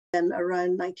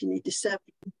around 1987.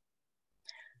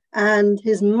 And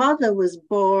his mother was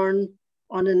born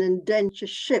on an indentured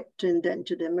ship to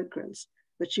indentured immigrants,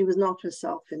 but she was not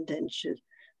herself indentured.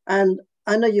 And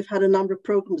I know you've had a number of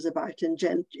programs about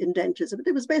indentures, but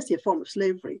it was basically a form of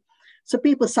slavery. So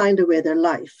people signed away their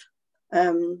life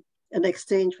in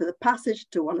exchange for the passage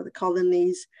to one of the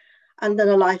colonies, and then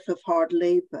a life of hard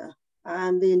labor.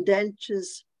 And the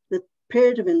indentures, the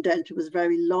period of indenture was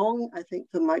very long. I think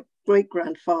for my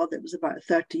great-grandfather, it was about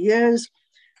 30 years.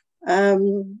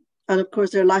 And of course,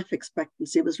 their life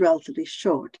expectancy was relatively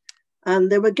short. And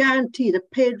they were guaranteed a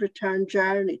paid return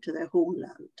journey to their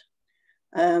homeland.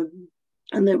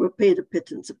 And they were paid a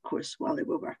pittance, of course, while they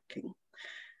were working.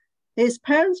 His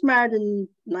parents married in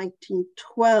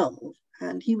 1912,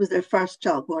 and he was their first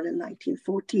child, born in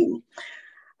 1914.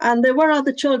 And there were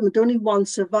other children, but only one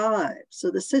survived.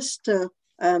 So the sister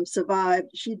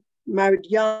survived. She married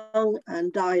young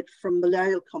and died from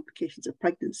malarial complications of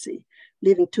pregnancy,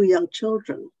 leaving two young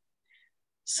children.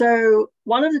 So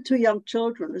one of the two young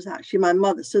children was actually my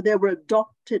mother. So they were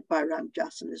adopted by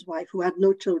Ramjas and his wife, who had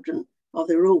no children of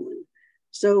their own.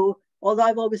 So although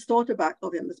I've always thought about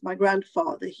of him as my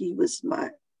grandfather, he's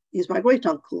my great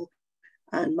uncle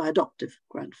and my adoptive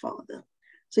grandfather.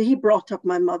 So he brought up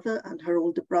my mother and her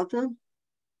older brother.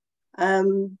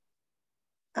 And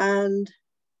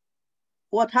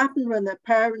what happened when their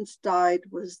parents died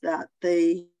was that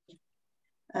they,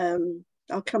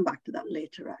 I'll come back to that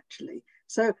later actually.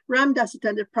 So Ramjas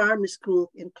attended primary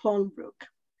school in Clonbrook.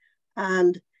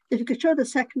 And if you could show the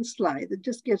second slide, it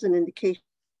just gives an indication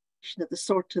of the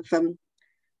sort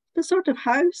of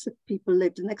house that people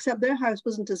lived in, except their house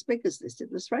wasn't as big as this.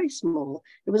 It was very small.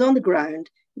 It was on the ground.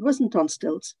 It wasn't on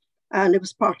stilts, and it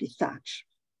was partly thatch.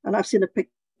 And I've seen a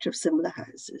picture of similar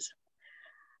houses.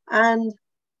 And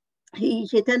he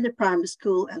attended primary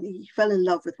school, and he fell in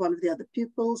love with one of the other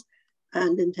pupils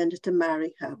and intended to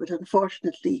marry her. But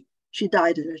unfortunately, she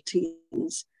died in her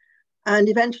teens. And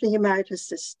eventually he married her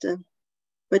sister.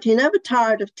 But he never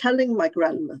tired of telling my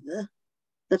grandmother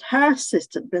that her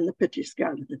sister had been the prettiest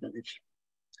girl in the village.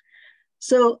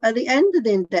 So at the end of the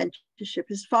indentureship,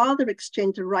 his father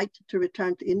exchanged a right to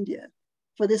return to India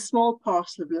for this small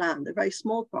parcel of land, a very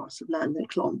small parcel of land in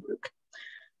Clonbrook.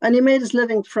 And he made his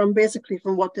living from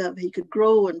whatever he could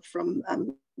grow and from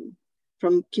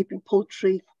keeping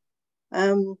poultry.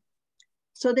 So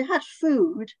they had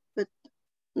food, but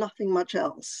nothing much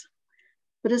else.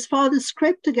 But his father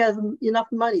scraped together enough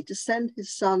money to send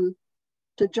his son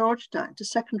to Georgetown, to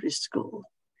secondary school.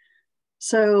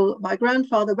 So my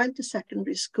grandfather went to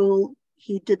secondary school.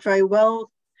 He did very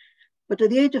well. But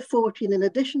at the age of 14, in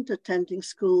addition to attending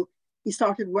school, he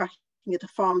started working at a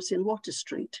pharmacy in Water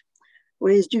Street,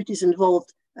 where his duties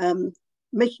involved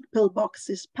making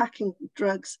pillboxes, packing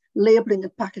drugs, labeling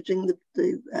and packaging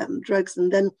the drugs,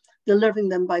 and then delivering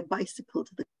them by bicycle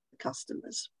to the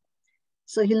customers.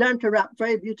 So he learned to rap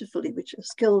very beautifully, which is a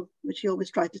skill which he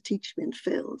always tried to teach me and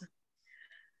failed.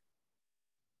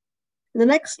 The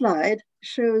next slide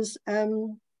shows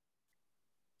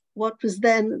what was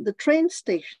then the train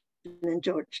station in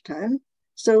Georgetown.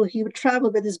 So he would travel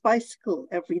with his bicycle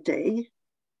every day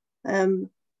on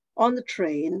the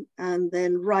train and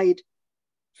then ride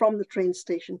from the train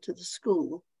station to the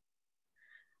school.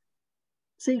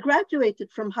 So he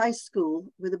graduated from high school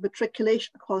with a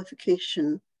matriculation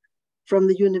qualification from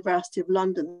the University of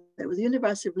London. There was the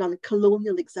University of London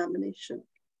colonial examination.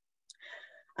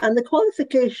 And the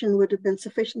qualification would have been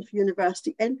sufficient for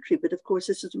university entry, but of course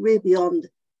this is way beyond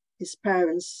his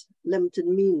parents' limited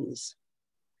means.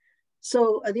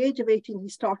 So at the age of 18, he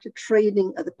started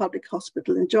training at the public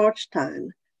hospital in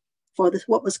Georgetown for this,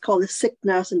 what was called a sick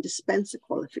nurse and dispenser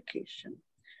qualification.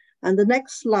 And the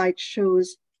next slide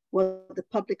shows what the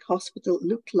public hospital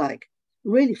looked like,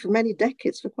 really for many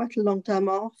decades, for quite a long time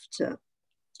after.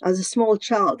 As a small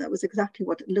child, that was exactly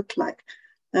what it looked like.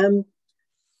 In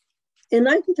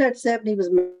 1937, he was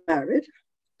married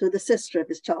to the sister of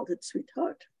his childhood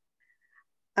sweetheart.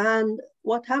 And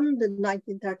what happened in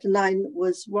 1939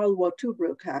 was World War II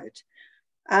broke out.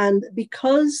 And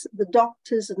because the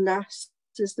doctors and nurses,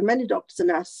 the many doctors and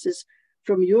nurses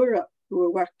from Europe who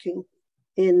were working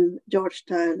in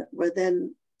Georgetown were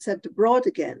then sent abroad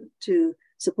again to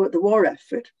support the war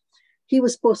effort, he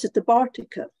was posted to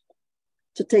Bartica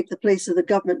to take the place of the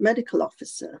government medical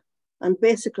officer and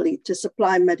basically to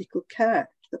supply medical care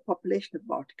to the population of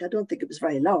Bartica. I don't think it was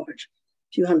very large,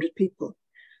 a few hundred people.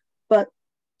 But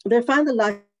they found the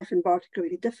life in Bartica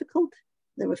really difficult.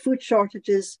 There were food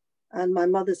shortages, and my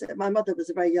mother was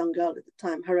a very young girl at the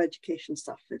time. Her education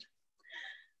suffered.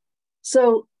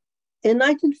 So in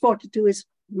 1942,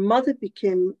 mother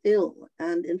became ill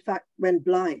and in fact went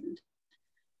blind.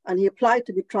 And he applied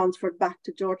to be transferred back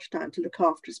to Georgetown to look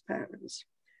after his parents.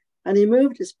 And he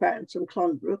moved his parents from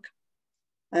Clonbrook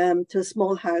to a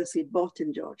small house he'd bought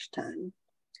in Georgetown.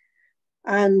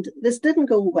 And this didn't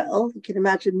go well. You can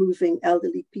imagine moving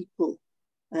elderly people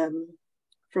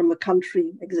from a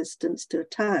country existence to a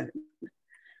town.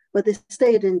 But they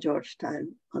stayed in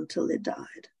Georgetown until they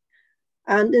died.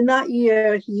 And in that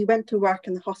year, he went to work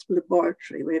in the hospital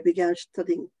laboratory where he began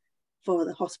studying for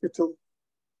the hospital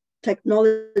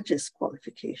technologist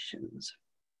qualifications.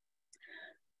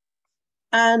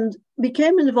 And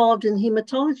became involved in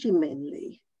hematology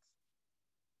mainly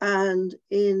and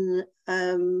in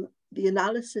the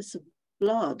analysis of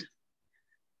blood.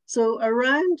 So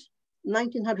around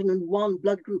 1901,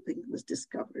 blood grouping was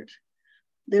discovered.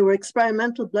 There were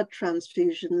experimental blood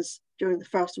transfusions during the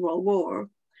First World War.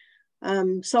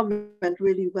 Some went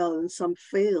really well and some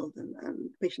failed and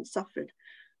patients suffered.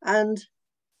 And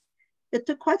it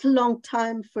took quite a long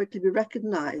time for it to be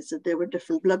recognized that there were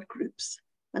different blood groups.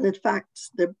 And in fact,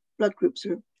 the blood groups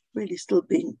are really still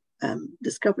being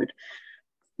discovered.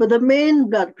 But the main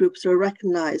blood groups were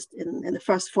recognized in the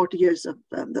first 40 years of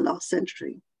the last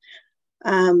century.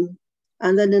 And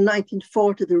then in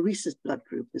 1940, the rhesus blood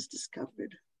group was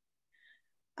discovered.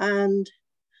 And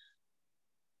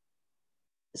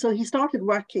so he started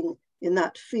working in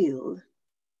that field.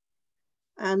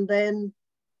 And then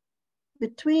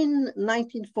between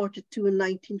 1942 and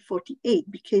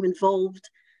 1948, became involved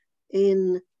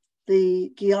in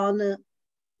the Guyana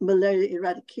malaria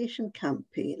eradication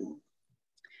campaign.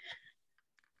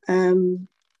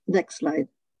 Next slide,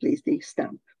 please, the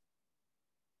stamp.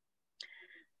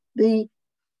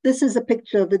 This is a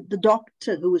picture of the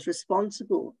doctor who was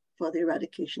responsible for the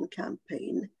eradication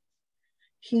campaign.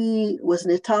 He was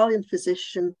an Italian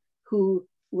physician who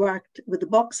worked with the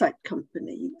bauxite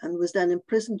company and was then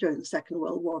imprisoned during the Second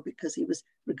World War because he was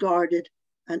regarded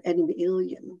an enemy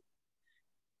alien.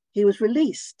 He was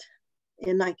released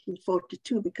in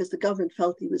 1942 because the government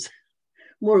felt he was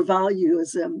more value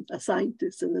as a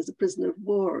scientist and as a prisoner of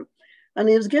war. And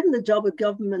he was given the job of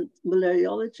government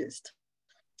malariologist.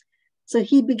 So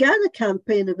he began a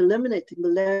campaign of eliminating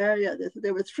malaria.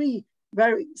 There were three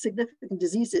very significant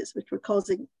diseases which were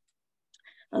causing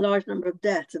a large number of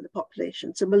deaths in the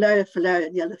population. So malaria, filariae,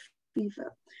 and yellow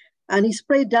fever. And he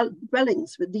sprayed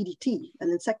dwellings with DDT,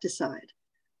 an insecticide.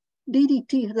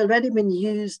 DDT had already been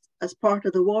used as part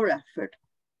of the war effort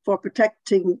for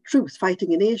protecting troops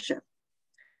fighting in Asia.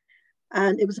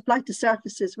 And it was applied to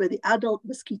surfaces where the adult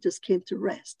mosquitoes came to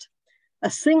rest. A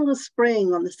single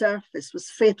spraying on the surface was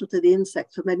fatal to the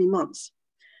insects for many months.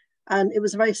 And it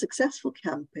was a very successful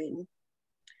campaign.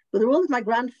 But the role of my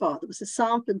grandfather was to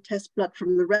sample and test blood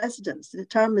from the residents to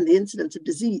determine the incidence of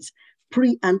disease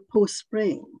pre and post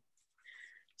spraying.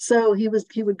 So he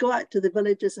would go out to the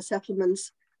villages, the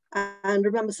settlements, and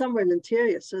remember some were in the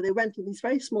interior. So they went to these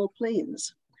very small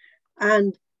planes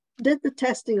and did the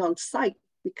testing on site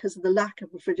because of the lack of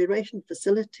refrigeration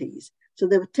facilities. So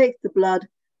they would take the blood,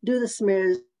 do the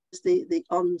smears, the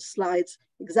on slides,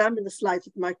 examine the slides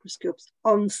with microscopes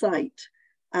on site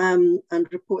and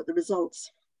report the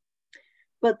results.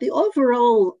 But the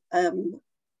overall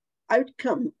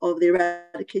outcome of the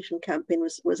eradication campaign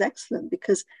was excellent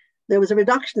because there was a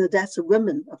reduction in the deaths of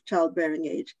women of childbearing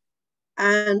age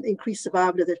and increased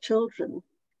survival of their children.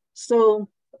 So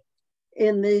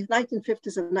in the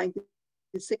 1950s and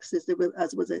 1960s, there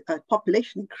was a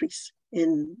population increase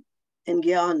in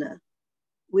Guyana,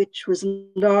 which was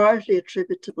largely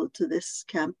attributable to this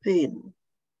campaign.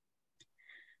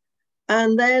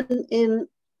 And then in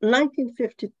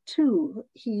 1952,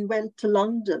 he went to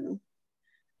London.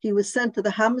 He was sent to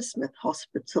the Hammersmith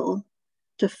Hospital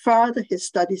to further his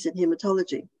studies in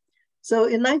hematology. So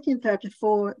in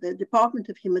 1934, the Department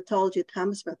of Hematology at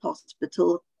Hammersmith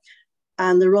Hospital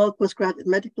and the Royal Postgraduate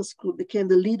Medical School became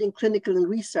the leading clinical and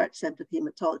research centre of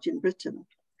hematology in Britain.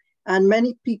 And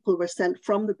many people were sent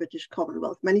from the British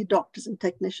Commonwealth. Many doctors and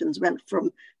technicians went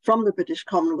from the British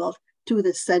Commonwealth to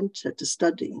this centre to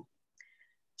study.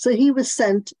 So he was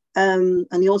sent, and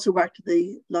he also worked at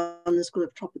the London School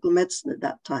of Tropical Medicine at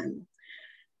that time.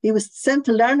 He was sent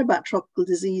to learn about tropical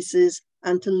diseases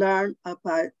and to learn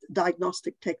about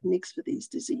diagnostic techniques for these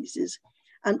diseases,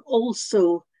 and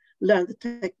also learn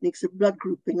the techniques of blood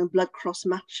grouping and blood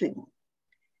cross-matching,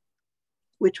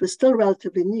 which was still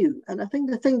relatively new. And I think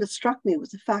the thing that struck me was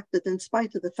the fact that in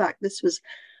spite of the fact this was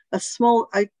a small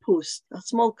outpost, a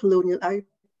small colonial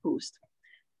outpost,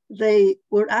 they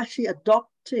were actually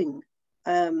adopting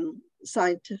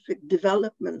scientific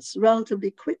developments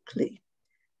relatively quickly.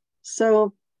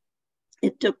 So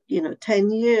it took,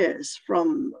 10 years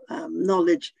from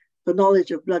knowledge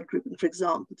of blood grouping, for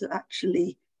example, to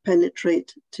actually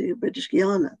penetrate to British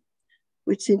Guiana,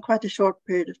 which seemed quite a short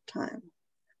period of time.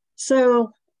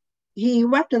 So he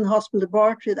worked in the hospital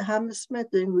laboratory at the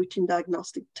Hammersmith doing routine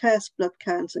diagnostic tests, blood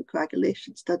counts, and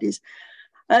coagulation studies.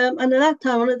 And at that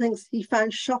time, one of the things he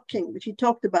found shocking, which he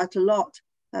talked about a lot,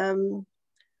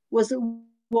 was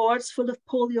wards full of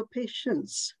polio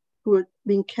patients who were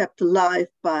being kept alive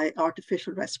by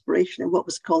artificial respiration in what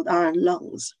was called iron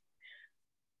lungs.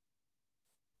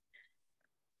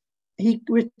 He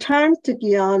returned to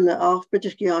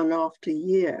British Guiana after a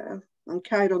year and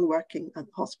carried on working at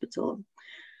the hospital.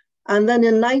 And then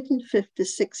in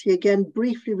 1956, he again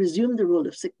briefly resumed the role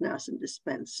of sick nurse and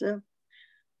dispenser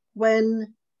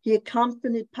when he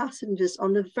accompanied passengers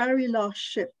on the very last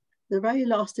ship, the very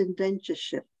last indenture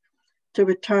ship, to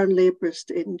return labourers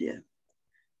to India.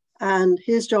 And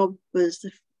his job was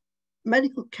the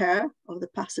medical care of the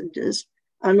passengers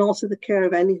and also the care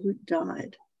of any who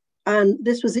died. And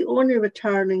this was the only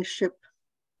returning ship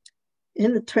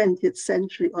in the 20th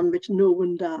century on which no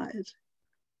one died.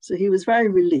 So he was very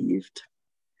relieved.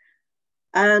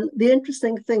 And the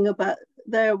interesting thing about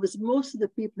there was most of the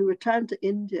people who returned to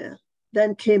India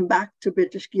then came back to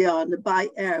British Guiana by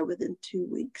air within 2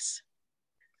 weeks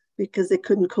because they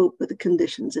couldn't cope with the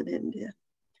conditions in India.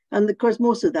 And of course,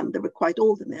 most of them, they were quite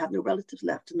old and they had no relatives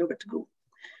left and nowhere to go.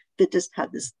 They just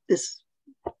had this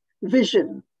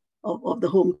vision of the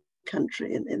home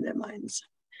country in their minds.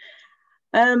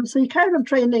 So he carried on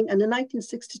training, and in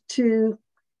 1962,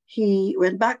 he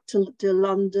went back to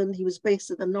London. He was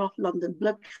based at the North London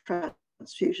Blood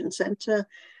Transfusion Centre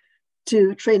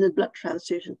to train in blood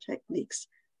transfusion techniques.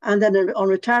 And then on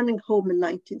returning home in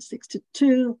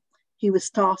 1962, he was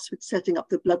tasked with setting up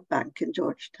the blood bank in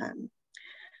Georgetown.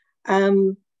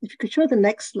 If you could show the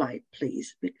next slide,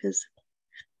 please, because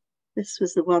this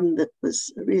was the one that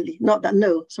was really, not that,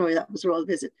 no, sorry, that was Royal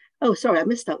Visit. Oh, sorry, I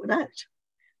missed that one out.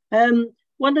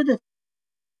 One of the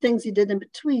things he did in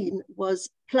between was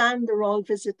plan the Royal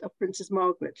Visit of Princess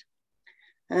Margaret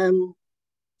in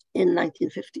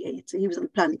 1958. So he was on the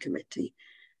planning committee.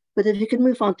 But if you could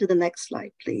move on to the next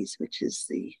slide, please, which is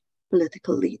the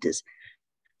political leaders.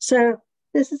 So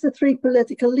this is the three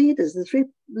political leaders. The three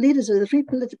leaders of the three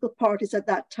political parties at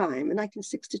that time in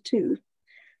 1962.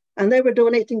 And they were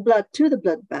donating blood to the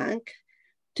blood bank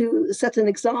to set an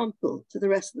example to the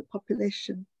rest of the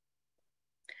population.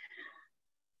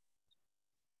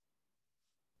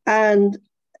 And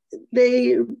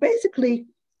they basically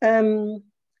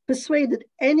persuaded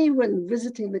anyone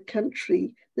visiting the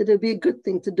country that it would be a good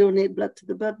thing to donate blood to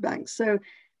the blood bank. So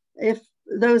if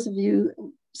those of you,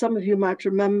 some of you might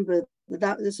remember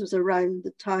that this was around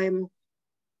the time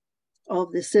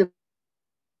of the civil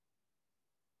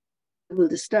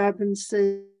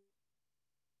disturbances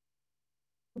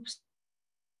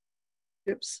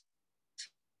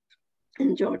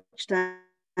in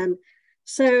Georgetown.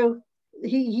 So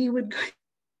he would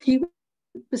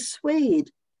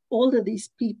persuade all of these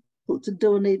people to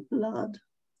donate blood.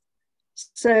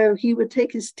 So he would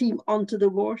take his team onto the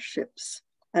warships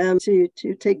to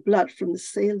take blood from the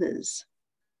sailors,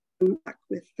 back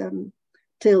with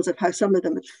tales of how some of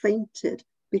them had fainted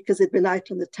because they'd been out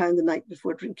on the town the night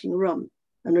before drinking rum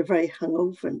and were very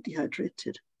hungover and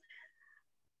dehydrated.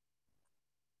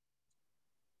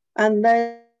 And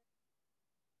then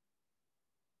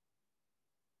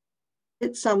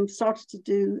it started to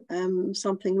do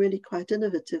something really quite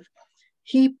innovative.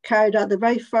 He carried out the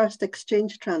very first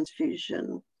exchange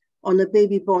transfusion on a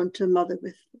baby born to a mother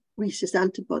with rhesus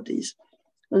antibodies.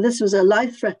 And this was a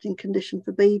life-threatening condition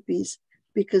for babies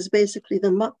because basically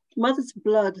the mother's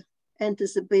blood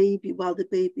enters the baby while the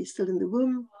baby is still in the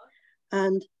womb.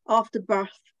 And after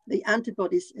birth, the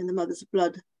antibodies in the mother's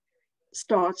blood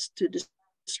starts to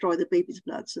destroy the baby's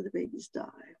blood, so the babies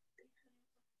die.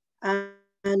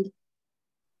 And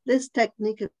this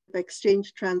technique of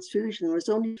exchange transfusion was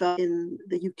only in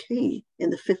the UK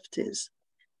in the 50s.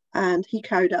 And he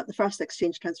carried out the first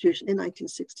exchange transfusion in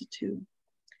 1962.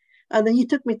 And then he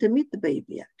took me to meet the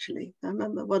baby, actually. I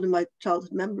remember one of my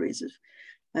childhood memories of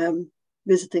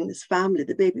visiting this family.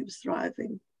 The baby was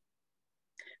thriving.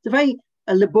 It's a very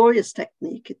laborious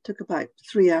technique. It took about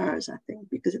 3 hours, I think,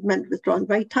 because it meant withdrawing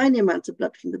very tiny amounts of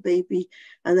blood from the baby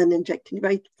and then injecting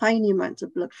very tiny amounts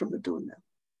of blood from the donor.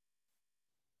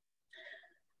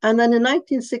 And then in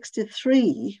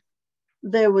 1963,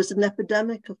 there was an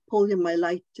epidemic of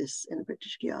poliomyelitis in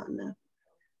British Guiana.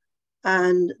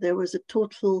 And there was a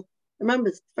total, remember,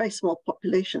 it's a very small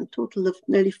population, total of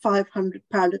nearly 500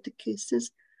 paralytic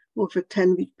cases over a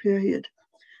 10-week period.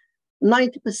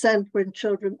 90% were in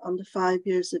children under 5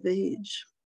 years of age.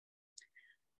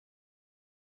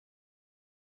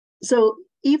 So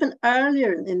even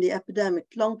earlier in the epidemic,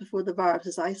 long before the virus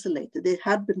was isolated, there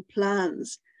had been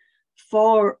plans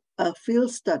for a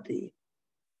field study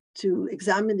to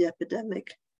examine the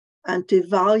epidemic and to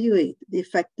evaluate the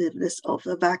effectiveness of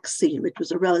a vaccine, which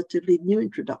was a relatively new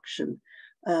introduction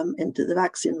into the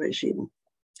vaccine regime.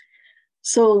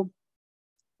 So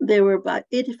there were about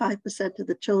 85% of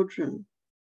the children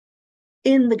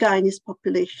in the Guyanese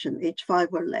population, age 5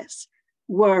 or less,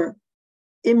 were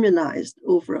immunized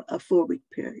over a 4-week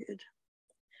period.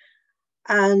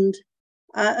 And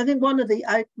I think one of the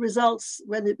results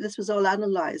when this was all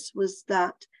analyzed was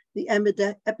that the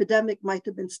epidemic might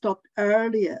have been stopped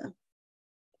earlier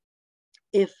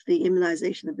if the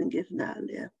immunization had been given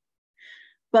earlier.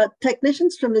 But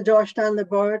technicians from the Georgetown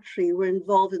laboratory were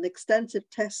involved in extensive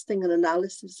testing and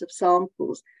analysis of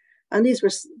samples. And these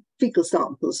were fecal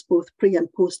samples, both pre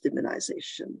and post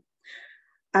immunization.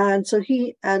 And so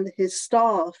he and his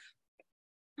staff,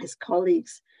 his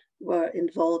colleagues, were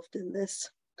involved in this.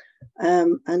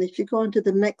 And if you go on to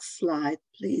the next slide,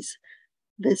 please.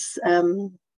 This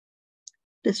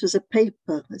was a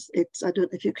paper. I don't know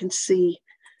if you can see.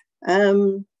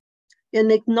 In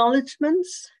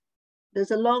acknowledgements,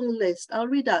 there's a long list. I'll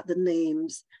read out the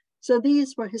names. So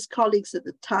these were his colleagues at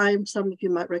the time. Some of you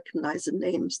might recognize the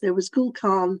names. There was Gul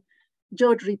Khan,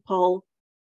 Jodhri Paul,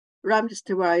 Ramjas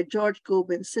Tiwari, George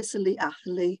Gobin, Cicely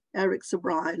Atherley, Eric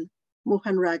Sobrine,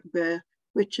 Mohan Ragbir,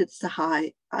 Richard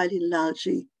Sahai, Eileen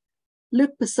Lalji,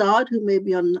 Luke Prasad, who may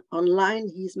be online.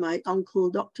 He's my uncle,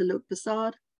 Dr. Luke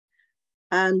Prasad,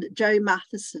 and Jerry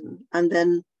Matheson. And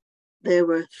then there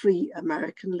were 3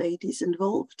 American ladies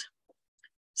involved.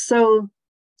 So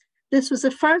this was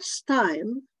the first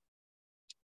time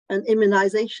an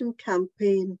immunization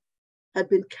campaign had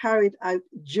been carried out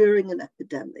during an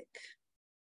epidemic.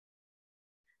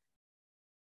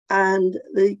 And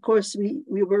of course,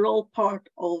 we were all part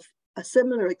of a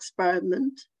similar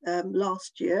experiment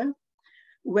last year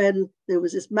when there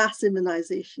was this mass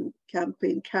immunization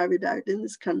campaign carried out in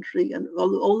this country and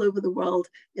all over the world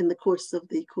in the course of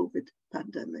the COVID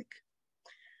pandemic.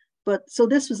 But so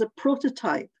this was a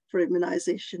prototype for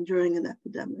immunization during an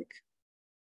epidemic.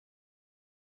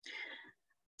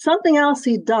 Something else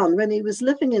he'd done when he was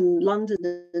living in London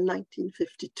in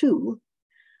 1952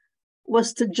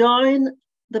 was to join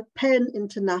the PEN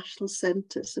International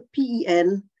Centre, so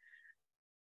PEN,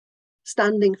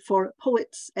 standing for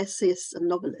Poets, Essayists and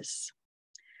Novelists,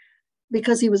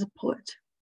 because he was a poet.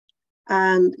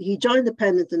 And he joined the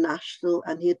PEN International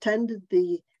and he attended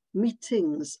the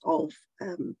meetings of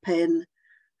PEN,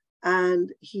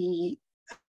 and he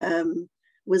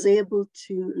was able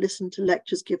to listen to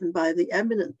lectures given by the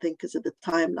eminent thinkers at the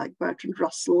time, like Bertrand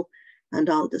Russell and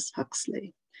Aldous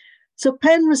Huxley. So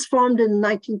PEN was formed in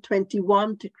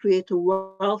 1921 to create a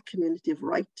world community of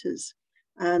writers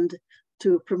and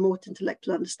to promote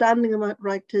intellectual understanding about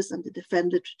writers and to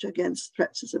defend literature against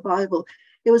threats to survival.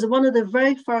 It was one of the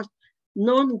very first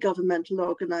non-governmental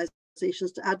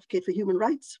organizations to advocate for human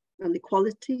rights and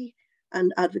equality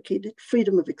and advocated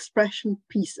freedom of expression,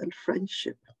 peace and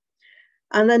friendship.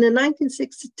 And then in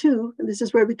 1962, and this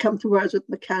is where we come to Wordsworth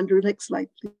McAndrew, next slide,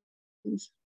 please.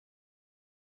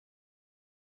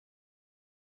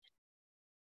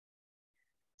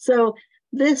 So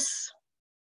this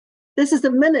is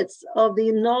the minutes of the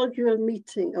inaugural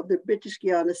meeting of the British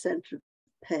Guyana Centre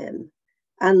PEN.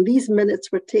 And these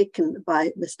minutes were taken by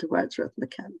Mr. Wordsworth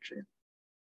McAndrew.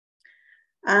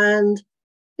 And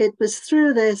it was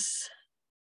through this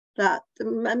that,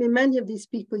 I mean, many of these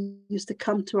people used to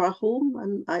come to our home,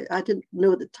 and I didn't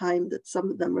know at the time that some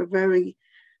of them were very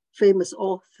famous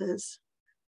authors.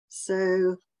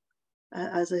 So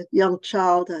as a young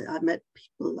child, I met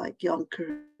people like Jan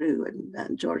Carew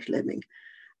and George Lemming.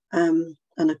 And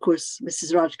of course,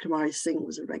 Mrs. Rajkumari Singh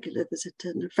was a regular visitor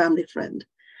and a family friend.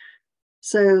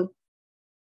 So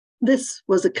this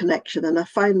was a connection, and I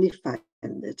finally found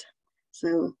it.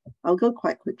 So I'll go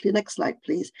quite quickly. Next slide,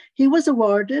 please. He was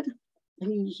awarded,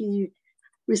 he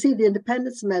received the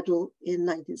Independence Medal in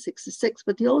 1966,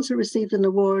 but he also received an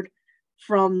award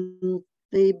from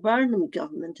the Burnham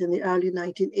government in the early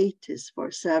 1980s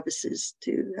for services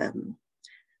to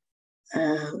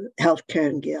healthcare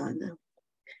in Guyana.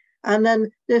 And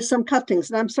then there's some cuttings,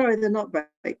 and I'm sorry they're not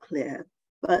very clear,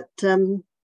 but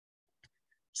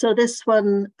so this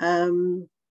one,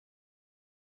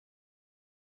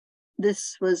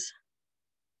 this was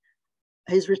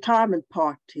his retirement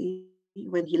party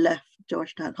when he left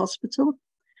Georgetown Hospital,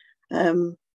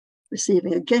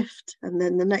 receiving a gift. And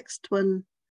then the next one,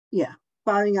 yeah,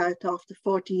 bowing out after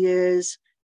 40 years,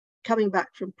 coming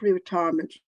back from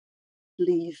pre-retirement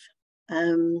leave.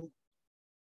 And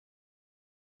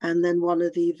then one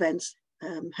of the events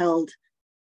held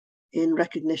in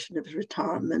recognition of his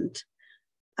retirement.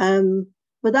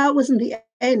 But that wasn't the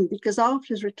end, because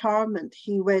after his retirement,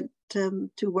 he went to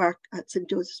work at St.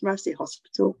 Joseph's Mercy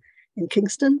Hospital in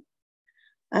Kingston.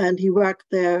 And he worked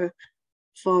there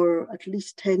for at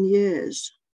least 10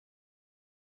 years.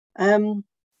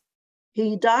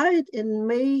 He died in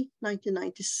May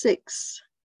 1996.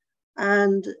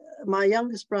 And my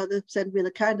youngest brother sent me an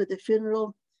account of the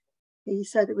funeral. He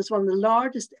said it was one of the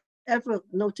largest ever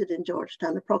noted in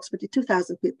Georgetown. Approximately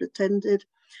 2,000 people attended.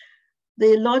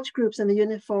 The lodge groups and the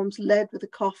uniforms led with a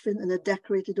coffin and a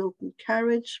decorated open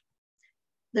carriage.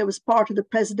 There was part of the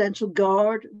Presidential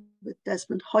Guard with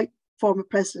Desmond Hoyt, former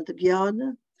president of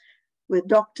Guyana, with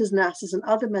doctors, nurses, and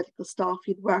other medical staff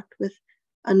he'd worked with,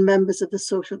 and members of the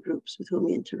social groups with whom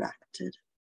he interacted.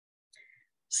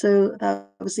 So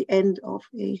that was the end of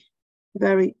a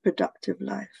very productive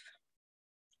life.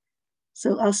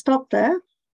 So I'll stop there.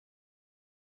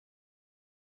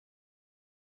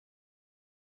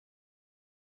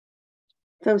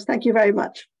 So thank you very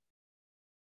much.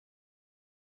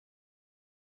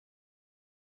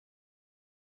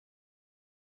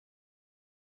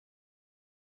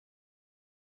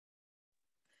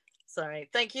 Sorry,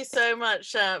 thank you so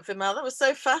much, Vimal. That was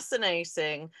so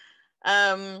fascinating.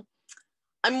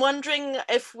 I'm wondering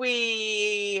if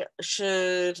we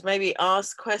should maybe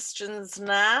ask questions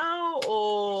now,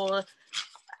 or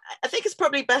I think it's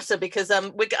probably better because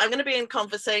I'm going to be in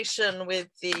conversation with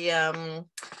the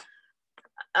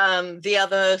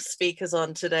other speakers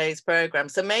on today's program.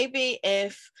 So maybe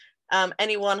if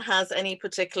anyone has any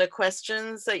particular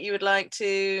questions that you would like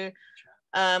to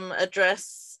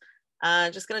address,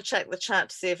 just going to check the chat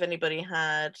to see if anybody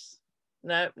had.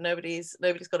 No, nobody's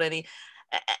got any.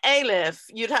 Alift,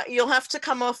 you'll have to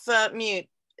come off mute.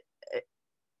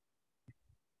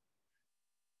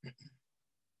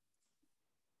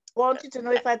 Wanted to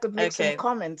know if I could make some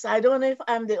comments. I don't know if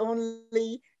I'm the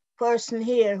only person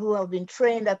here who have been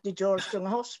trained at the Georgetown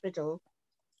Hospital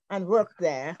and worked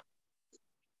there.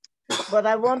 But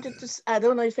I wanted to, I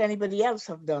don't know if anybody else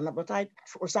have done it, but I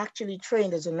was actually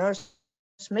trained as a nurse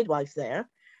midwife there.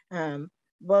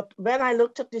 But when I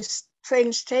looked at this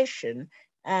train station,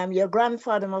 your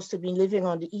grandfather must have been living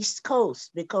on the East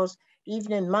Coast, because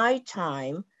even in my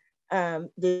time,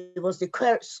 there was the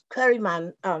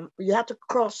quarryman. You had to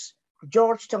cross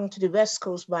Georgetown to the West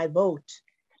Coast by boat.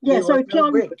 Yeah, so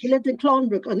he lived in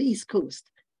Clonbrook on the East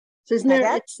Coast. So it's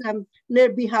near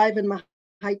Beehive and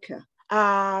Mahika.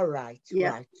 Ah, right, yeah,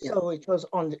 right. Yeah. So it was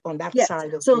on that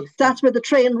side of so that's where the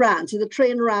train ran. So the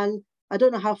train ran, I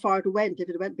don't know how far it went, if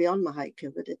it went beyond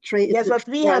Mahika, but it trained. Yes, but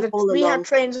we had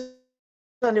trains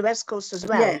on the West Coast as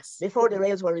well, before the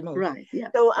rails were removed. Right, yeah.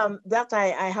 So that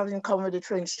I have in common with the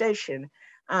train station.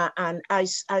 And I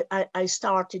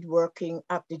started working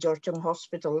at the Georgetown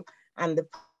Hospital and the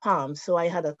Palms. So I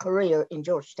had a career in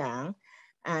Georgetown.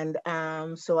 And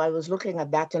so I was looking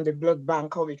at that in the blood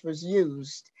bank, how it was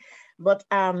used. But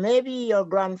maybe your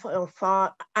grandfather or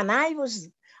father, and I was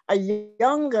a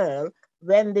young girl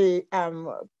when the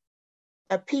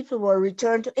people were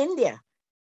returned to India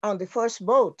on the first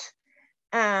boat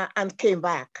and came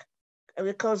back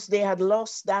because they had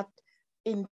lost that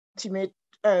intimate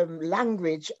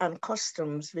language and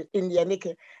customs with India.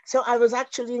 So I was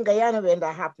actually in Guyana when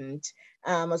that happened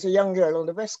as a young girl on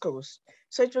the West Coast.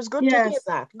 So it was good to hear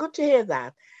that. Good to hear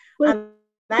that. Well, and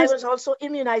I was also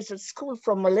immunized at school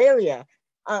from malaria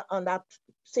on that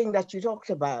thing that you talked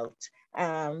about.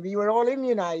 We were all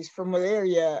immunized from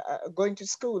malaria going to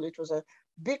school. It was a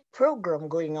big program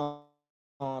going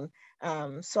on.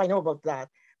 So I know about that.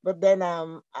 But then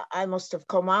I must have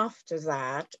come after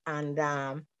that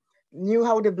and knew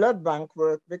how the blood bank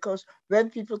worked, because when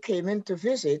people came in to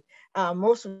visit,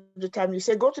 most of the time you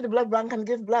say, go to the blood bank and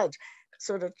give blood,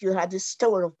 so that you had this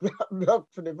store of blood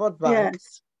for the blood bank.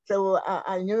 Yes. So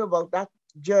I knew about that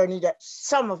journey, that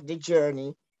some of the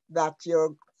journey that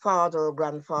your father or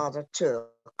grandfather took,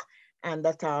 and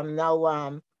that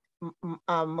now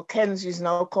Mackenzie is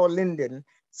now called Linden.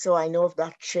 So I know of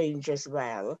that change as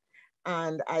well.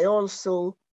 And I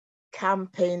also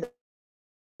campaigned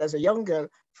as a young girl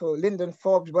for Lyndon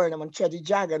Forbes Burnham and Cheddy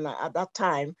Jagan at that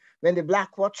time. When the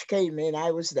Black Watch came in,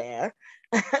 I was there.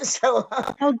 So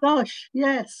oh gosh,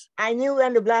 yes. I knew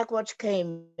when the Black Watch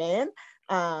came in,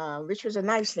 which was a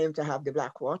nice name to have, the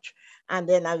Black Watch. And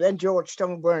then when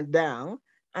Georgetown burned down,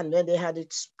 and then they had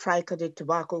it strike at the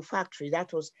tobacco factory,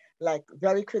 that was like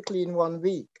very quickly in 1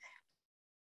 week.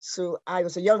 So I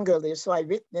was a young girl there, so I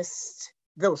witnessed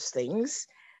those things.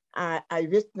 I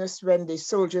witnessed when the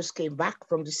soldiers came back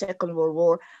from the Second World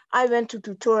War. I went to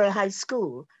Tutorial High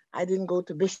School. I didn't go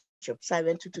to Bishop's. I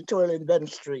went to Tutorial in Ben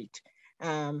Street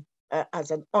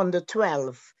as an under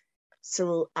 12.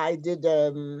 So I did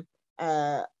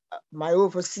my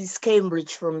overseas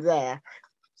Cambridge from there.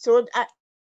 So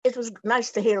it was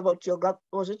nice to hear about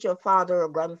was it your father or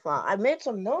grandfather? I made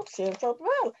some notes here. I thought,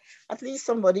 well, at least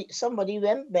somebody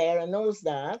went there and knows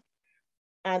that.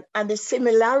 And the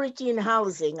similarity in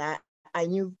housing, I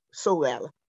knew so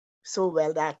well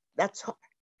that's,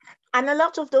 and a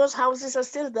lot of those houses are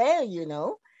still there, you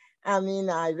know. I mean,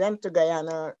 I went to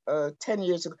Guyana 10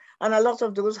 years ago, and a lot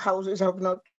of those houses have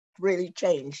not really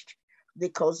changed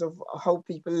because of how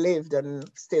people lived and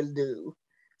still do.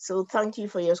 So thank you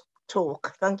for your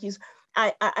talk. Thank you.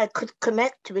 I could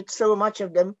connect with so much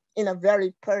of them in a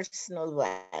very personal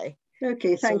way.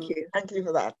 Okay, thank you. Thank you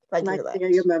for that. Thank you for that. Nice to hear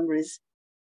your memories.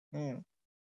 Mm.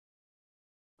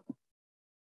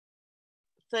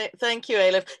 Thank you,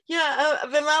 Alift. Yeah,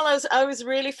 Vimal, I was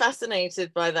really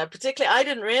fascinated by that. Particularly, I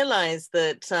didn't realize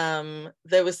that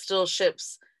there were still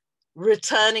ships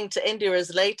returning to India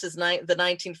as late as the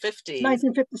 1950s.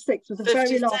 1956 was the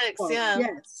very last one. Yeah.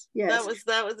 Yes.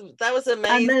 That was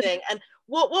amazing. And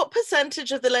what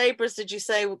percentage of the labourers did you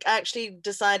say actually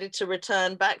decided to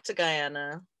return back to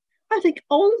Guyana? I think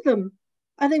all of them.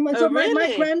 I think really?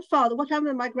 my grandfather, what happened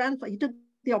to my grandfather, he took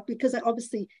the opportunity, because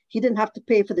obviously he didn't have to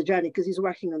pay for the journey because he's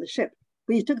working on the ship,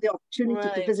 but he took the opportunity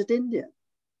to visit India.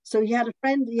 So he had a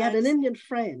friend, he had an Indian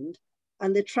friend,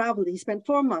 and they traveled. He spent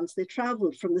 4 months. They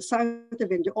traveled from the south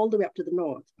of India all the way up to the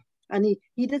north. And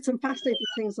he did some fascinating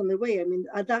things on the way. I mean,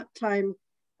 at that time,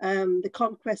 the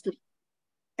conquest of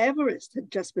Everest had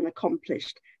just been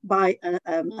accomplished by, I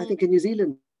think, a New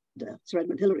Zealander, Sir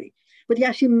Edmund Hillary. But he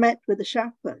actually met with the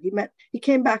Sherpa. He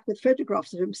came back with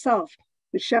photographs of himself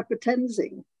with Sherpa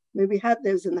Tenzing. I mean, we had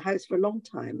those in the house for a long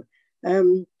time.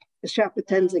 The Sherpa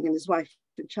Tenzing and his wife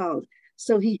and child.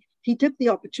 So he took the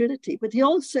opportunity, but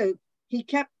he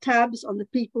kept tabs on the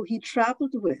people he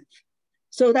traveled with.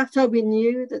 So that's how we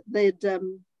knew that they'd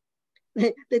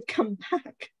come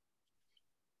back.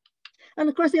 And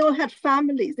of course, they all had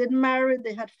families. They'd married,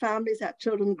 they had families, had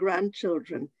children,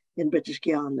 grandchildren in British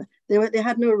Guiana. They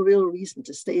had no real reason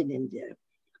to stay in India.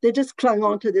 They just clung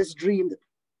on to this dream that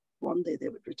one day they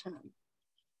would return.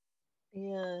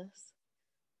 Yes,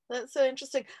 that's so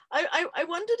interesting. I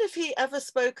wondered if he ever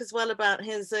spoke as well about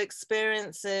his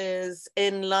experiences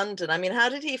in London. I mean, how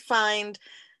did he find,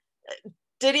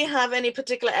 did he have any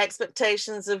particular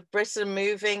expectations of Britain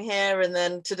moving here and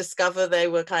then to discover they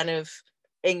were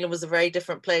England was a very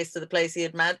different place to the place he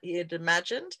had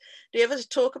imagined? Do you ever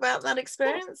talk about that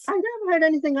experience? I never heard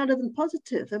anything other than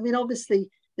positive. I mean, obviously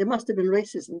there must have been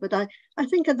racism, but I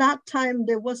think at that time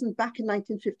there wasn't, back in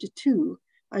 1952,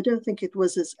 I don't think it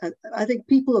was I think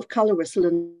people of color were still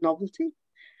a novelty.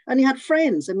 And he had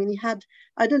friends. I mean,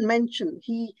 I didn't mention,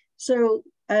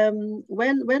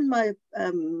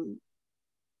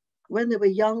 when they were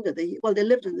younger, they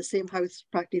lived in the same house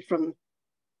practically from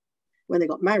when they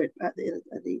got married in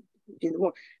the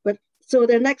war. But so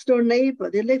their next door neighbor,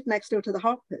 they lived next door to the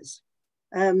Harpers.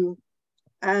 And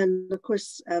of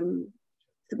course,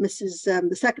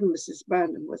 the second Mrs.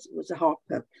 Burnham was a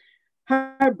Harper.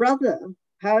 Her brother,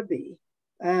 Herbie,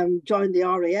 joined the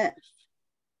RAF.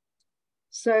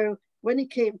 So when he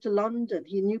came to London,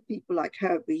 he knew people like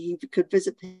Herbie. He could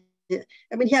visit.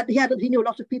 I mean, he knew a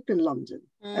lot of people in London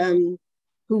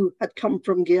who had come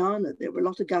from Guyana. There were a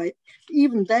lot of guys.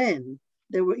 Even then,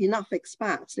 there were enough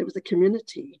expats. There was a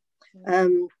community,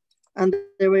 and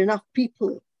there were enough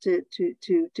people to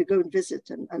go and visit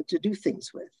and to do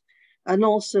things with. And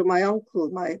also, my uncle,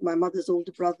 my mother's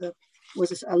older brother,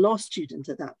 was a law student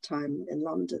at that time in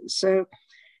London. So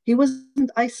he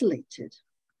wasn't isolated.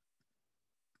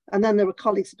 And then there were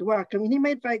colleagues at work. I mean, he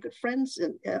made very good friends.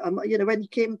 And, when he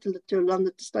came to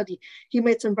London to study, he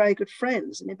made some very good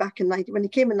friends. I mean, when he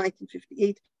came in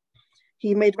 1958,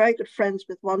 he made very good friends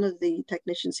with one of the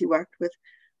technicians he worked with.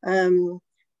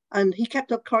 And he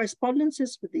kept up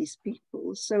correspondences with these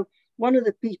people. So one of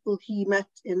the people he met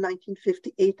in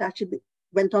 1958 actually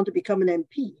went on to become an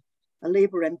MP, a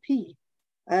Labour MP.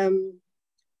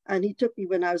 And he took me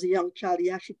when I was a young child. He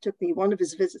actually took me one of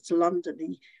his visits to London.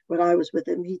 When I was with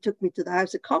him, he took me to the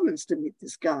House of Commons to meet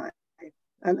this guy.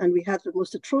 And we had the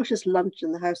most atrocious lunch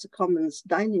in the House of Commons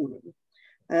dining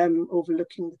room,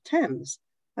 overlooking the Thames.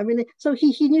 I mean, so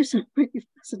he knew some really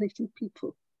fascinating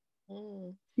people.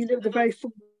 He lived a very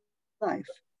full life.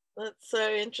 That's so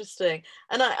interesting,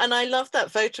 and I love that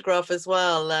photograph as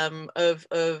well, of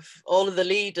all of the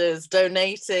leaders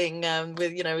donating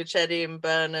with with Cheddi and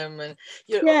Burnham, and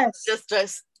yes,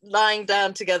 just lying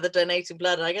down together, donating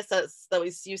blood. And I guess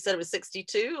you said it was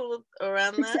 62 or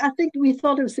around 60, there? I think we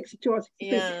thought it was 62 or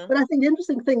 63. Yeah. But I think the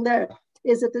interesting thing there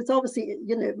is that it's obviously,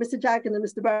 you know, Mr. Jagan and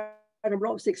Mr. Barnum were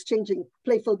obviously exchanging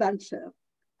playful banter.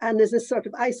 And there's this sort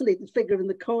of isolated figure in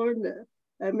the corner,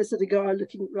 Mr. Degar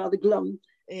looking rather glum.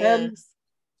 Yes.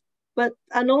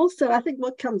 And also, I think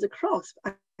what comes across,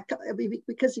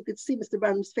 because you could see Mr.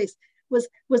 Barnum's face, was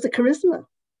the charisma.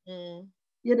 Mm.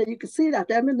 You know, you could see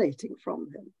that emanating from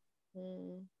him.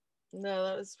 Mm. No,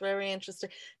 that was very interesting.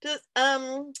 I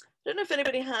don't know if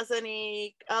anybody has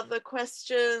any other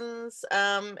questions.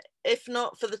 If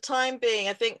not, for the time being,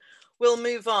 I think we'll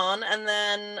move on, and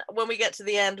then when we get to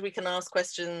the end, we can ask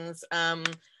questions.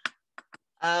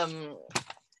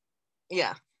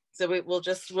 Yeah. So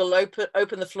we'll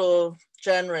open the floor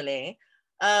generally.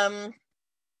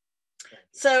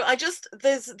 So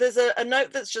there's a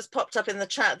note that's just popped up in the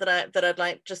chat that I'd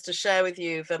like just to share with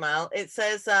you, Vimal. It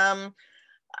says,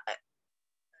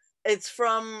 it's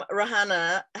from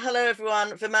Rahana. Hello,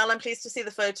 everyone. Vimal, I'm pleased to see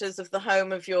the photos of the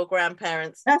home of your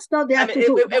grandparents. That's not the actual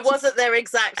home. It wasn't their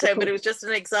exact home, but it was just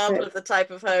an example of the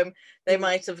type of home they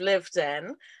might have lived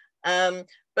in.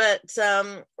 But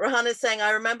Rahana is saying,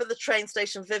 I remember the train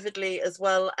station vividly, as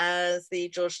well as the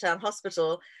Georgetown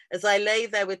hospital, as I lay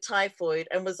there with typhoid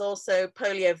and was also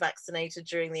polio vaccinated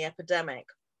during the epidemic.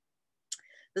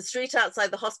 The street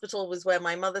outside the hospital was where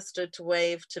my mother stood to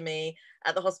wave to me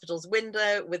at the hospital's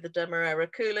window with the Demerara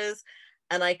coolers,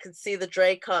 and I could see the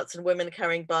dray carts and women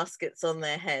carrying baskets on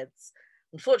their heads.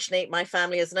 Unfortunately, my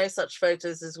family has no such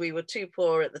photos, as we were too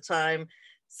poor at the time.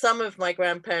 Some of my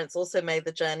grandparents also made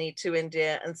the journey to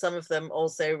India, and some of them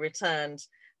also returned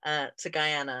to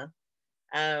Guyana.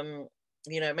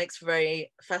 You know, it makes for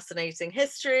very fascinating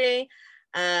history.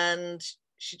 And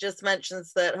she just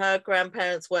mentions that her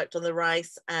grandparents worked on the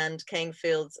rice and cane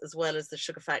fields, as well as the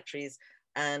sugar factories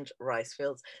and rice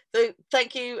fields. So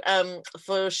thank you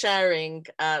for sharing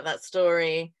that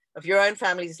story of your own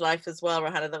family's life as well,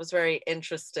 Rahana. That was very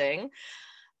interesting.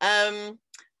 I'm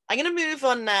going to move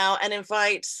on now and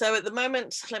invite, so at the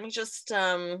moment, let me just,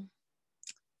 I've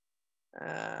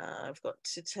got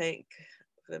to take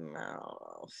them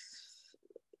off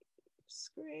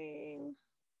screen.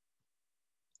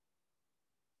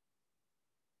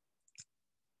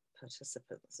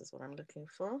 Participants is what I'm looking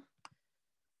for.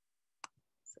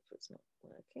 So if it's not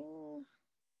working.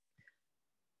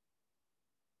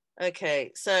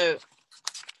 Okay, so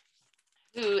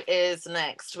who is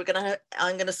next?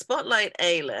 I'm gonna spotlight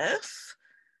Alift.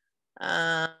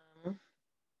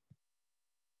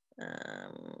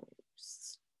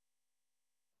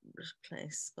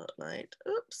 Replace spotlight.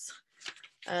 Oops.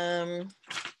 And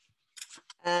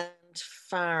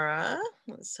Farah.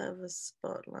 Let's have a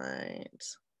spotlight.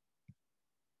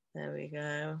 There we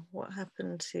go. What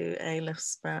happened to Alift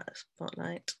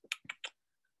spotlight?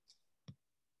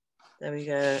 There we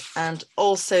go. And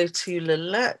also to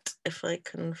Lilette, if I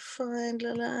can find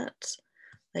Lilette.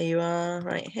 There you are,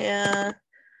 right here.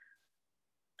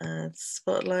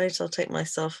 Spotlight, I'll take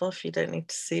myself off. You don't need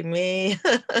to see me.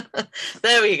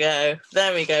 There we go.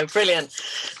 There we go. Brilliant.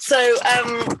 So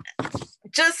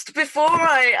just before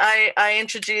I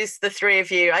introduce the three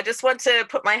of you, I just want to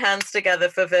put my hands together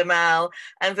for Vimal.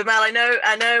 And Vimal,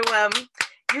 I know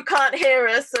you can't hear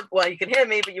us. Well, you can hear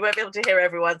me, but you won't be able to hear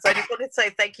everyone. So I just wanted to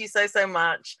say thank you so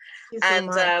much.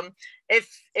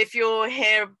 If you're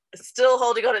here still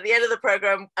holding on at the end of the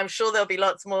program, I'm sure there'll be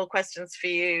lots more questions for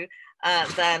you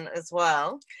then as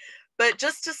well. But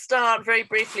just to start very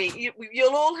briefly,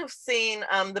 you'll all have seen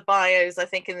the bios, I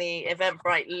think, in the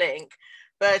Eventbrite link.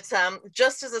 But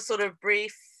just as a sort of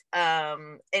brief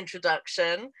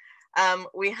introduction,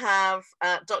 we have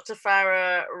Dr.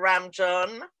 Farah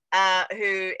Ramjohn,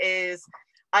 who is,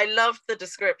 I loved the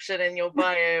description in your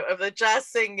bio of the jazz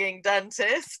singing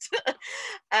dentist.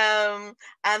 And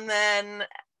then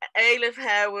Alift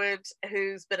Harewood,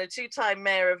 who's been a two-time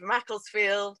mayor of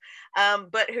Macclesfield,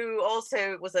 but who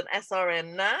also was an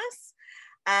SRN nurse.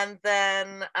 And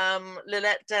then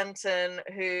Lilette Denton,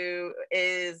 who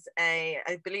is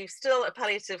I believe still a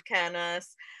palliative care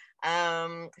nurse,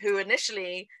 who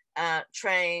initially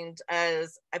trained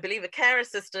as, I believe, a care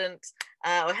assistant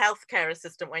or healthcare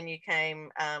assistant when you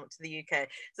came to the UK.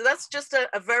 So that's just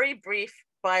a very brief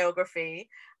biography,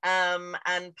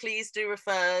 and please do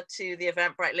refer to the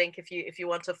Eventbrite link if you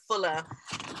want a fuller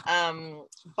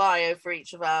bio for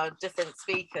each of our different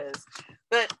speakers.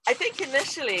 But I think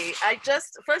initially,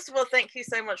 first of all, thank you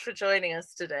so much for joining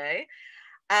us today.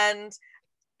 And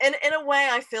in a way,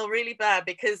 I feel really bad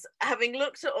because having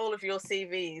looked at all of your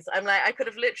CVs, I'm like, I could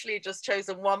have literally just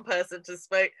chosen one person to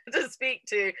speak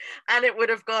to, and it would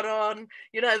have got on,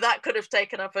 you know, that could have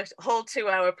taken up a whole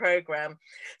 2-hour program.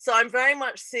 So I'm very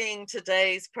much seeing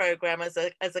today's program as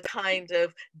a kind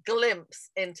of glimpse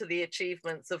into the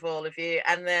achievements of all of you.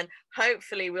 And then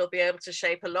hopefully we'll be able to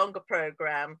shape a longer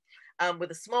program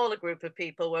with a smaller group of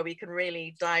people where we can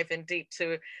really dive in deep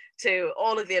to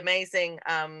all of the amazing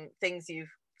things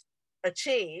you've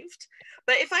achieved.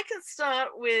 But if I can start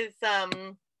with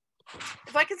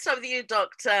you,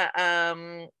 Dr.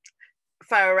 Farah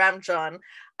Ramjohn.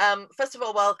 First of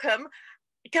all, welcome.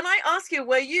 Can I ask you,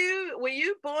 were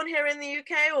you born here in the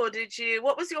UK, or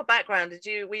what was your background?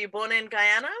 Were you born in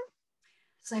Guyana?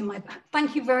 So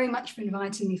thank you very much for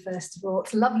inviting me, first of all.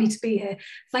 It's lovely to be here.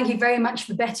 Thank you very much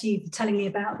for Betty for telling me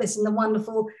about this and the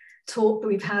wonderful talk that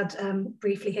we've had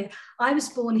briefly here. I was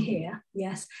born here,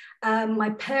 yes.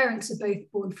 My parents are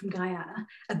both born in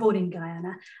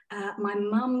Guyana. My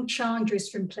mum, Chandra, is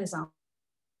from Plaisance.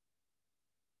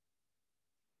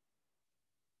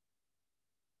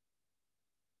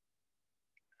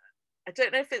 I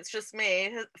don't know if it's just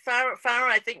me. Farah,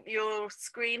 I think your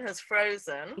screen has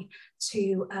frozen.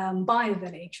 To Bayer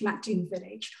village, Makdoum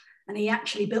village. And he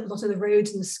actually built a lot of the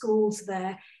roads and the schools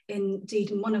there.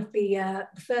 Indeed, in one of the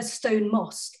first stone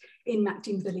mosque in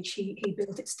Makdoum village, he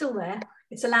built. It's still there.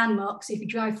 It's a landmark. So if you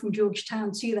drive from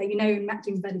Georgetown to there, you know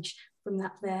Makdoum village from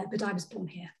that there. But I was born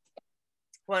here.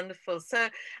 Wonderful. So,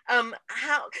 can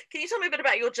you tell me a bit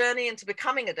about your journey into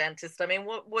becoming a dentist? I mean,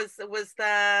 what was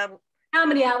there? How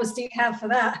many hours do you have for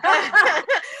that?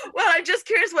 Well, I'm just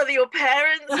curious whether your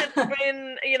parents had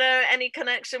been, you know, any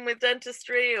connection with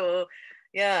dentistry, or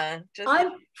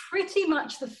I'm pretty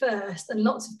much the first, and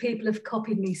lots of people have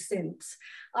copied me since.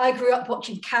 I grew up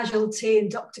watching Casualty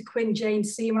and Dr. Quinn, Jane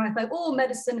Seymour. I thought, oh,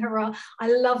 medicine, hurrah. I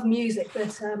love music,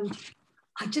 but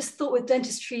I just thought with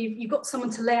dentistry, you've got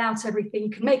someone to lay out everything. You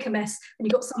can make a mess and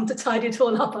you've got someone to tidy it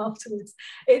all up afterwards.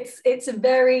 It's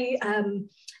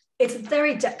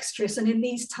very dexterous, and in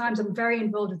these times I'm very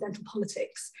involved with dental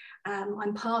politics.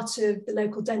 I'm part of the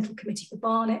local dental committee for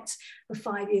Barnet. For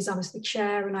 5 years I was the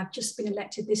chair, and I've just been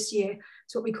elected this year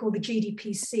to what we call the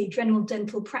GDPC, General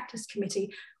Dental Practice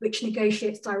Committee, which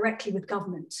negotiates directly with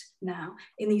government now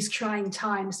in these trying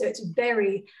times. So it's a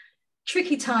very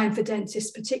tricky time for dentists,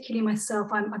 particularly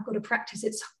myself. I've got a practice,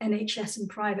 it's NHS and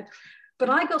private. But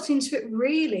I got into it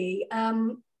really,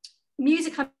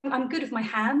 music, I'm good with my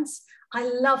hands. I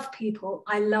love people,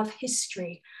 I love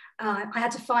history. I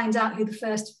had to find out who the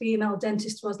first female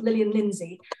dentist was, Lillian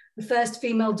Lindsay, the first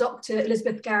female doctor,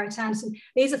 Elizabeth Garrett Anderson.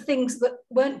 These are things that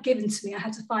weren't given to me, I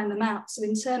had to find them out. So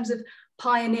in terms of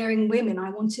pioneering women,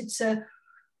 I wanted to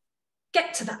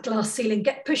get to that glass ceiling,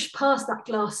 pushed past that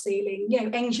glass ceiling, you know,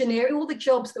 engineering, all the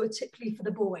jobs that were typically for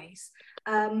the boys.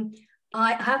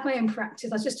 I have my own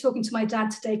practice. I was just talking to my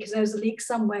dad today because there was a leak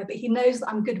somewhere, but he knows that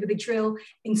I'm good with a drill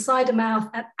inside a mouth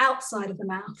and outside of the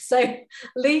mouth. So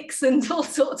leaks and all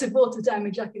sorts of water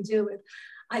damage I can deal with.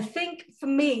 I think for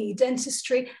me,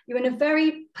 dentistry, you're in a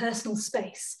very personal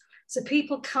space. So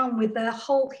people come with their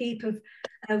whole heap of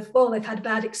well, they've had a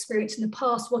bad experience in the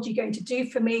past. What are you going to do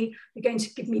for me? You're going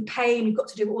to give me pain. You've got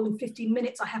to do it all in 15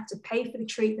 minutes. I have to pay for the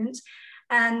treatment.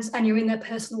 And you're in their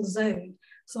personal zone.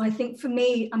 So I think for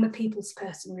me, I'm a people's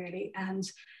person really,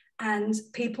 and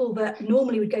people that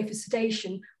normally would go for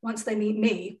sedation, once they meet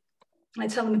me, I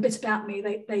tell them a bit about me,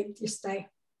 they just stay,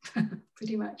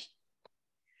 pretty much.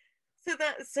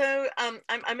 So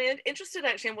I'm interested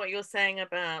actually in what you're saying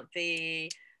about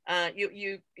the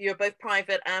you're both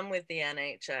private and with the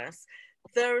NHS.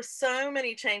 There are so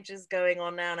many changes going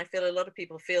on now, and I feel a lot of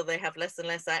people feel they have less and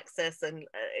less access, and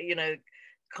you know,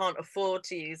 can't afford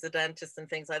to use a dentist and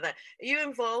things like that. Are you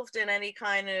involved in any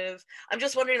kind of, I'm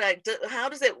just wondering, like, how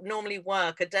does it normally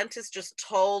work? Are dentists just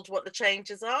told what the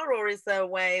changes are, or is there a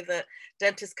way that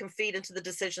dentists can feed into the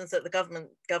decisions that the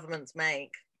governments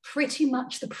make? Pretty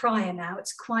much the prior now.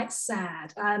 It's quite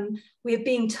sad. We're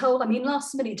being told, I mean,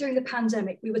 last minute during the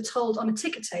pandemic, we were told on a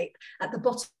ticker tape at the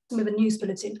bottom of a news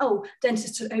bulletin, oh,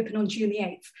 dentists are open on June the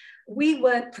 8th. We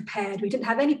weren't prepared. We didn't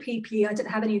have any PPE. I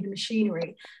didn't have any of the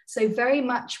machinery. So very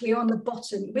much we're on the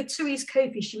bottom. With Therese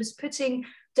Kofi, she was putting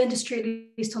dentistry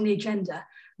at least on the agenda.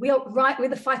 We are right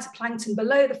with the phytoplankton,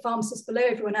 below the pharmacists, below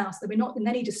everyone else, that we're not in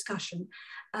any discussion.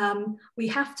 We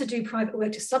have to do private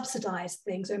work to subsidise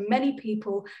things. There are many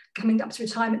people coming up to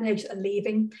retirement age that are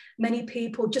leaving, many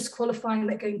people just qualifying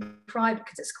that are going private,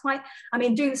 because it's quite, I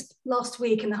mean, doing this last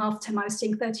week in the half term, I was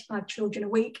seeing 35 children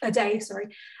a day,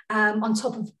 on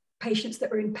top of patients that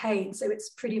were in pain. So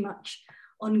it's pretty much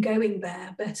ongoing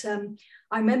there. But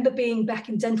I remember being back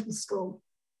in dental school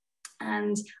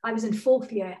And I was in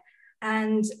 4th year,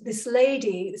 and this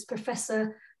lady, this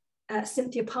professor,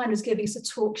 Cynthia Pine, was giving us a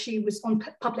talk. She was on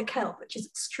public health, which is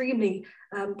extremely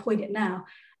poignant now.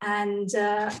 And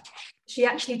she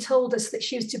actually told us that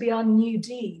she was to be our new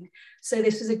dean. So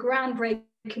this was a groundbreaking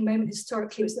moment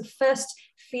historically. It was the first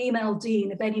female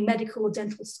dean of any medical or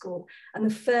dental school, and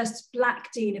the first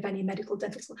Black dean of any medical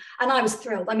dental school. And I was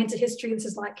thrilled. I'm into history. This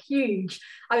is like huge.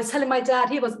 I was telling my dad,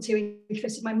 he wasn't too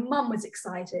interested. My mum was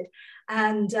excited.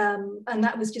 And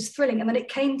that was just thrilling. And then it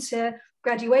came to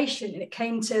graduation, and it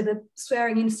came to the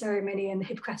swearing in ceremony and the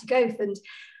Hippocratic Oath.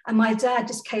 And my dad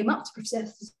just came up to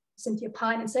Professor Cynthia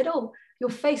Pine and said, "Oh, your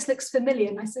face looks familiar."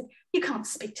 And I said, "You can't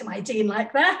speak to my dean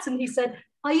like that." And he said,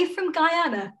 "Are you from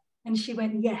Guyana?" And she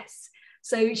went, "Yes."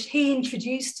 So he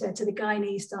introduced her to the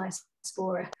Guyanese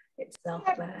diaspora itself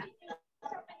there.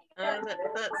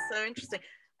 That's so interesting.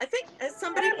 I think, has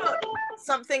somebody got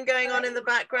something going on in the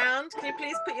background? Can you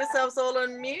please put yourselves all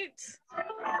on mute?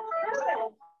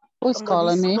 Who's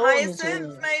calling me?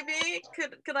 Hyacinth, maybe?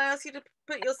 Could I ask you to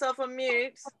put yourself on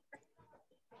mute?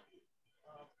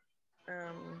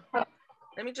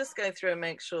 Let me just go through and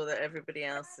make sure that everybody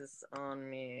else is on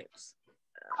mute.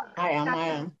 I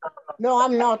am. No,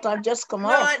 I'm not. I've just come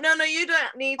off. No, you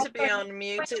don't need to be on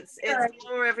mute. It's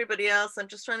for everybody else. I'm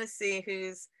just trying to see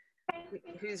whose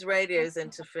radio is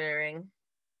interfering.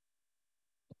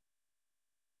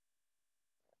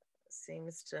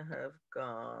 Seems to have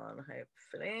gone,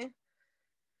 hopefully.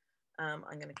 I'm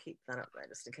going to keep that up there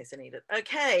just in case I need it.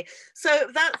 Okay, so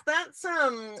that's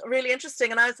really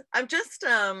interesting. And I'm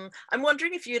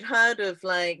wondering if you'd heard of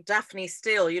like Daphne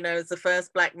Steele, you know, as the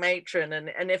first Black matron,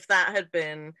 and if that had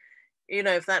been, you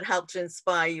know, if that helped to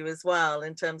inspire you as well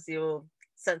in terms of your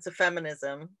sense of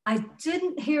feminism. I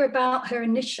didn't hear about her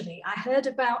initially. I heard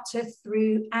about her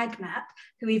through AGNAP,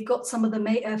 who we've got some of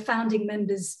the founding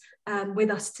members with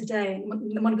us today, and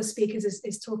one of the speakers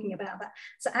is talking about that.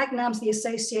 So AGNAB's the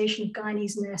Association of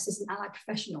Guyanese Nurses and Allied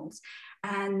Professionals,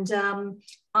 and that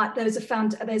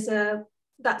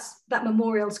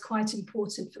memorial is quite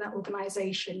important for that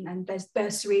organisation, and there's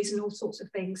bursaries and all sorts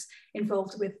of things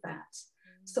involved with that.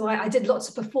 So I did lots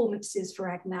of performances for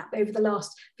AGNAP. Over the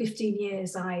last 15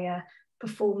 years, I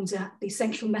performed at the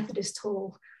Central Methodist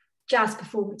Hall, jazz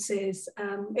performances.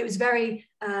 It was very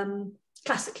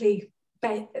classically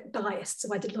biased,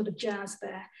 so I did a lot of jazz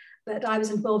there. But I was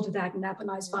involved with AGNAP, and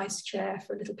I was vice chair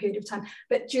for a little period of time.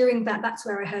 But during that, that's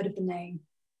where I heard of the name,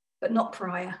 but not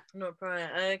prior. Not prior,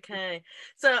 okay.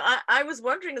 So I was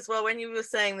wondering as well, when you were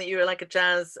saying that you were like a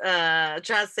jazz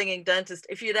singing dentist,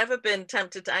 if you'd ever been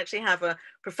tempted to actually have a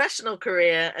professional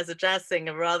career as a jazz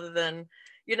singer rather than,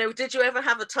 you know, did you ever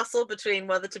have a tussle between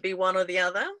whether to be one or the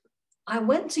other? I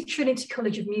went to Trinity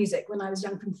College of Music when I was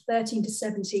young, from 13 to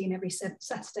 17 every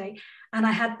Saturday, and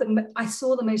I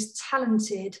saw the most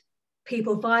talented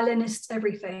people, violinists,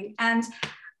 everything. And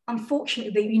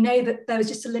unfortunately, we know that there was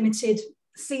just a limited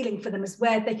ceiling for them as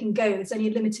where they can go. There's only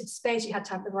a limited space. You had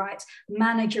to have the right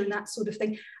manager and that sort of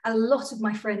thing. A lot of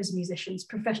my friends are musicians,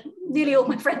 nearly all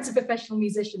my friends are professional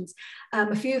musicians.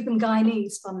 A few of them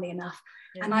Guyanese, funnily enough.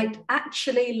 Yeah. And I'd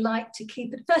actually like to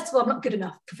keep it. First of all, I'm not good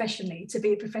enough professionally to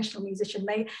be a professional musician.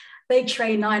 They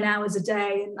train 9 hours a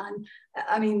day,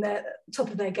 and they're top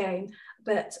of their game.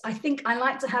 But I think I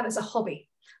like to have it as a hobby.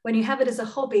 When you have it as a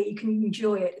hobby, you can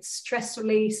enjoy it. It's stress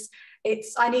release.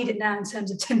 I need it now in terms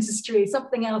of dentistry,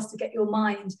 something else to get your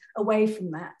mind away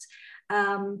from that.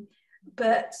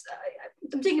 But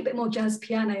I'm doing a bit more jazz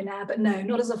piano now, but no,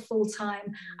 not as a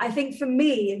full-time. I think for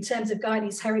me, in terms of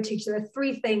Guyanese heritage, there are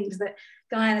 3 things that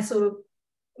Guyana sort of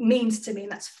means to me,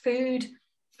 and that's food,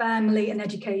 family, and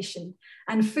education.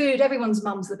 And food, everyone's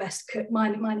mum's the best cook,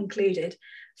 mine included.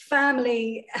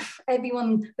 Family,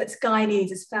 everyone that's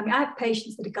Guyanese is family. I have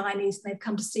patients that are Guyanese, and they've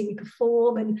come to see me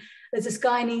perform, and there's this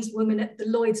Guyanese woman at the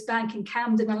Lloyd's Bank in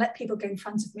Camden. I let people go in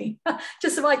front of me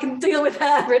just so I can deal with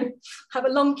her and have a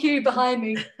long queue behind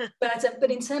me. But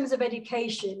in terms of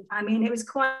education, I mean, it was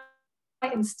quite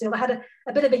instilled. I had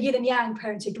a bit of a yin and yang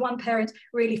parenting. One parent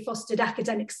really fostered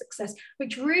academic success,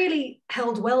 which really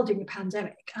held well during the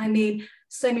pandemic. I mean,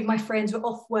 so many of my friends were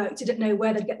off work, didn't know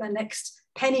where they'd get their next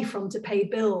penny from to pay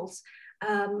bills.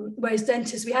 Whereas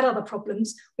dentists, we had other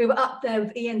problems. We were up there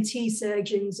with ENT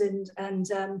surgeons and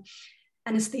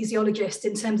anesthesiologists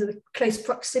in terms of the close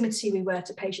proximity we were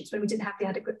to patients when we didn't have the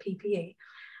adequate PPE.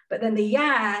 But then the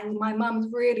yang, my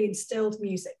mum really instilled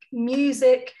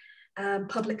music,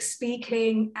 public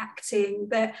speaking, acting,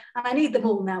 and I need them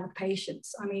all now with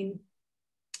patients. I mean,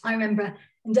 I remember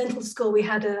in dental school, we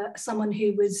had someone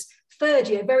who was 3rd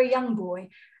year, very young boy,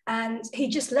 and he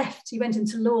just left. He went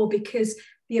into law because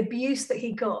the abuse that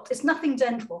he got, it's nothing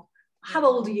dental, how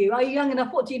old are you? Are you young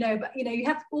enough? What do you know? But, you know, you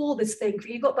have all this thing,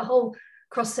 you've got the whole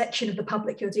cross section of the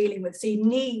public you're dealing with. So you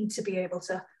need to be able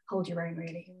to hold your own,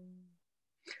 really.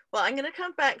 Well, I'm going to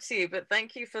come back to you, but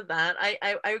thank you for that.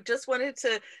 I just wanted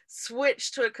to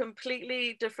switch to a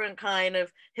completely different kind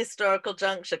of historical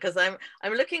juncture, because I'm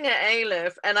looking at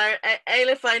Alift, and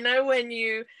Alift, I know when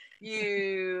you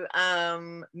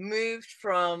moved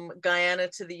from Guyana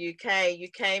to the UK, you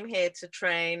came here to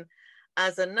train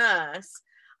as a nurse.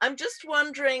 I'm just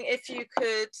wondering if you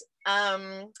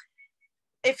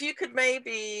could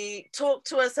maybe talk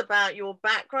to us about your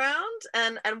background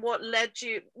and what led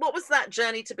you, what was that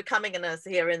journey to becoming a nurse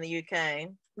here in the UK?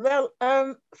 Well,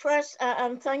 first,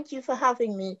 thank you for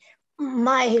having me.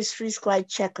 My history is quite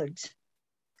checkered.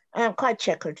 I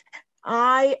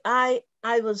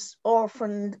was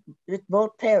orphaned with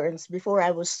both parents before I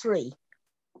was 3.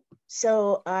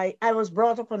 So I was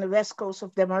brought up on the west coast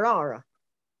of Demerara,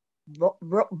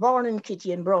 born in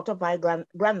Kitty and brought up by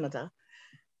grandmother.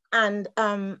 And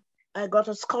I got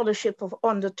a scholarship of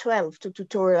under 12 to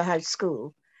Tutorial High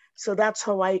School. So that's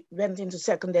how I went into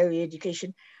secondary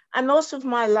education. And most of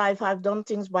my life, I've done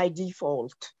things by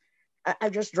default. I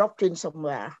just dropped in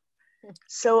somewhere.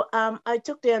 So I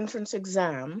took the entrance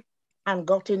exam and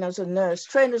got in as a nurse,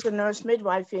 trained as a nurse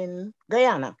midwife in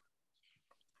Guyana.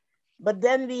 But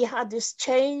then we had this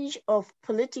change of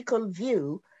political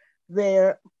view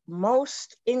where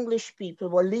most English people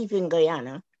were leaving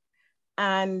Guyana,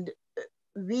 and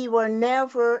we were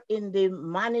never in the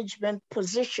management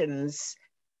positions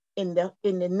in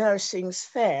the nursing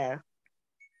sphere.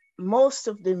 Most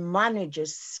of the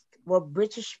managers were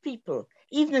British people.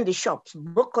 Even in the shops,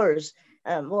 bookers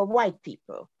were white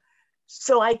people.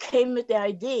 So I came with the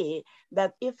idea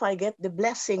that if I get the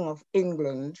blessing of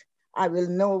England, I will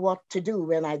know what to do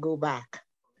when I go back.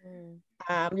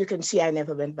 You can see I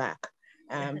never went back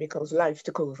because life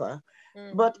took over.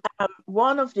 But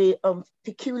one of the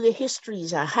peculiar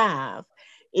histories I have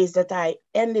is that I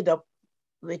ended up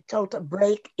without a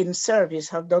break in service,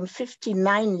 have done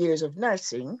 59 years of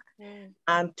nursing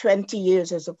and 20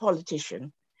 years as a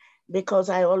politician, because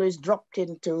I always dropped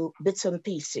into bits and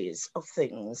pieces of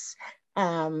things.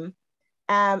 So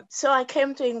I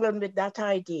came to England with that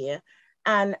idea,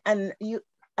 and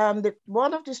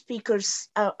one of the speakers,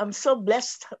 I'm so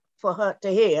blessed for her to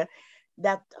hear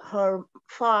that her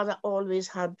father always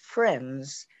had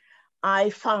friends. I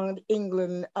found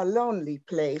England a lonely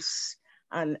place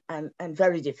and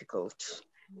very difficult.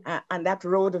 And that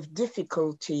road of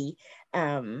difficulty,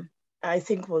 I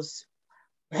think, was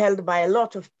held by a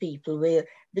lot of people, where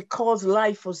because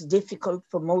life was difficult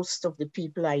for most of the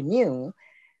people I knew,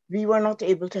 we were not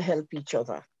able to help each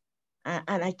other.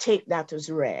 And I take that as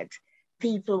read.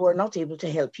 People were not able to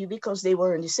help you because they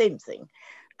were in the same thing.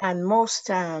 And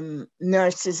most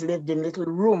nurses lived in little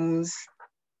rooms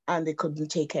and they couldn't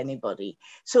take anybody.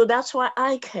 So that's why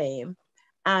I came.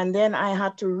 And then I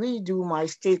had to redo my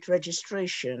state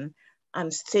registration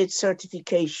and state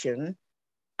certification.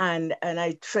 And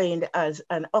I trained as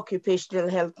an occupational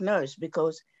health nurse,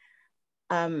 because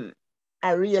I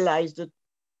realized that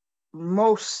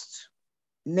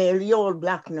nearly all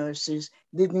Black nurses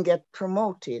didn't get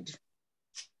promoted.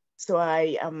 So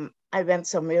I went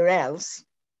somewhere else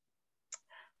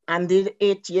and did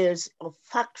 8 years of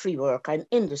factory work and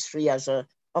industry as a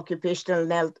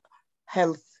occupational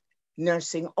health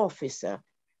nursing officer.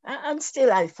 And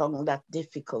still I found that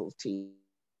difficulty.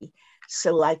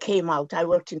 So I came out, I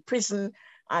worked in prison.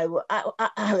 I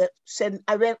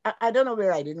don't know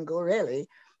where I didn't go really.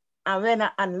 I went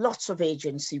on lots of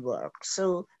agency work.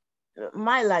 So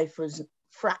my life was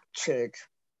fractured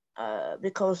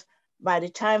because by the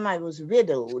time I was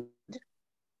widowed,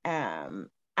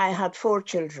 I had 4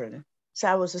 children. So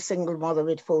I was a single mother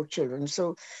with 4 children.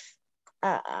 So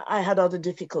I had other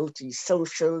difficulties,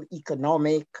 social,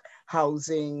 economic,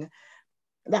 housing,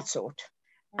 that sort.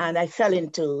 And I fell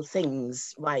into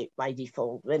things by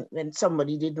default. When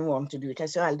somebody didn't want to do it, I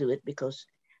said, I'll do it because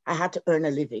I had to earn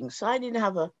a living. So I didn't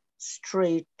have a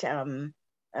straight kind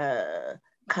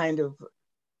of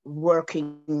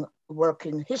working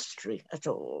history at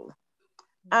all.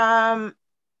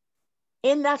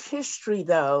 In that history,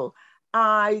 though,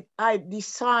 I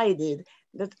decided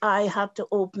that I had to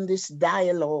open this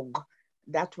dialogue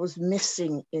that was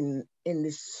missing in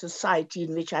this society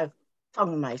in which I've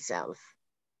found myself.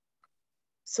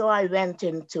 So I went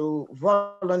into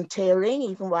volunteering,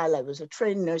 even while I was a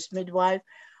trained nurse midwife.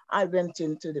 I went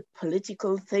into the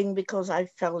political thing because I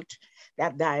felt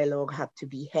that dialogue had to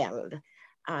be held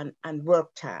and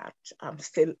worked at. I'm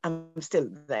still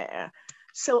there.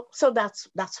 So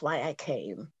that's why I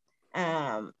came.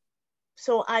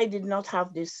 So I did not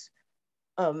have this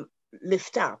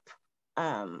lift up.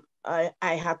 I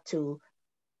had to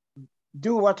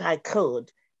do what I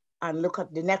could and look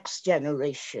at the next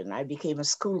generation. I became a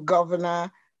school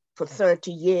governor for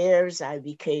 30 years. I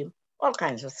became all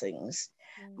kinds of things.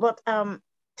 But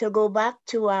to go back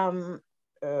to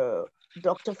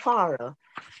Dr. Farah,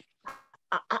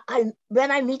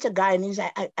 when I meet a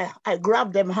Guyanese, I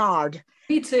grab them hard.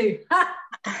 Me too.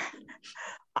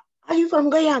 Are you from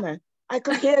Guyana? I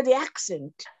could hear the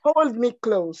accent. Hold me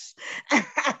close.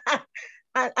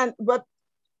 But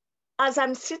as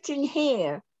I'm sitting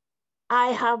here, I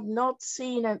have not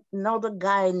seen another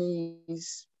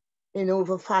Guyanese in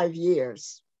over 5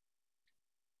 years.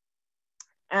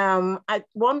 At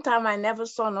one time, I never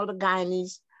saw another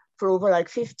Guyanese for over like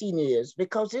 15 years,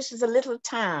 because this is a little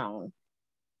town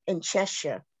in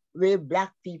Cheshire where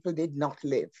Black people did not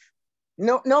live.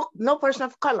 No person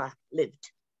of color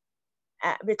lived,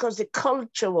 because the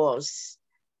culture was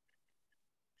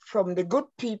from the good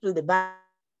people, the bad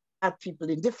people,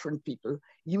 indifferent people.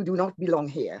 You do not belong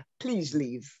here. Please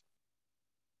leave.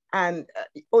 And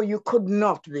or you could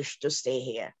not wish to stay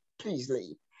here. Please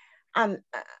leave. And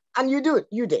you do it.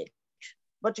 You did.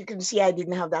 But you can see I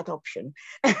didn't have that option.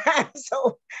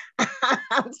 So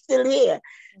I'm still here.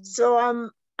 So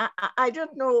I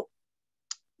don't know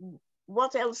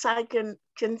what else I can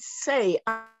say.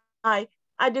 I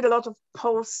did a lot of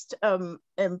post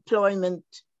employment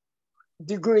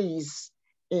degrees.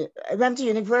 I went to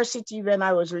university when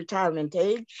I was retirement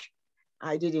age.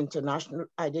 I did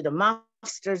a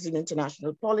master's in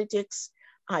international politics.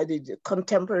 I did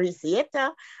contemporary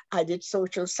theater. I did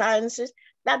social sciences.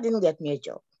 That didn't get me a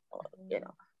job,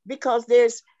 because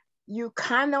you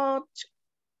cannot,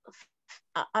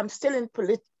 I'm still in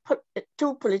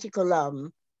two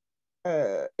political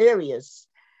areas.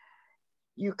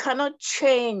 You cannot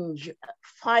change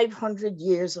 500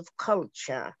 years of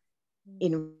culture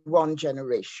in one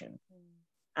generation.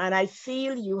 And I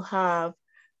feel you have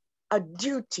a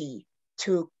duty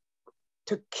to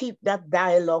keep that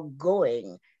dialogue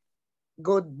going,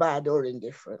 good, bad, or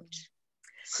indifferent.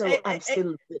 So I'm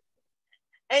still.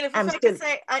 Alift, if I could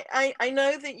say, I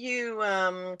know that you,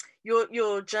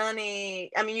 your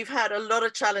journey, I mean, you've had a lot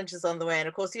of challenges on the way. And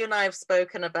of course, you and I have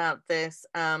spoken about this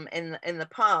in the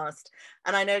past.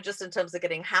 And I know just in terms of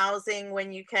getting housing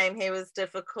when you came here was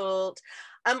difficult.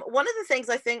 One of the things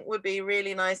I think would be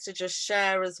really nice to just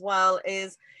share as well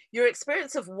is your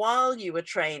experience of while you were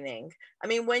training. I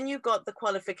mean, when you got the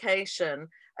qualification,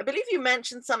 I believe you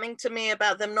mentioned something to me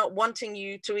about them not wanting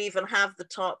you to even have the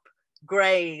top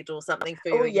grade or something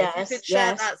for you. Yes, you could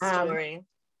share that story.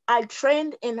 I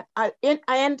trained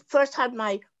I first had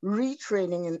my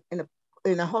retraining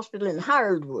in a hospital in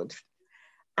Harewood,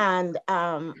 and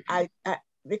I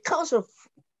because of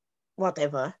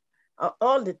whatever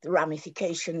all the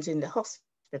ramifications in the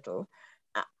hospital,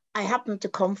 I happened to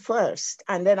come first,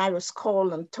 and then I was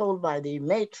called and told by the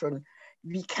matron,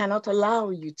 we cannot allow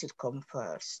you to come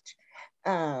first,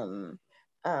 and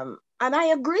I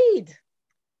agreed.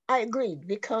 I agreed,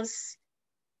 because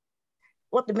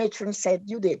what the matron said,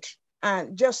 you did.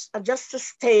 And just to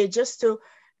stay, just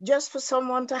for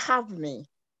someone to have me.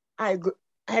 I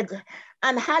agree.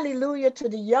 And hallelujah to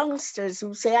the youngsters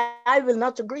who say, I will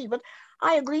not agree, but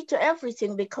I agree to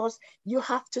everything, because you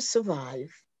have to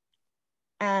survive.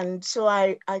 And so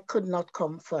I could not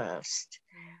come first.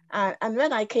 And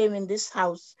when I came in this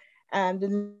house,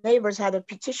 the neighbors had a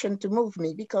petition to move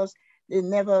me, because they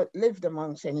never lived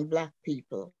amongst any Black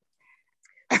people.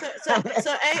 So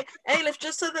Alift,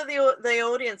 just so that the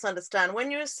audience understand, when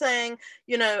you were saying,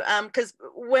 because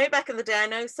way back in the day, I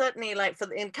know certainly like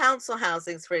in council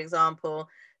housings, for example,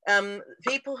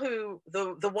 people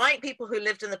the white people who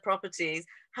lived in the properties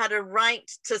had a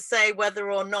right to say whether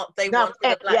or not they wanted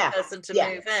a Black person to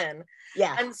move in.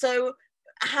 Yeah. And so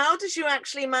how did you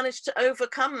actually manage to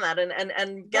overcome that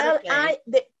and get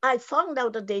I found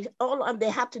out that all they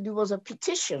had to do was a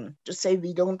petition to say,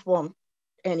 we don't want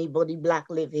anybody Black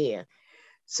live here.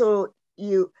 So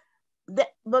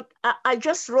but I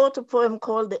just wrote a poem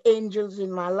called The Angels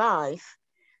in My Life.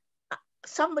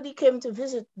 Somebody came to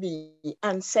visit me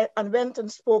and went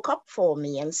and spoke up for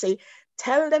me and say,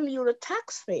 tell them you're a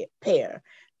taxpayer.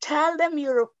 Tell them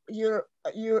you're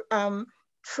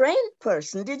trained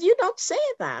person. Did you not say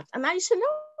that? And I said,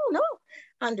 no.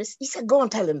 And he said, go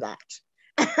and tell him that.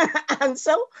 And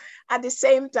so at the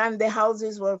same time, the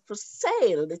houses were for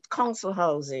sale, the council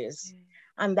houses.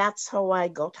 And that's how I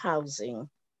got housing.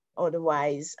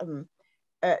 Otherwise,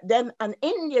 then an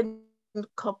Indian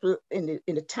couple in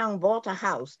the town bought a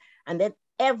house, and then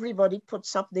everybody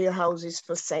puts up their houses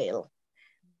for sale.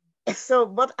 So,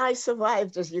 but I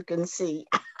survived, as you can see.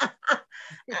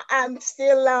 I'm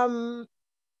still,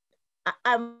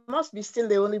 I must be still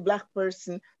the only Black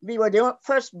person. We were the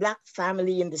first Black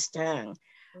family in this town.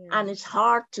 And it's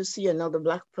hard to see another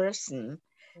Black person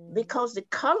because the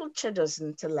culture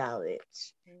doesn't allow it.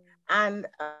 And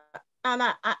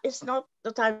it's not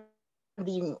that I'm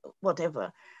being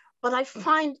whatever, but I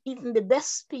find even the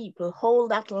best people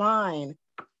hold that line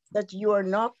that you are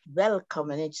not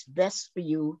welcome and it's best for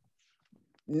you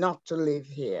not to live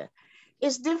here.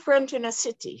 It's different in a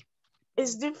city.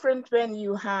 It's different when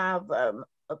you have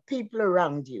people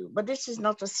around you, but this is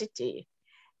not a city.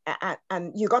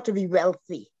 And you got to be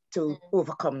wealthy to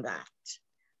overcome that.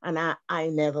 And I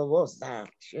never was that,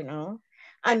 you know.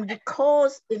 And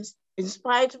because in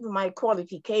spite of my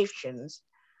qualifications,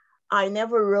 I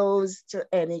never rose to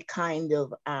any kind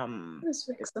of part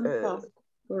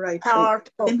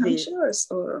of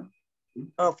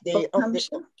the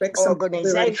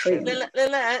organization.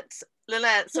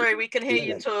 Lilette, sorry, we can hear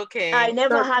you talking. I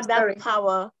never had that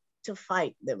power to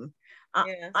fight them.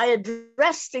 I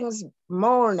address things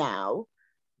more now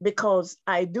because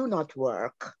I do not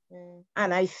work,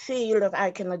 and I feel that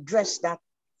I can address that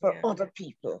for other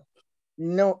people,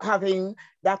 having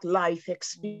that life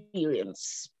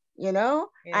experience. You know,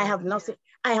 I have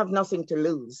nothing to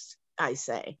lose. I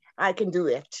say I can do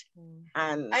it,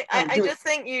 and I just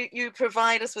think you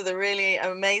provide us with a really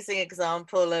amazing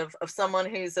example of someone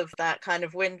who's of that kind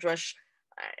of Windrush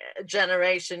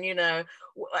generation. You know,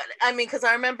 I mean, because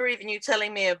I remember even you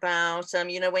telling me about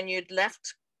you know, when you'd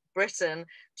left Britain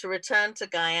to return to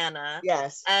Guyana.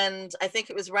 Yes. And I think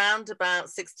it was round about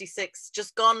 66,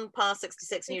 just gone past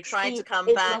 66, and you tried to come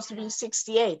back. It must be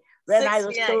 68 when 68. I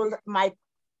was told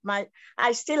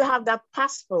I still have that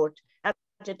passport.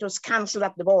 It was cancelled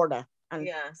at the border, and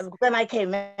when I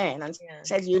came in and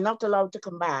said you're not allowed to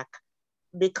come back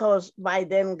because by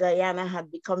then Guyana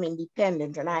had become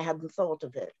independent and I hadn't thought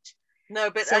of it. No,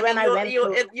 but so I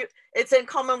mean, it's in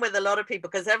common with a lot of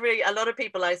people, because a lot of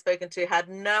people I've spoken to had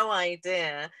no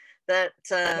idea that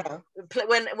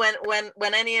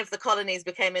when any of the colonies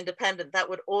became independent, that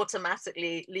would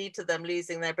automatically lead to them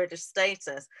losing their British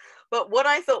status. But what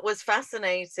I thought was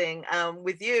fascinating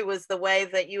with you was the way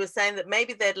that you were saying that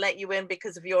maybe they'd let you in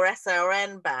because of your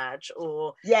SRN badge,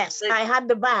 or I had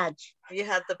the badge. You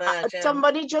had the badge.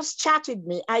 Somebody just chatted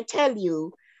me. I tell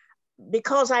you,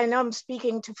 because I know I'm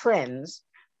speaking to friends,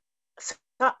 so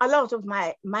a lot of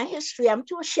my history I'm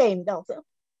too ashamed of it.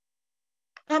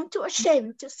 I'm too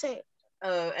ashamed to say it.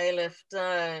 Oh, Alift,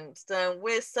 don't.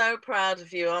 We're so proud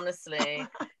of you, honestly.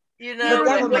 You know,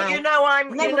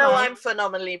 I'm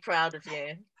phenomenally proud of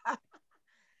you.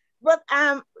 But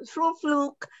through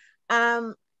fluke,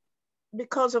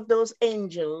 because of those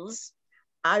angels,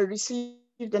 I received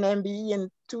an MBE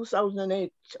in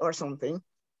 2008 or something,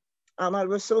 and I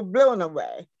was so blown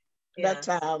away that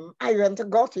I went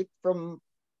and got it from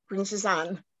Princess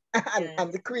Anne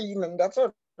and the Queen and that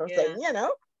sort of thing, you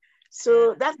know.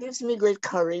 So that gives me great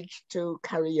courage to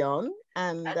carry on.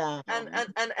 And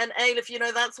Alift, you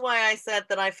know, that's why I said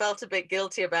that I felt a bit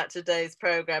guilty about today's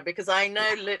program, because I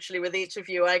know literally with each of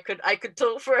you I could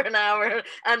talk for an hour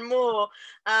and more,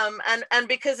 and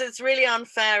because it's really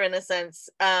unfair in a sense,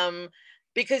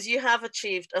 because you have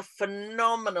achieved a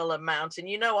phenomenal amount, and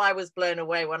you know, I was blown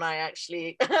away when I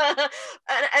actually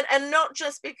and not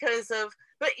just because of,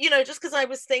 but you know, just because I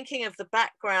was thinking of the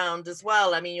background as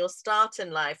well. I mean, your start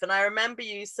in life, and I remember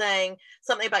you saying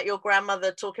something about your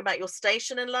grandmother talking about your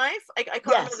station in life. I can't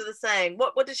remember the saying.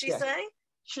 What did she say?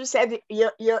 She said,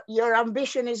 your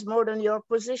ambition is more than your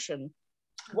position.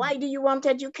 Why do you want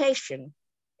education?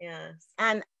 Yes.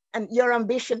 And your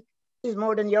ambition is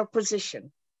more than your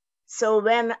position. So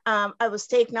when I was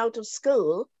taken out of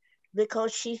school,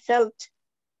 because she felt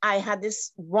I had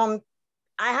this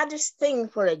thing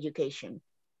for education.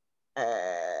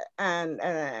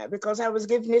 And because I was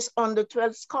given this under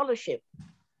 12 scholarship.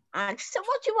 And she said,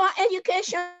 what you want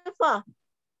education for?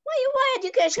 What you want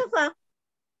education for?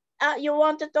 You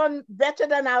want it done better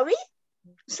than we?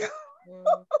 So,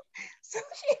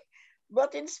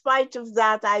 but in spite of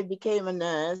that, I became a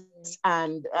nurse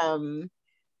and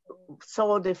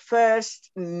saw the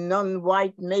first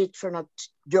non-white matron at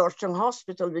Georgetown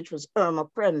Hospital, which was Irma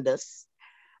Prentice.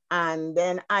 And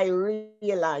then I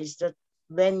realized that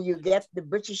when you get the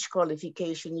British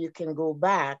qualification, you can go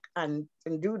back and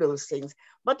do those things.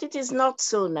 But it is not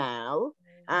so now,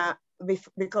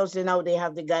 because now they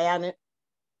have the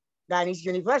Guyanese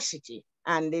University,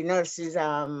 and the nurses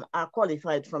are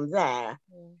qualified from there.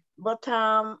 But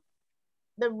the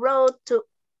road to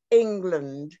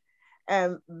England,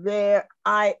 where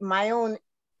my own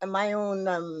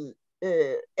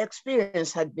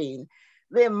experience had been,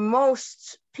 where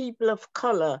most people of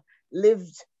color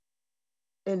lived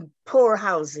in poor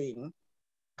housing,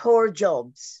 poor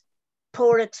jobs,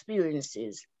 poor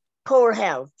experiences, poor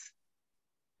health.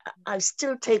 I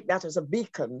still take that as a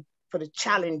beacon for the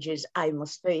challenges I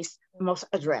must face, must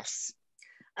address.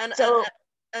 And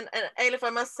Alift, I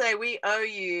must say, we owe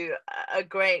you a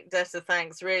great debt of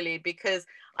thanks, really, because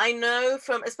I know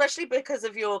from, especially because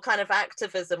of your kind of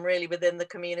activism, really, within the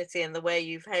community and the way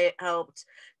you've helped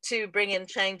to bring in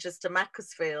changes to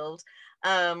Macclesfield,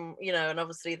 you know, and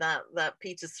obviously that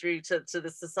peters through to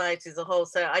the society as a whole.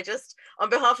 So I just, on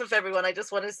behalf of everyone, I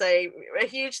just want to say a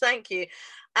huge thank you.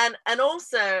 And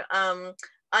also,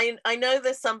 I know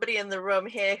there's somebody in the room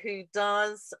here who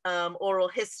does oral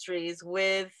histories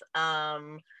with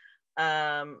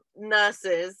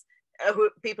nurses,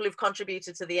 people who've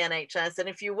contributed to the NHS. And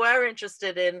if you were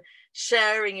interested in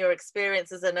sharing your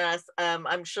experience as a nurse,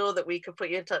 I'm sure that we could put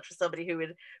you in touch with somebody who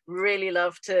would really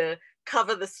love to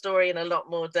cover the story in a lot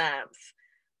more depth.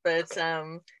 But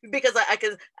because I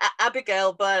can,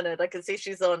 Abigail Bernard, I can see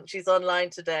she's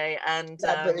online today, and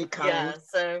yeah.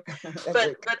 So,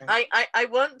 but I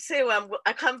want to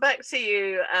I come back to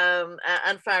you and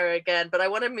Farah again, but I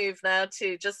want to move now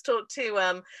to just talk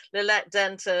to Lilette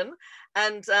Denton.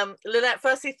 And Lilette,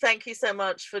 firstly, thank you so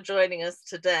much for joining us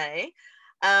today.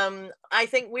 I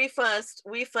think we first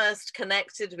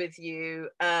connected with you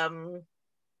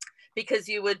because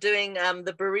you were doing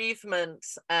the bereavement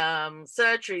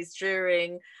surgeries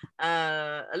during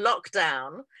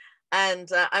lockdown. And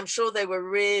I'm sure they were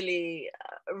really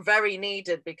very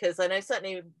needed, because I know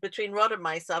certainly between Rod and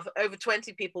myself, over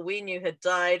 20 people we knew had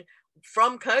died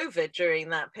from COVID during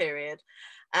that period.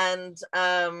 And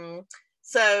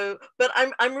so, but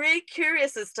I'm really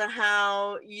curious as to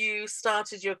how you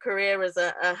started your career as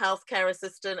a healthcare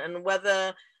assistant, and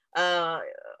whether,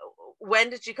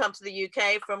 when did you come to the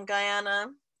UK from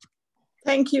Guyana?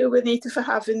 Thank you, Juanita, for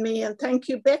having me. And thank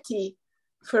you, Betty,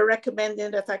 for recommending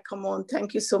that I come on.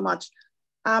 Thank you so much.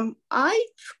 I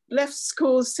left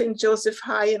school, St. Joseph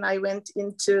High, and I went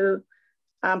into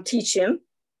teaching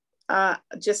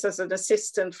just as an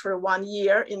assistant for 1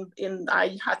 year.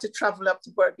 I had to travel up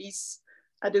to Berbice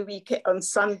at the weekend on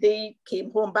Sunday,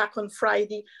 came home back on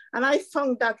Friday. And I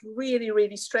found that really,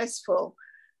 really stressful.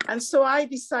 And so I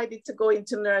decided to go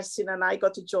into nursing, and I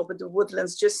got a job at the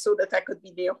Woodlands just so that I could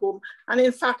be near home. And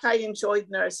in fact, I enjoyed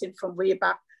nursing from way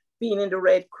back, being in the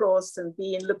Red Cross and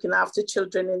looking after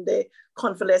children in the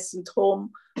convalescent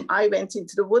home. I went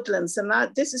into the Woodlands, and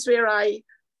this is where I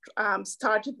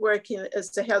started working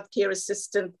as a healthcare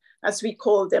assistant, as we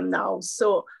call them now.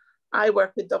 So I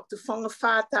worked with Dr.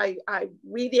 Fongafat. I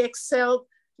really excelled.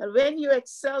 And when you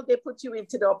excel, they put you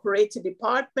into the operating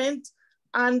department.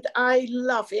 And I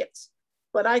love it.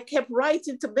 But I kept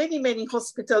writing to many, many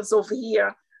hospitals over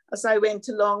here as I went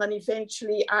along. And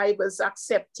eventually I was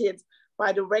accepted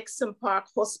by the Wrexham Park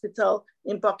Hospital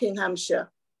in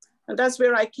Buckinghamshire. And that's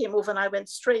where I came over, and I went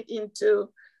straight into,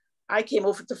 I came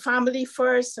over to family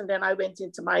first, and then I went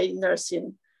into my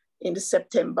nursing in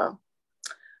September.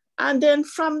 And then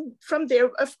from there,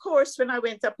 of course, when I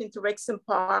went up into Wrexham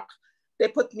Park, they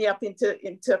put me up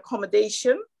into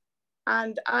accommodation.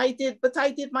 And I did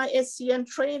my SCN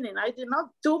training. I did not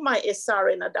do my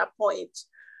SRN at that point.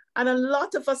 And a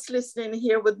lot of us listening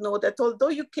here would know that although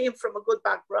you came from a good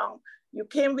background, you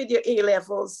came with your A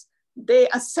levels, they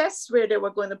assessed where they were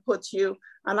going to put you.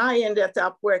 And I ended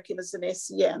up working as an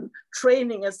SCN,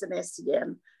 training as an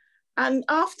SCN. And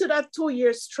after that 2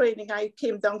 years training, I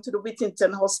came down to the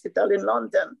Whittington Hospital in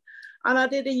London. And I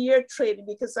did a year training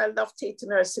because I loved theatre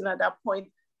nursing at that point.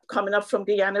 Coming up from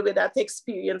Guyana with that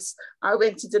experience, I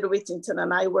went into the Whittington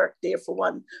and I worked there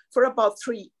for about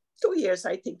 2 years,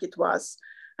 I think it was.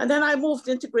 And then I moved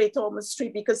into Great Ormond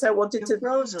Street because I wanted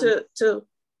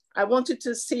I wanted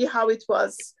to see how it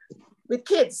was with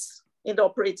kids in the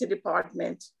operating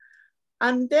department.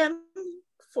 And then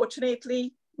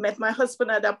fortunately met my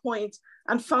husband at that point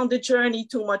and found the journey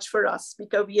too much for us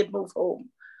because we had moved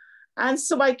home. And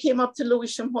so I came up to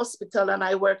Lewisham Hospital and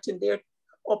I worked in their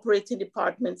operating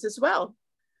departments as well.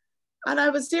 And I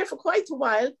was there for quite a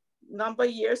while, number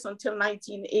of years, until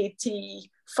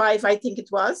 1985, I think it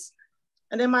was.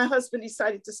 And then my husband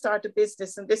decided to start a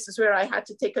business, and this is where I had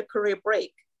to take a career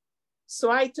break. So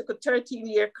I took a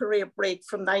 13-year career break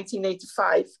from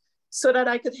 1985 so that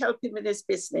I could help him in his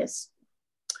business.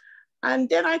 And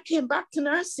then I came back to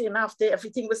nursing after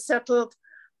everything was settled.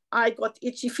 I got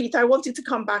itchy feet. I wanted to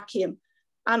come back in.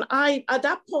 And at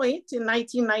that point in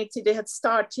 1990, they had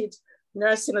started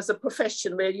nursing as a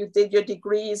profession where you did your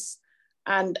degrees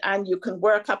and you can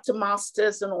work up to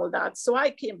masters and all that. So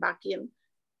I came back in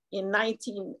in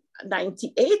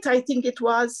 1998, I think it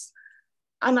was.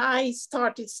 And I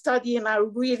started studying. I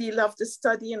really loved the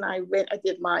study, and I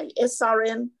did my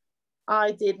SRN.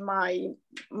 I did I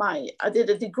did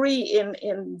a degree in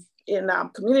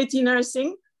community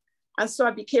nursing. And so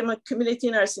I became a community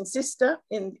nursing sister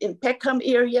in Peckham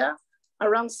area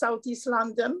around Southeast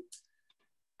London.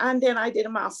 And then I did a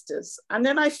master's. And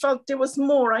then I felt there was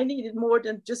more. I needed more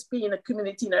than just being a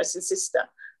community nursing sister.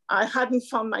 I hadn't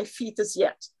found my feet as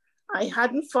yet. I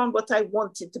hadn't found what I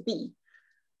wanted to be.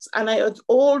 And I had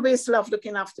always loved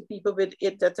looking after people with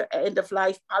it at the end of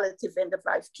life, palliative end of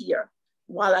life care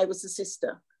while I was a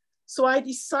sister. So I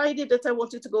decided that I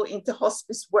wanted to go into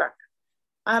hospice work.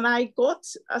 And I got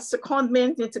a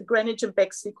secondment into Greenwich and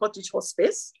Bexley Cottage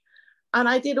Hospice. And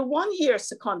I did a 1-year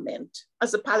secondment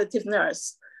as a palliative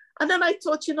nurse. And then I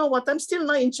thought, you know what, I'm still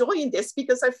not enjoying this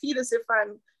because I feel as if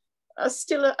I'm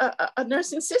still a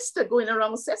nursing sister going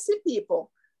around assessing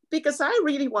people, because I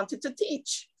really wanted to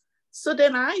teach. So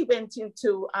then I went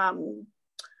into,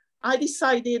 I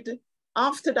decided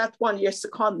after that 1-year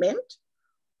secondment,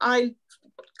 I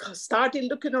started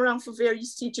looking around for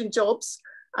various teaching jobs,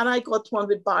 and I got one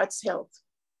with Bart's Health.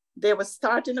 They were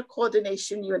starting a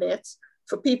coordination unit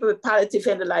for people with palliative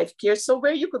end of life care. So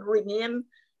where you could ring in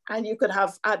and you could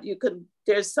have,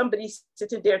 there's somebody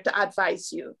sitting there to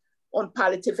advise you on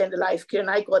palliative end of life care. And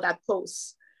I got that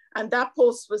post. And that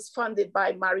post was funded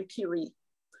by Marie Curie.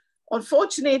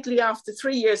 Unfortunately, after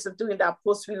 3 years of doing that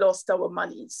post, we lost our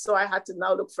money. So I had to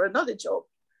now look for another job.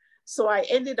 So I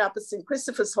ended up at St.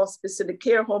 Christopher's Hospice in the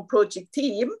care home project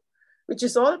team, which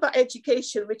is all about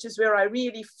education, which is where I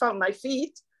really found my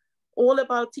feet, all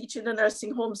about teaching the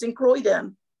nursing homes in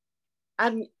Croydon.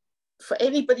 And for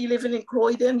anybody living in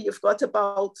Croydon, you've got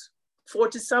about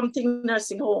 40-something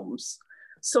nursing homes.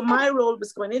 So my role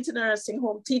was going into the nursing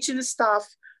home, teaching the staff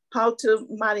how to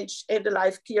manage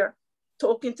end-of-life care,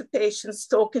 talking to patients,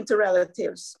 talking to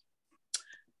relatives.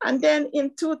 And then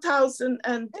in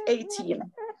 2018,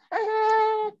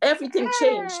 everything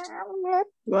changed.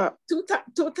 Well,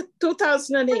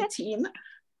 2018,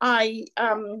 I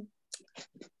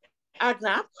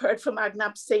heard from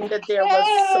AGNAP saying that there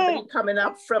was somebody coming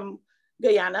up from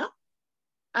Guyana,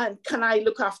 and can I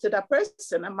look after that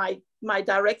person? And my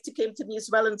director came to me as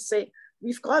well and said,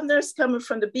 we've got a nurse coming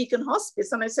from the Beacon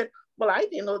Hospice. And I said, well, I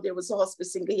didn't know there was a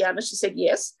hospice in Guyana. She said,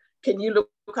 yes, can you look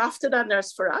after that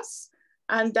nurse for us?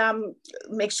 And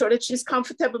make sure that she's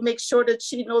comfortable, make sure that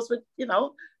she knows what, you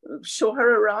know, show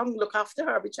her around, look after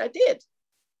her, which I did.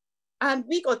 And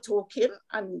we got talking,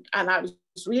 and I was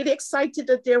really excited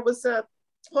that there was a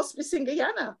hospice in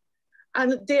Guyana.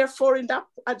 And therefore,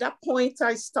 at that point,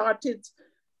 I started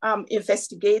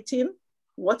investigating.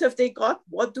 What have they got?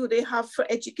 What do they have for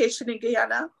education in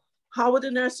Guyana? How are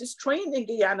the nurses trained in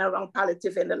Guyana around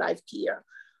palliative end-of-life care?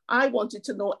 I wanted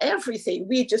to know everything.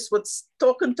 We just would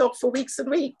talk for weeks and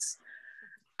weeks.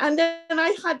 And then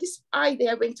I had this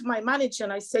idea. I went to my manager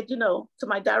and I said, you know, to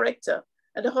my director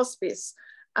at the hospice,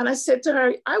 and I said to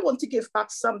her, I want to give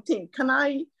back something.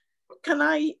 Will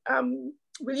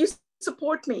you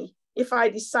support me if I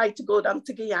decide to go down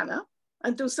to Guyana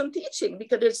and do some teaching?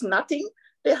 Because there's nothing,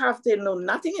 they know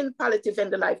nothing in palliative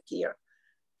end-of-life care.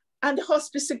 And the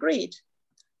hospice agreed.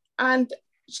 And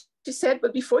she said,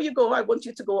 but before you go, I want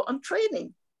you to go on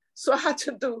training. So I had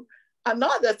to do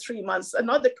another 3 months,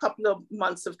 another couple of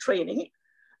months of training.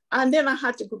 And then I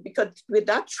had to go, because with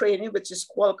that training, which is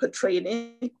quality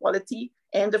training, quality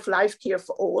end-of-life care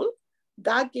for all,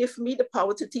 that gave me the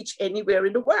power to teach anywhere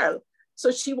in the world.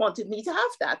 So she wanted me to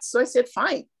have that. So I said,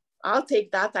 fine, I'll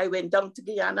take that. I went down to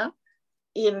Guyana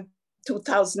in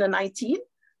 2019,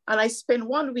 and I spent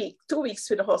 1 week, 2 weeks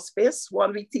with the hospice,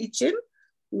 1 week teaching,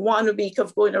 1 week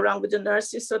of going around with the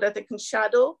nurses so that I can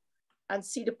shadow and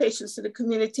see the patients in the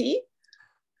community.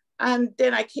 And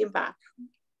then I came back.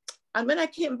 And when I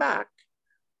came back,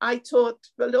 I thought,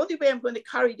 well, the only way I'm going to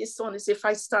carry this on is if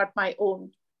I start my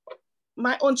own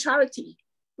charity,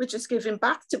 which is giving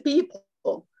back to people,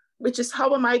 which is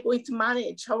how am I going to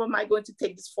manage? How am I going to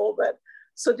take this forward?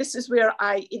 So this is where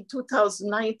in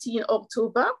 2019,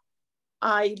 October,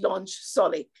 I launched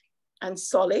Solic. And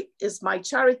Solic is my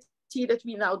charity that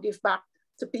we now give back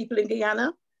to people in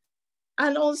Guyana.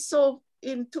 And also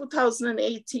in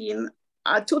 2017,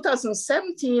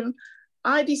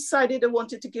 I decided I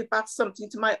wanted to give back something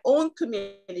to my own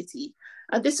community.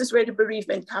 And this is where the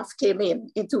bereavement CAF came in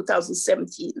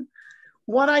 2017.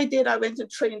 What I did, I went and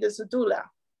trained as a doula.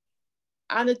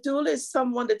 And a doula is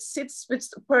someone that sits with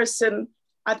the person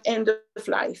at end of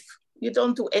life. You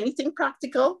don't do anything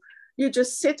practical. You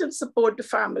just sit and support the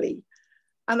family.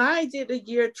 And I did a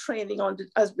year training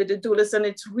with the doulas, and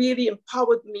it's really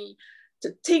empowered me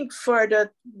to think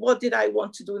further, what did I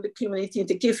want to do in the community, and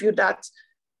to give you that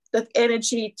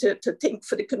energy to think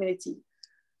for the community.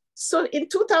 So in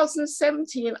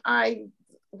 2017, I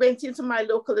went into my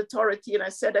local authority and I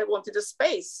said I wanted a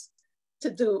space to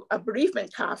do a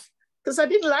bereavement calf, because I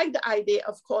didn't like the idea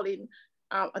of calling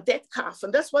a death calf.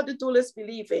 And that's what the doulas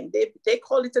believe in. They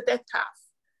call it a death calf.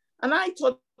 And I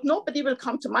thought, nobody will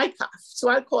come to my calf, so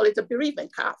I'll call it a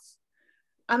bereavement calf.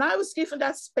 And I was given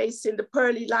that space in the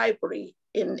Pearly Library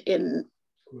in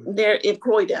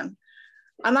Croydon.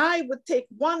 And I would take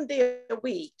 1 day a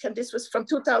week, and this was from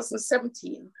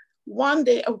 2017, 1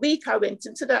 day a week I went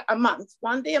into a month,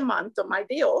 1 day a month on my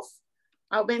day off,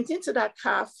 I went into that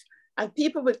calf, and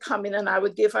people would come in and I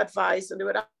would give advice, and they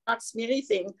would ask me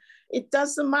anything. It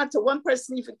doesn't matter. One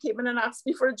person even came in and asked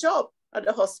me for a job at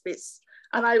the hospice,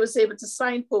 and I was able to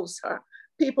signpost her.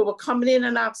 People were coming in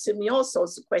and asking me all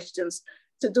sorts of questions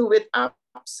to do with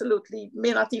absolutely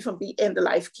may not even be end of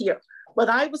life care. But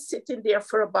I was sitting there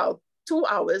for about 2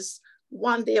 hours,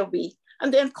 1 day a week.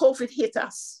 And then COVID hit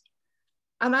us.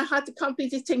 And I had to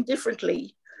completely think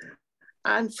differently.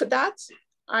 And for that,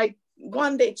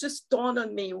 one day just dawned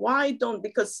on me,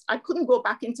 because I couldn't go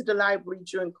back into the library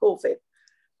during COVID.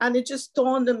 And it just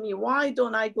dawned on me, why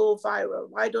don't I go viral?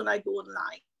 Why don't I go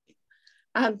online?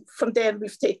 And from then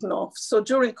we've taken off. So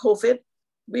during COVID,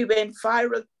 we went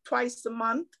viral twice a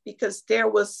month because there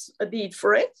was a need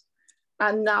for it.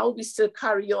 And now we still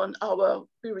carry on our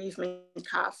bereavement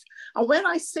calf. And when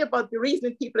I say about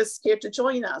bereavement, people are scared to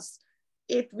join us.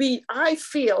 I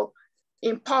feel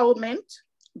empowerment,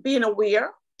 being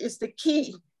aware is the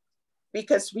key,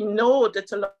 because we know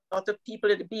that a lot of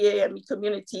people in the BAME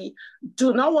community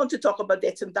do not want to talk about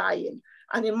death and dying.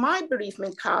 And in my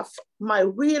bereavement calf, my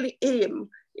real aim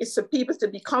is for people to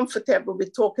be comfortable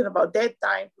with talking about death,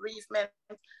 dying, bereavement,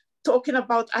 talking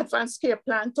about advanced care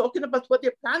plan, talking about what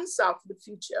their plans are for the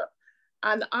future.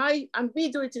 And we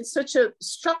do it in such a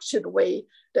structured way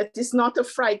that it's not a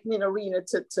frightening arena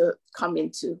to come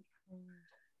into.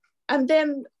 And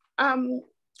then I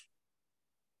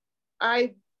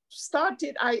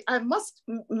must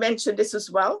mention this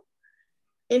as well.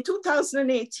 In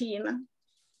 2018,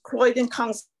 Croydon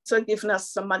Council had given us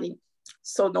some money.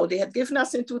 So no, they had given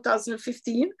us in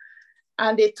 2015,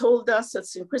 and they told us at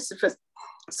St. Christopher's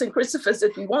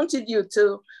that we wanted you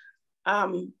to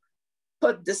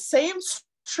put the same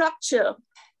structure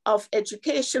of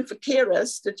education for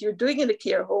carers that you're doing in the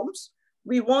care homes.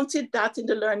 We wanted that in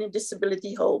the learning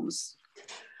disability homes.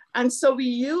 And so we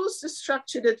used the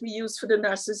structure that we use for the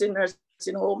nurses in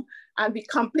nursing home, and we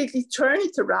completely turned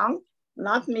it around.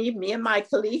 Not me and my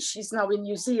colleague, she's now in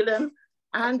New Zealand,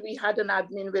 and we had an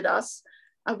admin with us,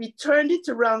 and we turned it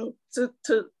around to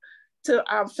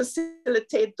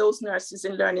facilitate those nurses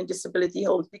in learning disability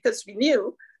homes, because we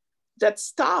knew that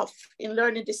staff in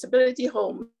learning disability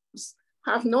homes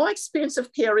have no experience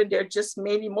of caring. They're just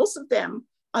most of them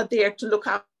are there to look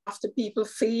after people,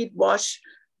 feed, wash.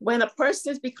 When a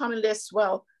person is becoming less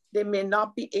well, they may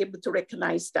not be able to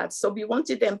recognize that. So we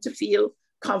wanted them to feel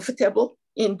comfortable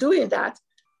in doing that.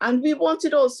 And we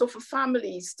wanted also for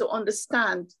families to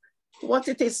understand what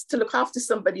it is to look after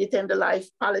somebody at end of life,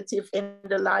 palliative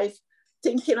end of life,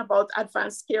 thinking about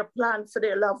advanced care plan for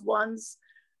their loved ones,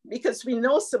 because we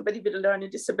know somebody with a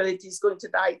learning disability is going to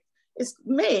die,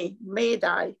 may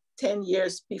die 10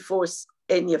 years before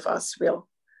any of us will.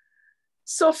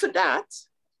 So for that,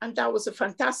 and that was a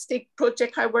fantastic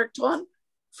project I worked on,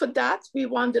 for that, we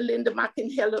won the Linda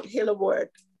McInhill Award.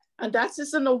 And that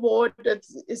is an award that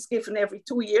is given every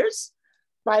 2 years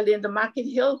by Linda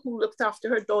McInhill, who looked after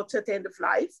her daughter at the end of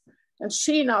life. And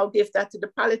she now gives that to the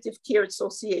Palliative Care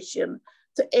Association,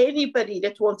 to anybody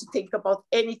that wants to think about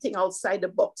anything outside the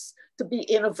box, to be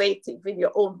innovative in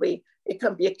your own way. It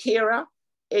can be a carer,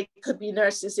 it could be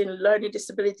nurses in learning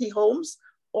disability homes,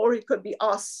 or it could be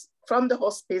us from the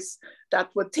hospice that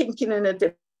were thinking in a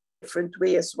different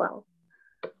way as well.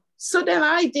 So then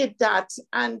I did that,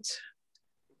 and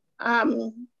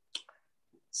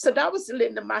so that was the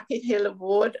Linda McInhill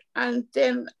Award. And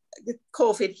then the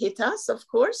COVID hit us, of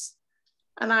course.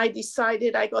 And I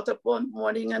got up one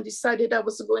morning and decided I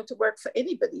wasn't going to work for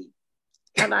anybody.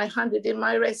 And I handed in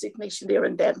my resignation there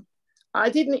and then.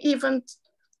 I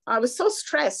was so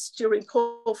stressed during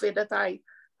COVID that I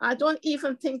don't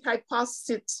even think I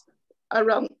passed it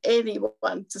around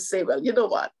anyone to say, well, you know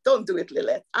what, don't do it,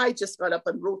 Lilette. I just got up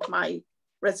and wrote my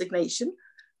resignation.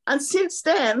 And since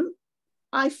then,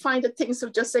 I find that things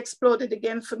have just exploded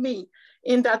again for me,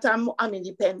 in that I'm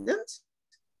independent.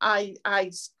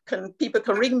 People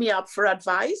can ring me up for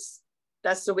advice.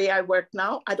 That's the way I work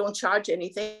now. I don't charge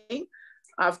anything.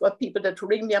 I've got people that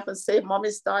ring me up and say, Mom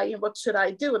is dying, what should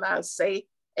I do? And I'll say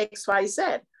X, Y, Z.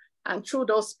 And through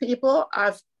those people,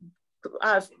 I've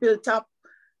built up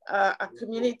a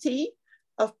community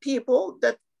of people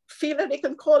that feel that they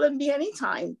can call on me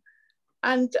anytime.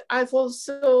 And I've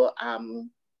also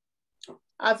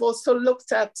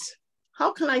looked at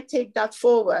how can I take that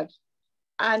forward?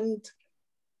 And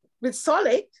with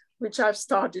Solid, which I've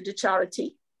started a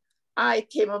charity, I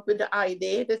came up with the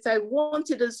idea that I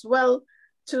wanted as well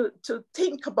to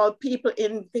think about people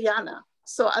in Guyana.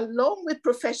 So along with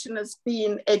professionals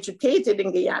being educated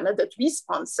in Guyana that we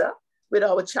sponsor with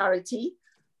our charity,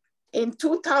 in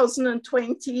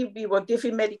 2020, we were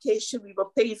giving medication, we were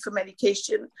paying for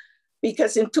medication,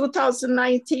 because in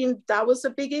 2019, that was a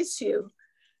big issue.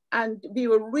 And we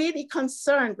were really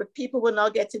concerned that people were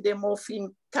not getting their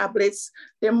morphine tablets,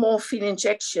 their morphine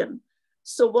injection.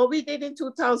 So what we did in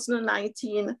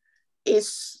 2019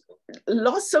 is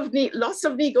lots of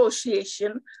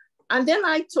negotiation. And then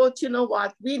I thought, you know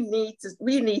what, we need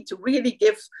to really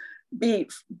be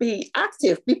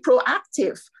active, be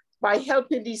proactive by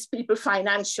helping these people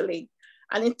financially.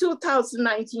 And in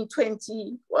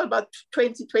 2019-20, well, about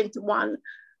 2021,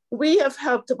 we have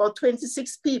helped about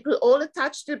 26 people, all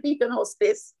attached to Beacon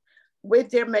Hospice, with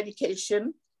their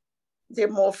medication, their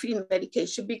morphine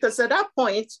medication, because at that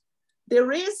point,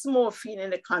 there is morphine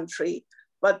in the country,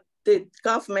 but the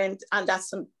government, and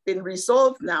that's been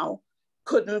resolved now,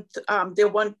 they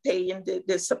weren't paying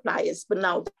the suppliers, but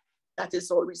now that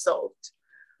is all resolved.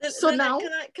 So Lynette, now,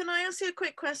 can I ask you a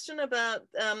quick question about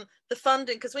the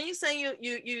funding? Because when you say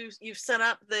you've set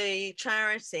up the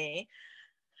charity,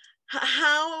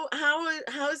 how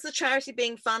is the charity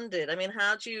being funded? I mean,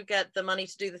 how do you get the money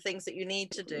to do the things that you need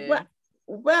to do?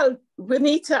 Well,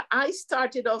 Juanita, I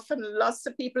started off, and lots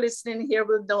of people listening here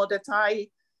will know that I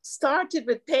started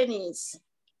with pennies.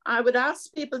 I would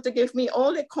ask people to give me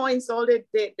all the coins,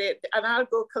 and I'll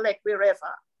go collect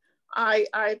wherever. I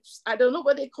don't know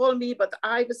what they call me, but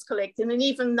I was collecting, and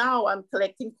even now I'm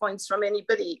collecting coins from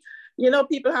anybody. You know,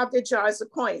 people have their jars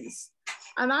of coins.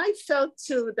 And I felt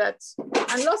too that,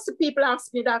 and lots of people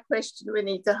ask me that question,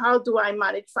 Juanita, how do I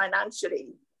manage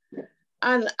financially?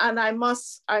 And I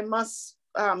must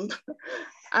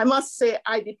say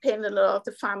I depend on a lot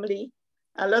of family.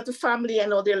 A lot of family, I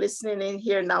know they're listening in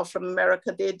here now from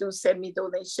America, they do send me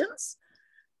donations.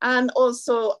 And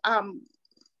also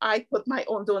I put my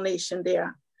own donation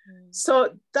there.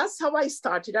 So that's how I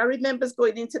started. I remember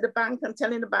going into the bank and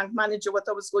telling the bank manager what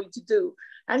I was going to do.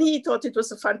 And he thought it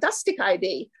was a fantastic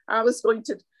idea.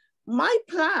 My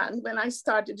plan when I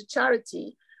started the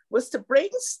charity was to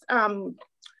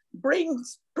bring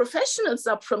professionals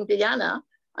up from Guyana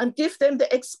and give them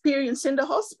the experience in the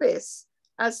hospice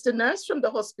as the nurse from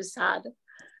the hospice had.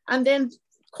 And then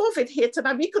COVID hit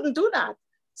and we couldn't do that.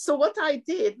 So what I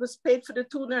did was paid for the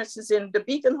 2 nurses in the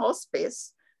Beacon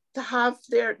Hospice to have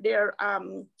to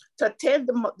attend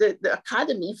the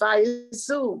academy via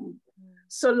Zoom.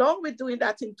 So along with doing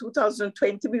that in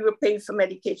 2020, we were paying for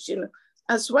medication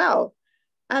as well.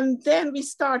 And then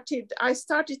I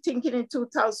started thinking in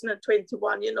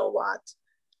 2021, you know what?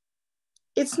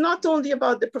 It's not only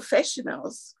about the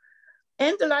professionals.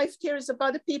 End of life care is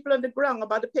about the people on the ground,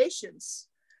 about the patients.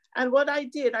 And what I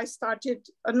did, I started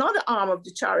another arm of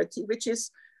the charity, which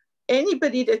is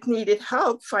anybody that needed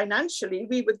help financially,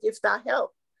 we would give that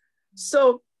help.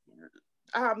 So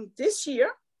this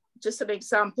year, just an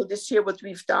example, this year what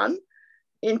we've done,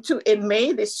 in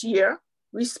May this year,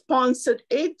 we sponsored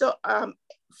 5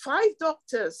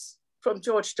 doctors from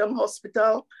Georgetown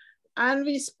Hospital, and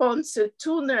we sponsored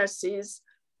 2 nurses,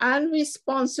 and we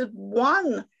sponsored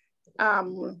 1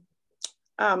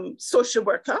 social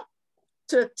worker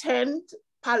to attend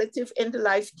palliative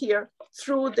end-of-life care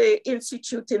through the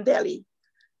Institute in Delhi.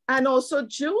 And also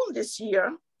June this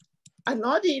year,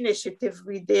 another initiative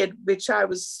we did, which I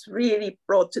was really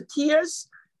brought to tears,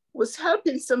 was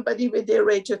helping somebody with their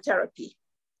radiotherapy.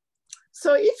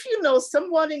 So if you know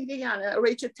someone in Guyana,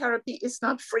 radiotherapy is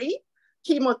not free,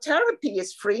 chemotherapy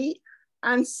is free,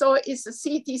 and so is a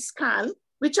CT scan,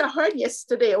 which I heard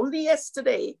yesterday, only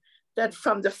yesterday, that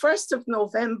from the 1st of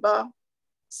November,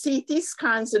 CT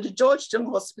scans at the Georgetown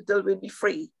Hospital will be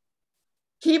free.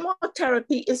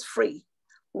 Chemotherapy is free.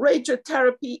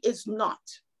 Radiotherapy is not.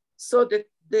 So the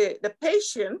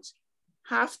patient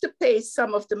have to pay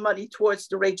some of the money towards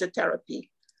the radiotherapy.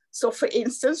 So for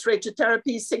instance,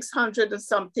 radiotherapy is 600 and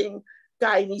something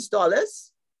Guyanese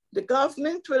dollars. The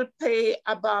government will pay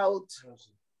about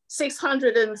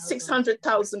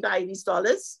 600,000 Guyanese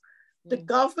dollars. The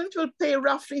government will pay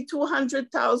roughly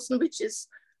 200,000, which is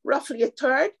roughly a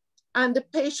third, and the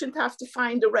patient have to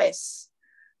find the rest.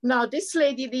 Now, this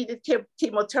lady needed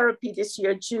chemotherapy this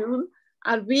year, June,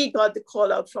 and we got the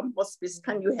call out from hospice,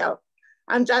 can you help?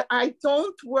 And I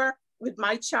don't work with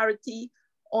my charity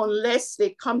unless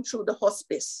they come through the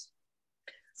hospice.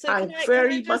 So I'm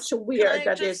very much aware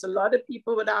that there's a lot of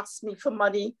people would ask me for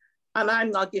money, and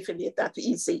I'm not giving it that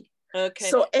easy. Okay.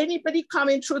 So anybody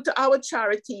coming through to our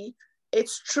charity,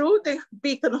 it's through the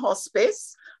Beacon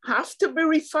Hospice, have to be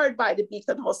referred by the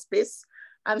Beacon Hospice,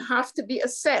 and have to be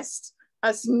assessed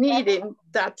as needing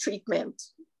that treatment.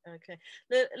 Okay.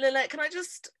 Lilette, can I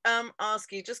just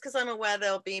ask you, just because I'm aware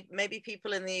there'll be maybe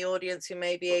people in the audience who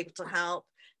may be able to help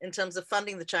in terms of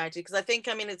funding the charity, because I think,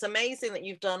 I mean, it's amazing that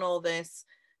you've done all this.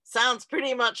 Sounds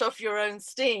pretty much off your own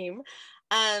steam.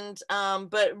 And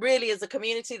but really, as a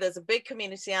community, there's a big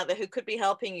community out there who could be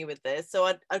helping you with this. So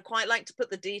I'd quite like to put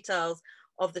the details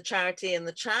of the charity in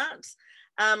the chat.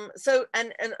 So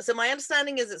my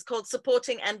understanding is it's called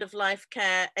Supporting End of Life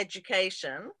Care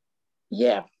Education.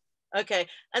 Yeah. Okay.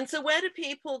 And so where do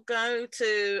people go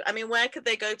to? I mean, where could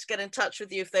they go to get in touch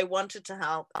with you if they wanted to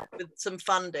help with some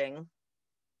funding?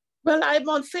 Well, I'm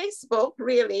on Facebook,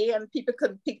 really, and people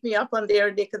can pick me up on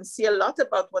there. They can see a lot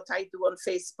about what I do on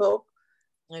Facebook.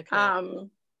 Okay.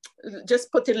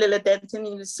 Just put in Lilette Denton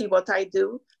and you see what I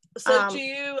do. So do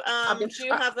you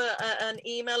have an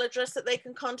email address that they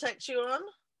can contact you on?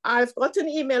 I've got an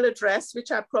email address,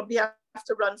 which I probably have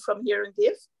to run from here and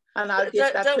give. And I'll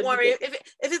give that. Don't worry. If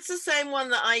it's the same one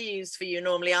that I use for you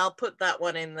normally, I'll put that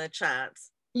one in the chat.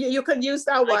 You can use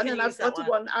that one, and I've got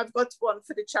one. I've got one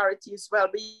for the charity as well,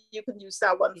 but you can use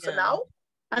that one for now.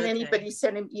 And anybody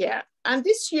sending, And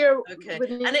this year,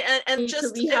 and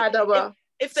just we had our.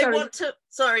 If they want to,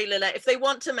 sorry, Lilette, if they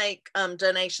want to make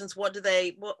donations, what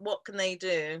can they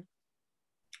do?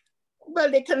 Well,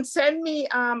 they can send me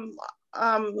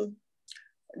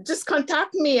just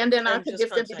contact me, and then I can give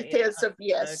them details of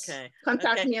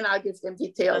contact me and I'll give them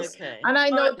details. Okay. And I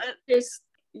know there's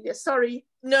sorry.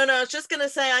 No, I was just going to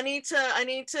say I need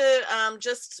to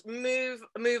just move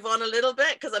on a little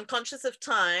bit because I'm conscious of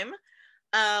time.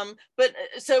 But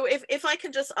so if I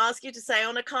can just ask you to say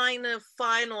on a kind of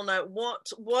final note,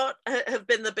 what have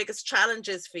been the biggest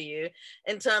challenges for you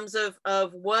in terms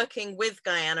of working with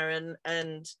Guyana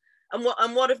and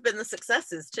what have been the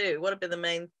successes too? What have been the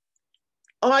main?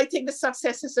 Oh, I think the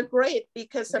successes are great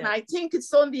because, and I think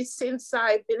it's only since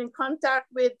I've been in contact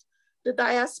with the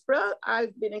diaspora,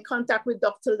 I've been in contact with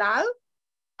Dr. Lal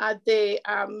at the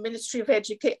Ministry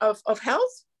of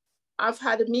Health. I've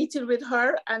had a meeting with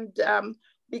her, and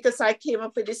because I came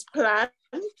up with this plan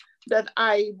that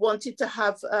I wanted to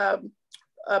have a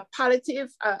palliative,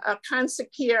 a cancer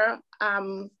care,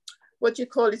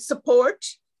 support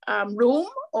room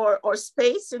or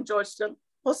space in Georgetown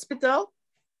Hospital,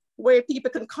 where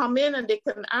people can come in and they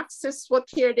can access what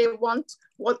care they want,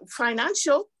 what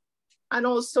financial, and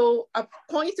also a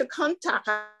point of contact,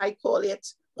 I call it,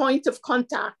 point of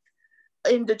contact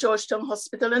in the Georgetown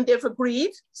Hospital, and they've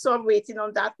agreed. So I'm waiting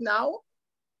on that now,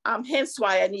 hence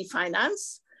why I need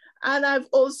finance. And I've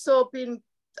also been,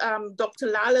 Dr.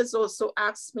 Lal has also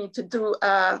asked me to do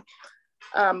a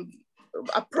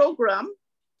program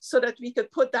so that we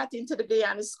could put that into the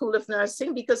Guyana School of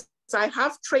Nursing, because I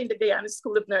have trained the Guyana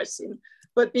School of Nursing,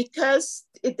 but because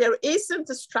there isn't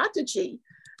a strategy,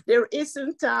 there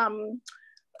isn't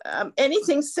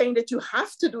anything saying that you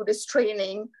have to do this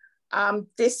training.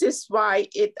 This is why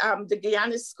the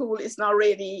Guyana School is not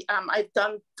really, I've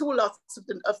done 2 lots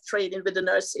of training with the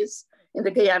nurses in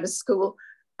the Guyana School,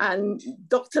 and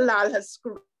Dr. Lal has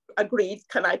agreed,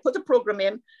 can I put a program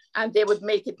in, and they would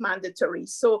make it mandatory.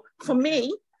 So for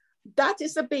me, that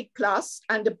is a big plus.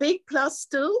 And the big plus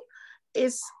too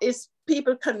is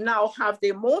people can now have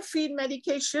their morphine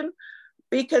medication,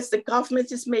 because the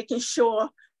government is making sure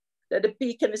that the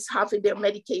Beacon is having their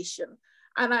medication.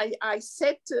 And I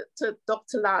said to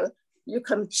Dr. Lal, you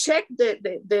can check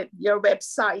your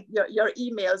website, your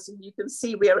emails, and you can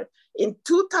see where in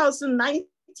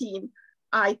 2019,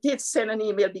 I did send an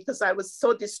email because I was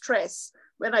so distressed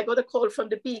when I got a call from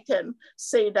the Beacon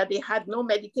saying that they had no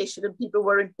medication and people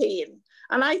were in pain.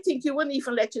 And I think you wouldn't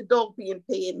even let your dog be in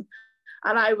pain.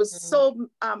 And I was so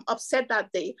upset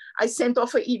that day. I sent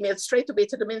off an email straight away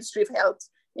to the Ministry of Health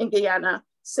in Guyana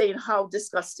saying how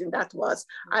disgusting that was.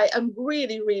 I am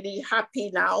really, really happy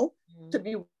now to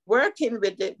be working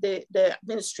with the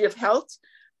Ministry of Health,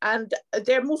 and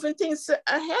they're moving things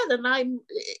ahead, and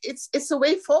it's a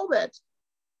way forward.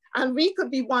 And we could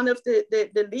be one of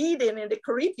the leading in the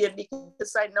Caribbean,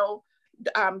 because I know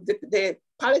the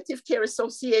Palliative Care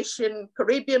Association,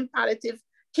 Caribbean Palliative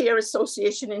Care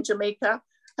Association in Jamaica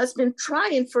has been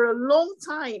trying for a long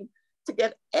time to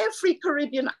get every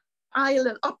Caribbean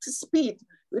island up to speed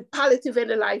with palliative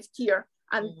end of life care,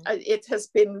 and it has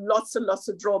been lots and lots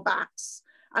of drawbacks.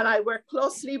 And I work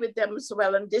closely with them as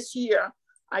well. And this year,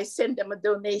 I sent them a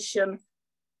donation,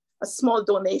 a small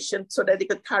donation, so that they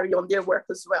could carry on their work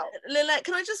as well. Lilette,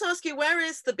 can I just ask you, where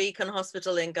is the Beacon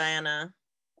Hospital in Guyana?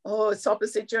 Oh, it's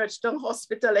opposite Georgetown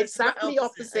Hospital, exactly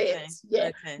opposite. Okay.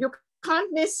 Yeah, okay. You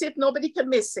can't miss it. Nobody can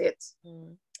miss it.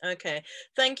 Okay,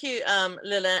 thank you,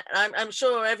 Lilette. I'm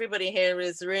sure everybody here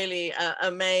is really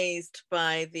amazed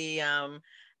by the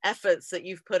efforts that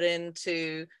you've put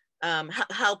into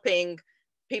helping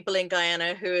people in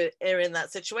Guyana who are in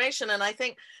that situation. And I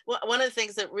think one of the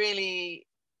things that really,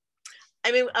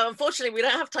 I mean, unfortunately, we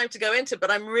don't have time to go into, but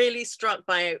I'm really struck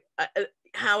by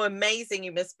how amazing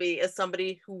you must be as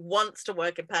somebody who wants to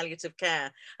work in palliative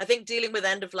care. I think dealing with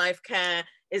end-of-life care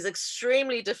is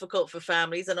extremely difficult for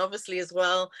families, and obviously as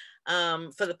well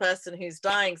for the person who's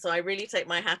dying. So I really take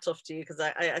my hat off to you, because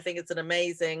I think it's an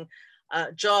amazing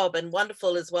job, and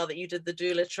wonderful as well that you did the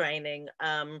doula training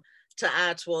to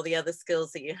add to all the other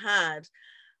skills that you had.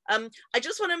 I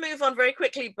just want to move on very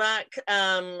quickly back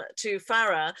to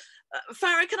Farah.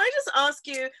 Farah, can I just ask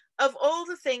you, of all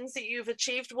the things that you've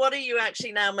achieved, what are you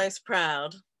actually now most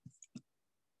proud?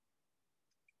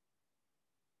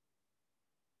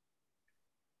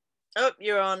 Oh,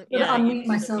 you're on. Yeah, unmute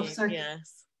myself, sorry.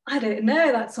 Yes. I don't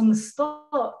know, that's on the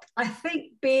spot. I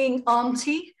think being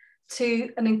auntie to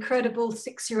an incredible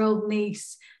 6-year-old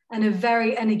niece and a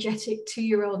very energetic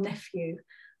 2-year-old nephew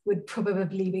would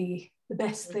probably be the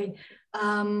best thing.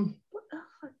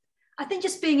 I think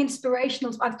just being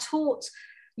inspirational. I've taught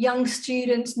young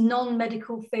students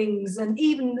non-medical things, and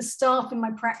even the staff in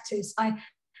my practice, I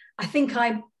think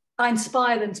I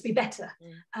inspire them to be better.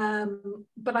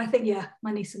 But I think, yeah,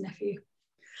 my niece and nephew.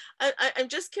 I'm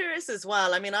just curious as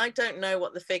well. I mean, I don't know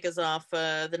what the figures are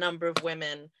for the number of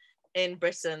women in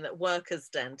Britain that work as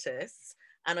dentists,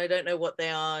 and I don't know what they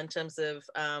are in terms of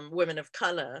women of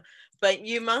color, but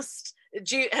you must,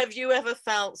 have you ever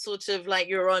felt sort of like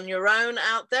you're on your own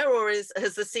out there, or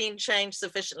has the scene changed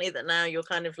sufficiently that now you're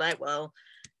kind of like, well,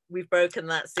 we've broken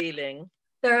that ceiling?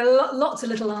 There are lots of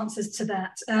little answers to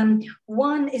that.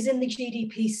 One is in the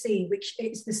GDPC, which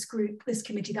is this group, this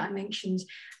committee that I mentioned.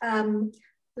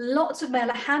 Lots of male,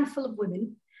 a handful of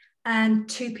women, and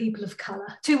 2 people of colour,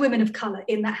 2 women of colour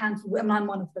in that handful, and I'm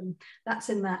one of them. That's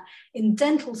in that. In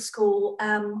dental school,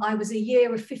 I was a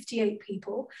year of 58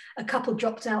 people. A couple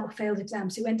dropped out or failed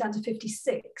exams, so it went down to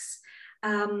 56.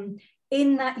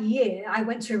 In that year, I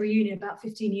went to a reunion about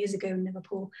 15 years ago in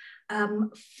Liverpool.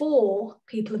 4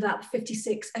 people of that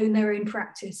 56 own their own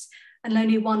practice, and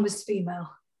only 1 was female.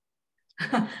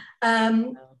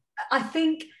 I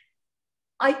think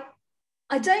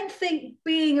I don't think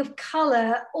being of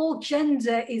colour or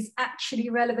gender is actually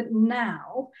relevant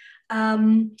now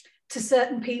to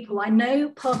certain people. I know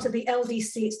part of the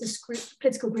LDC, it's this group,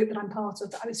 political group that I'm part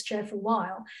of, that I was chair for a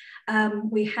while.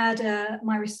 We had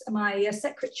my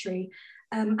secretary,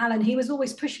 Alan, he was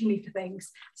always pushing me for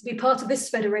things, to be part of this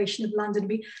Federation of London,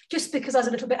 just because I was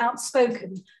a little bit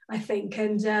outspoken, I think.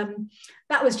 And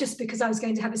that was just because I was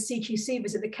going to have a CQC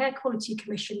visit. The Care Quality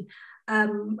Commission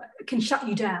can shut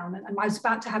you down, and I was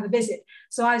about to have a visit,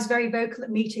 so I was very vocal at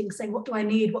meetings saying, what do I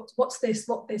need, what's this,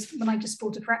 when I just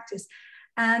bought a practice,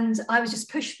 and I was just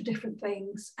pushed for different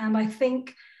things. And I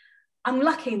think I'm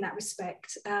lucky in that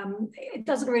respect. It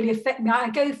doesn't really affect me. I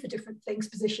go for different things,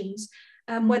 positions,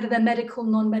 whether they're medical,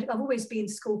 non-medical. I've always been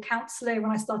school counsellor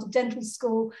when I started dental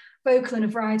school, vocal in a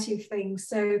variety of things.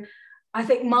 So I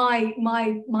think my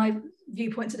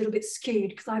viewpoint's a little bit skewed,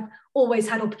 because I've always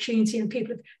had opportunity and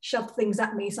people have shoved things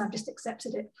at me, so I've just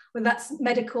accepted it. Whether that's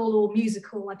medical or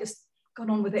musical, I've just gone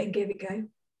on with it and gave it a go.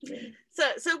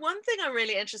 So one thing I'm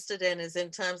really interested in is in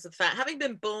terms of the fact, having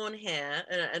been born here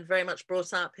and very much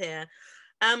brought up here,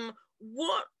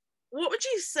 what would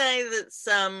you say that's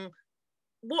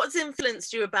what's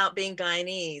influenced you about being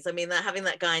Guyanese? I mean, having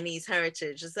that Guyanese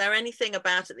heritage, is there anything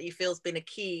about it that you feel has been a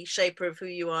key shaper of who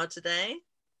you are today?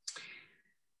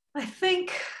 I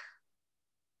think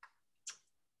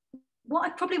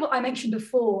probably what I mentioned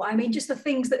before. I mean, just the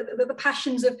things that the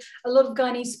passions of a lot of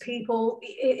Guyanese people,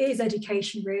 it is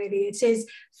education, really. It is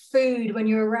food when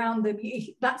you're around them,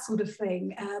 that sort of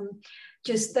thing.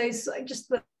 Just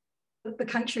the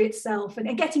country itself,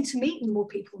 and getting to meet more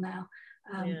people now.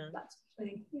 That's the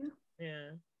thing.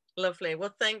 Yeah. Lovely.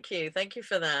 Well, thank you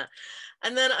for that.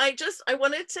 And then I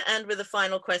wanted to end with a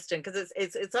final question, because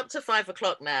it's up to 5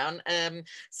 o'clock now.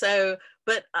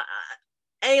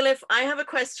 Alift, I have a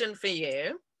question for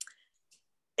you.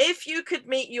 If you could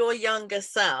meet your younger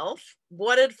self,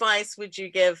 what advice would you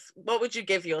give? What would you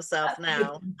give yourself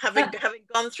now, having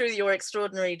gone through your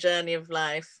extraordinary journey of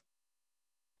life?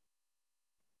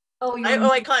 Oh,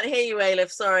 I can't hear you,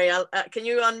 Alift. Sorry. Can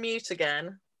you unmute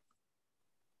again?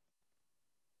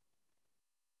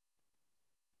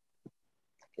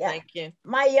 Yeah. Thank you.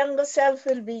 My younger self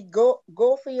will be go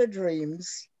for your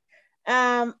dreams.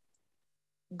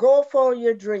 Go for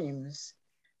your dreams.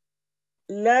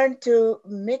 Learn to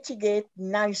mitigate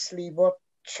nicely, but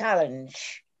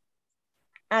challenge.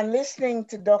 And listening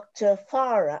to Dr.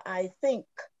 Farah, I think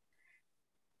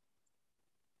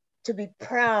to be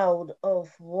proud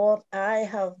of what I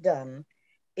have done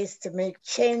is to make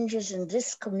changes in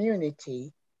this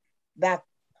community that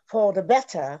for the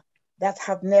better that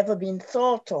have never been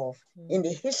thought of in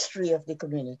the history of the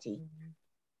community.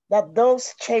 That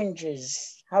those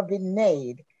changes have been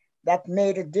made that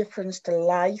made a difference to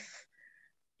life,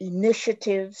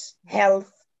 initiatives,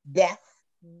 health, death.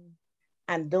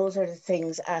 And those are the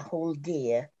things I hold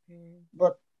dear.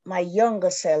 But my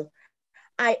younger self,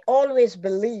 I always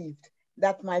believed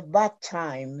that my bad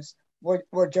times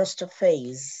were just a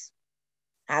phase.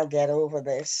 I'll get over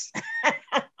this.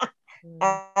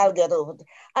 I'll get over it.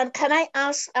 And can I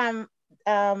ask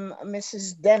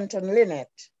Mrs. Denton,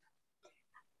 Lynette,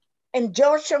 and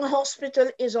Georgetown Hospital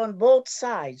is on both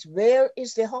sides. Where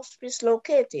is the hospice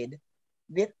located?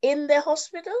 Within the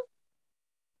hospital?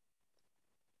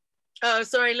 Oh,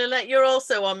 sorry, Lilette, you're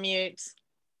also on mute.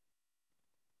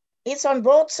 It's on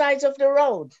both sides of the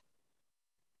road.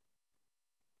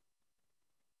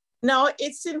 No,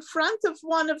 it's in front of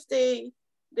one of the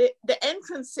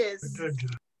entrances.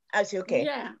 I see, okay.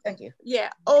 Yeah. Thank you. Yeah,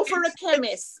 over a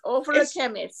chemist, a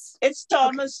chemist. It's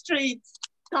Thomas Street.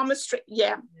 Thomas Street,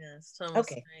 yeah. Yes, Thomas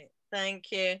Okay. Street.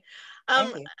 Thank you.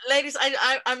 Thank you. Ladies,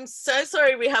 I'm so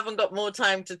sorry we haven't got more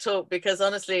time to talk, because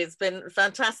honestly, it's been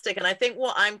fantastic. And I think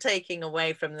what I'm taking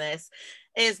away from this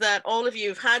is that all of you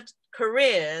have had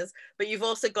careers, but you've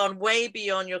also gone way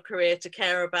beyond your career to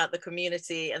care about the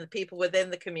community and the people within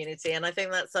the community. And I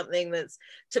think that's something that's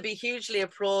to be hugely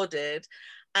applauded.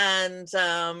 And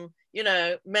you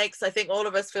know, makes, I think, all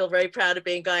of us feel very proud of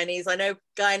being Guyanese. I know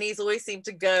Guyanese always seem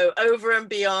to go over and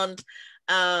beyond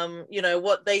you know,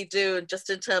 what they do, just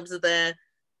in terms of their,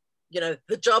 you know,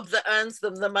 the job that earns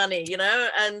them the money, you know,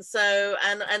 and so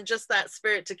and just that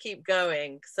spirit to keep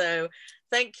going. So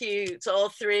thank you to all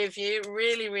three of you.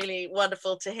 Really, really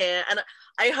wonderful to hear. And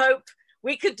I hope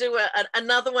we could do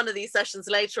another one of these sessions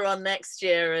later on next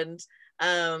year, and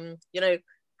you know,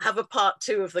 have a part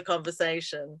 2 of the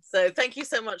conversation. So thank you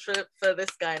so much for this,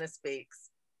 Guyana Speaks.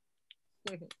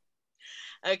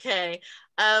 Okay,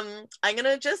 I'm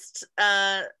gonna just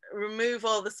remove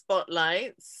all the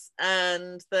spotlights,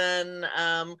 and then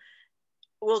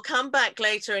we'll come back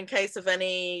later in case of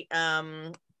any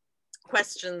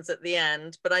questions at the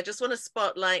end, but I just want to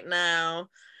spotlight now.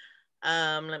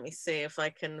 Let me see if I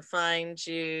can find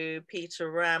you.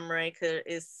 Peter Ramrayka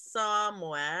is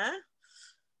somewhere.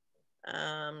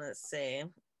 Let's see.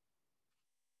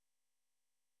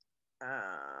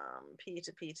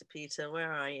 Peter,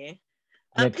 where are you?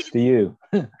 Next to you.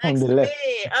 Next to me.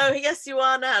 Oh, yes, you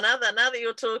are now. Now that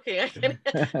you're talking, I can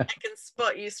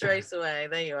spot you straight away.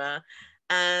 There you are.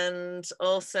 And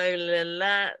also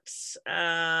Lilette.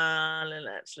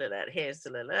 Lilette. Here's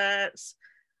the Lilette.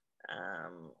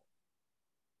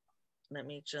 Let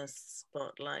me just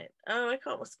spotlight. Oh, I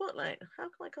can't spotlight. How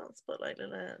come I can't spotlight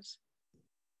Lilette?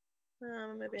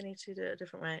 Maybe I need to do it a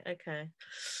different way. Okay.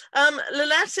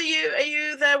 Lilette, are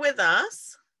you there with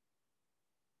us?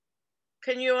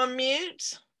 Can you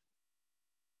unmute?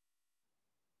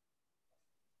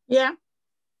 Yeah.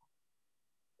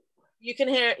 You can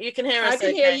hear us. I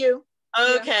can hear you.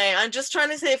 Okay, yeah. I'm just trying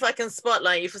to see if I can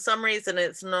spotlight you. For some reason,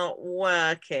 it's not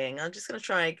working. I'm just going to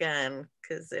try again,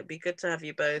 because it'd be good to have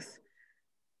you both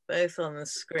on the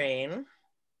screen.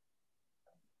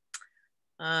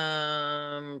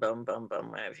 Where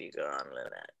have you gone,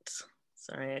 Lynette?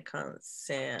 Sorry, I can't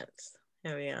see it.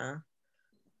 Here we are.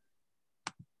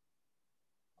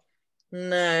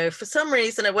 No, for some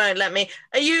reason it won't let me.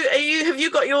 Have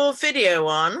you got your video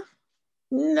on?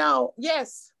 No.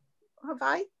 Yes. Have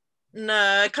I?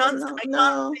 No, I can't. I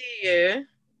can't see you.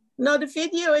 No, the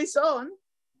video is on.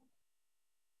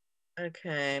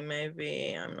 Okay,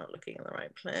 maybe I'm not looking in the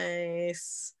right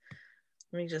place.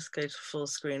 Let me just go to full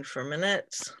screen for a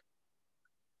minute.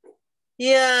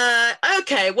 Yeah,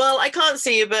 okay, well, I can't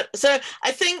see you, but so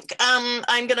I think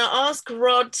I'm going to ask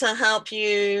Rod to help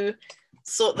you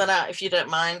sort that out, if you don't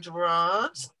mind,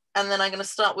 Rod. And then I'm going to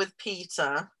start with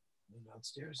Peter.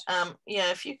 Downstairs.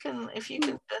 Yeah, if you can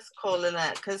just call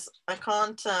Lynette, because I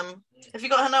can't. Have you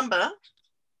got her number?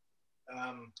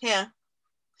 Um. Here.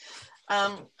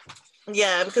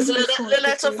 Yeah, because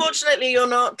Lynette, unfortunately, you're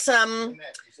not.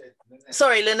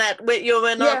 Sorry, Lynette,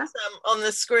 we're not on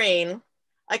the screen.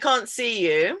 I can't see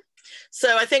you,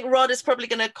 so I think Rod is probably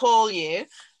going to call you.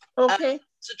 Okay.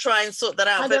 To try and sort that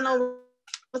out. I don't know.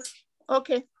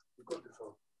 Okay.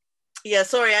 Yeah,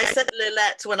 sorry, I said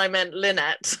Lilette when I meant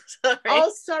Lynette. Sorry.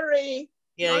 Oh, sorry.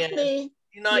 Yeah, not me.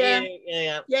 Not you.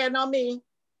 Yeah. Yeah, not me.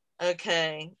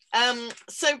 Okay.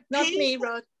 So not Peter, me,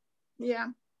 Rod. Yeah.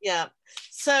 Yeah.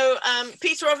 So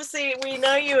Peter, obviously we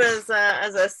know you as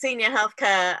a senior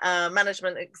healthcare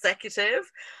management executive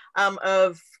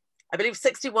of, I believe,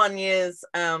 61 years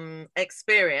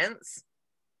experience.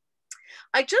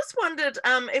 I just wondered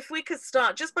if we could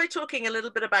start just by talking a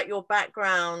little bit about your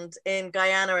background in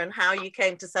Guyana and how you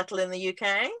came to settle in the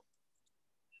UK.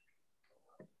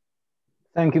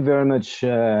 Thank you very much,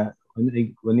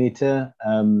 Juanita,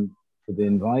 for the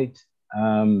invite.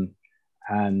 And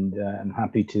I'm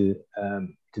happy to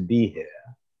be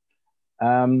here.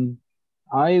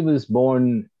 I was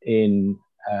born in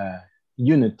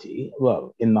Unity,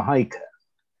 well, in Mahika,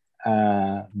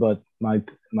 but my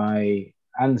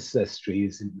ancestry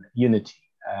is in Unity.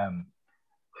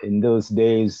 In those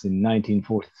days, in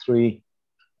 1943,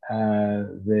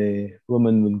 the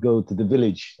woman would go to the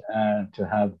village to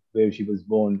have, where she was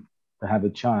born, to have a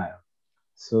child.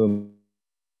 So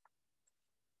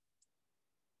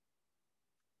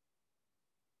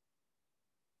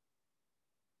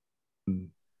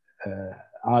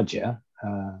Aja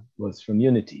was from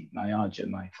Unity, my Aja,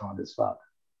 my father's father.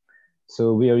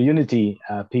 So we are Unity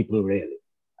people, really.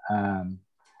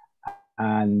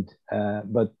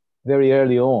 But very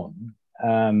early on,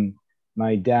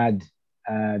 my dad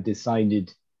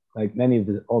decided, like many of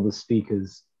the other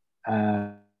speakers,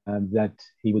 that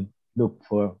he would look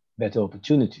for better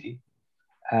opportunity.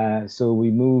 So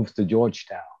we moved to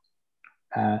Georgetown,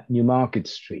 Newmarket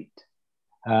Street,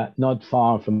 not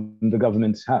far from the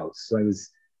government's house. So I was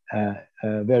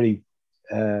very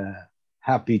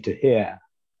happy to hear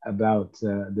about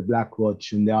the Black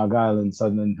Watch and the Argyll and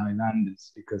Sutherland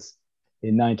Highlanders, because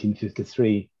in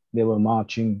 1953 they were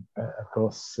marching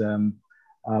across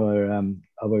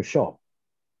our shop.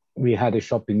 We had a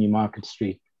shop in Newmarket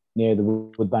Street near the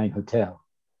Woodbine Hotel.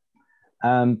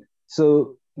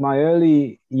 So my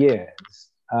early years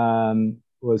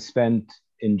was spent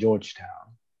in Georgetown.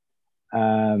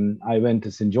 I went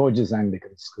to St. George's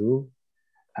Anglican School,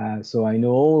 so I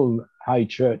know all high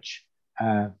church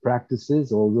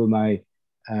practices, although my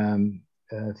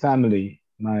family,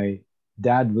 my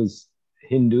dad was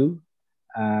Hindu,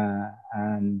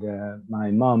 and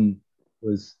my mum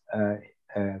was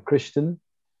Christian,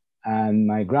 and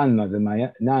my grandmother,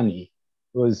 my nanny,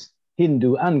 was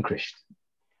Hindu and Christian,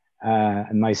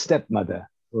 and my stepmother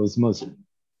was Muslim.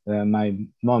 My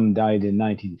mum died in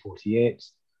 1948,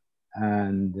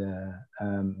 and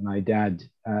my dad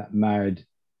married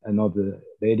another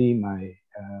lady, my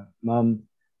mum,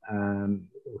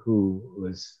 who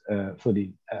was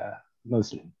fully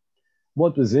Muslim.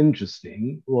 What was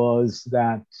interesting was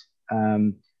that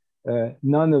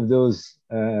none of those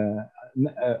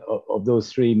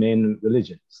three main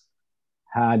religions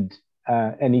had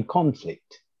any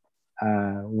conflict.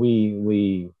 I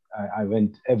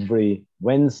went every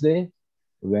Wednesday.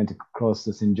 We went across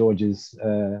the St. George's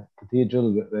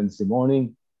Cathedral Wednesday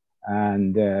morning,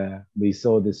 and we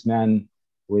saw this man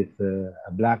with a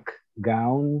black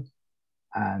gown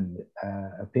and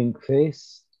a pink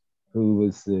face, who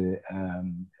was the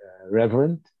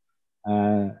reverend,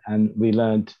 and we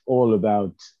learned all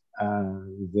about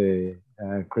the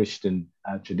Christian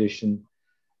tradition.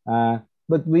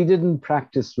 But we didn't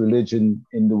practice religion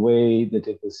in the way that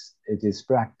it is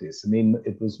practiced. I mean,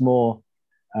 it was more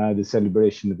the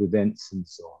celebration of events and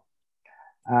so on.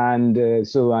 And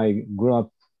so I grew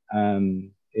up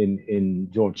in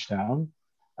Georgetown,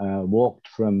 walked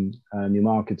from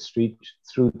Newmarket Street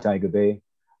through Tiger Bay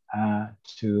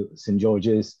to St.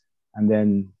 George's, and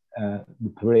then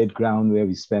the parade ground where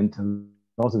we spent a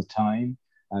lot of time.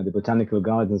 The Botanical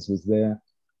Gardens was there.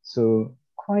 So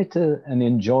quite an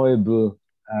enjoyable,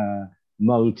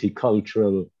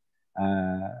 multicultural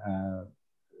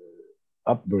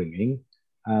upbringing.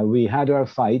 We had our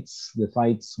fights. The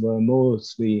fights were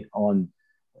mostly on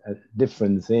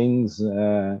different things,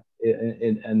 and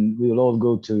we will all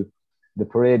go to the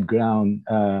parade ground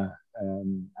to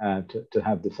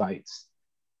have the fights.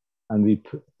 And we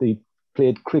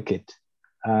played cricket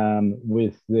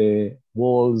with the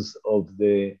walls of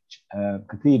the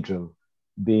cathedral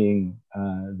being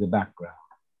the background.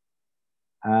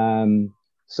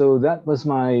 So that was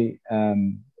my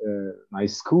my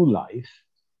school life.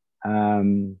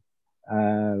 When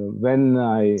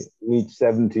I reached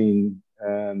 17,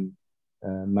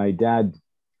 my dad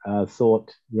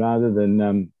thought rather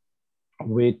than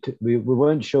wait, we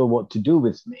weren't sure what to do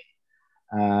with me,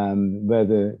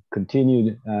 whether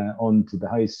continue on to the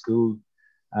high school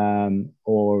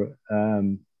or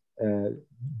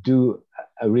do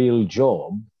a real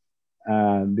job,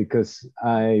 because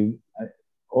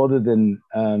other than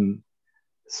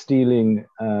stealing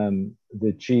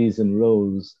the cheese and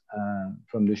rolls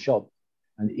from the shop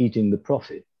and eating the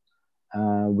profit,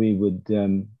 we would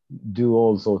do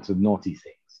all sorts of naughty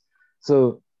things.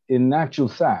 So in actual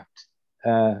fact,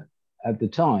 at the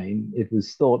time, it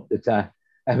was thought that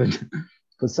I would,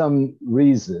 for some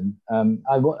reason,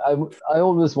 I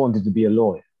always wanted to be a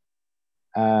lawyer,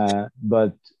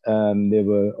 but there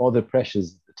were other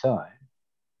pressures at the time,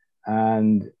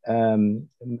 and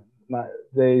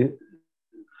they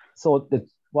thought that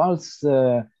whilst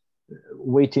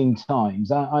waiting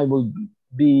times, I will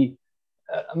be,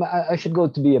 I should go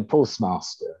to be a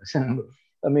postmaster.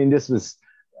 I mean, this was,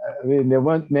 there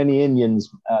weren't many Indians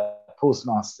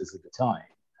postmasters at the time,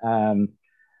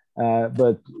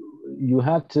 but you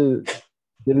had to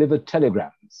deliver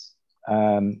telegrams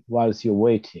whilst you're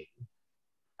waiting,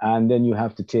 and then you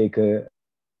have to take a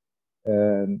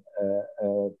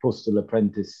postal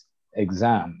apprentice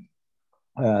exam.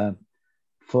 I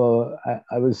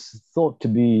was thought to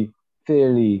be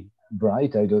fairly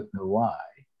bright. I don't know why,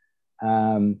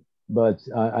 but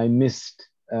I missed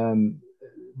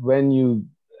when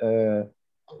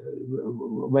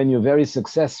you're very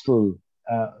successful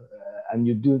and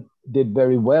you did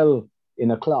very well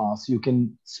in a class, you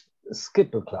can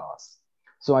skip a class.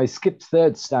 So I skipped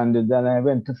third standard, then I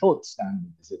went to fourth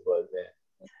standard, as it were there.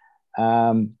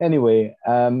 Anyway,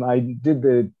 I did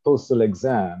the postal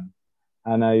exam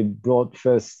and I brought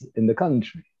first in the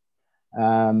country.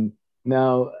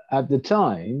 Now, at the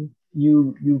time,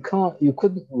 you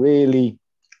couldn't really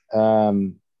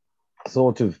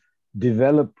sort of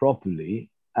develop properly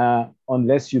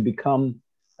unless you become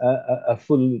a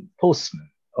full postman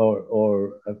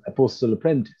or a postal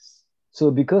apprentice.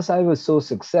 So because I was so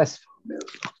successful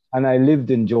and I lived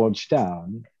in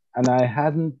Georgetown and I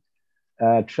hadn't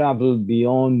traveled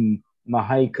beyond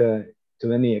Ramrayka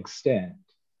to any extent,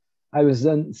 I was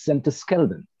then sent to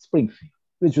Skeldon, Springfield,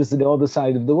 which was the other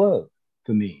side of the world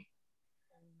for me.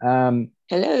 Hello.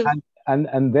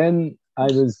 And then I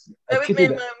was... Bear with me a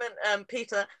moment,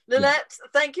 Peter. Lilette,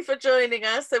 thank you for joining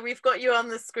us. So we've got you on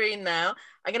the screen now.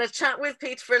 I'm going to chat with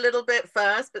Peter for a little bit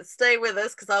first, but stay with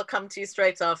us because I'll come to you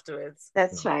straight afterwards.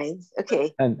 That's fine.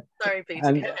 Okay. Sorry, Peter. Go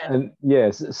ahead. And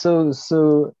yes,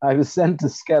 so I was sent to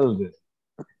Skeldon,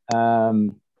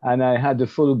 and I had a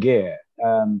full gear,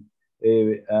 a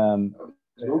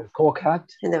cork hat.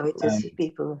 No, it is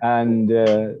people. And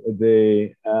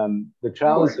the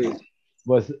trousers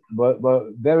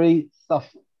were very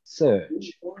tough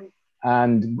serge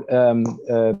and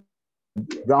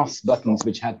brass buttons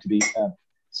which had to be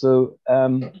so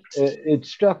it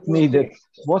struck me that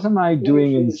what am I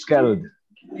doing in Skeldon?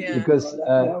 Because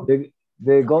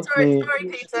they got me. Sorry,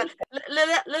 Peter.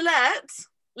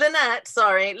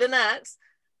 Lynette,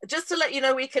 just to let you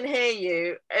know, we can hear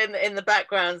you in the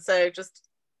background, so just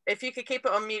if you could keep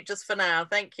it on mute just for now.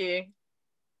 Thank you.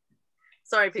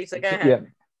 Sorry, Peter, go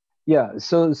ahead. Yeah,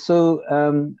 so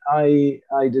I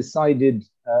decided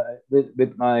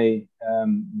with my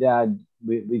dad,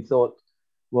 we thought,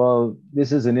 well,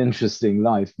 this is an interesting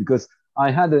life, because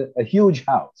I had a huge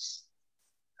house,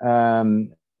 it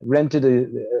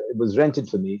was rented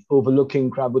for me, overlooking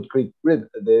Crabwood Creek River,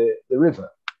 the river.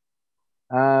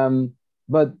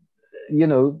 But, you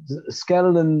know,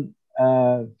 Skeldon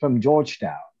from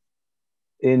Georgetown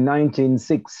in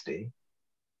 1960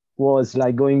 was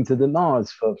like going to the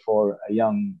Mars for a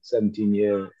young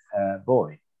 17-year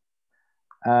boy.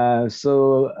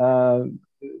 So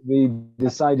we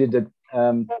decided that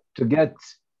to get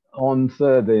on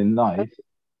further in life,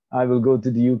 I will go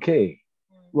to the UK.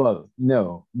 Well,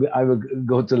 no, I will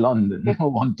go to London. No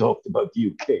one talked about the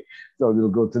UK, so we'll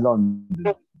go to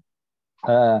London.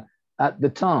 At the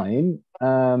time,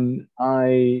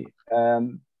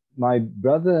 my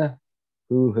brother,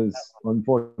 who has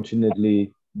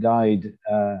unfortunately died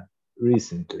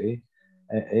recently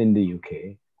in the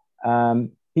UK,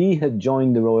 he had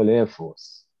joined the Royal Air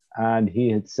Force, and he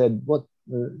had said what,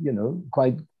 you know,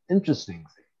 quite interesting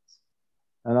things.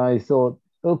 And I thought,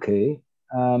 okay,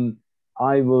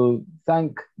 I will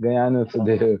thank Guyana for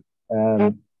their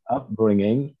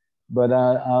upbringing, but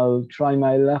I'll try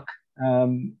my luck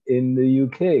in the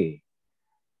UK.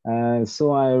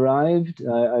 So I arrived.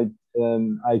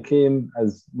 I came,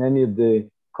 as many of the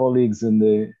colleagues in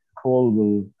the call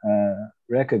will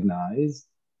recognize,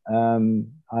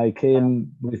 I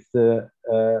came with the,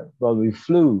 well, we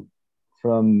flew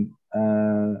from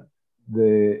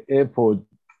the airport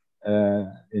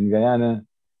in Guyana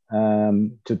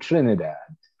to Trinidad,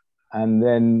 and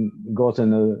then got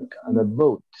on a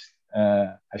boat,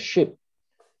 a ship,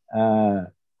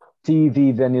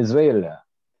 TV Venezuela.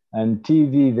 And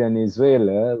TV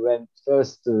Venezuela went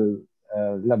first to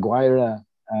La Guaira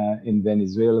in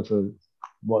Venezuela for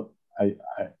what I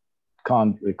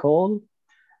can't recall.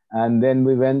 And then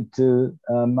we went to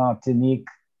Martinique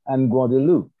and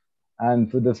Guadeloupe. And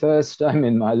for the first time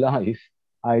in my life,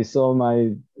 I saw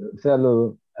my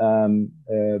fellow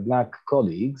Black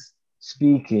colleagues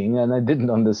speaking, and I didn't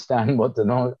understand what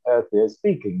on earth they're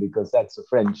speaking, because that's a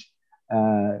French,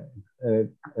 well,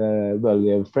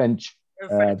 they're French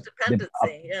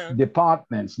dependency,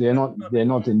 departments. They're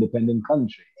not independent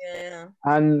countries. Yeah.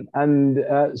 And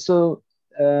so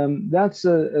that's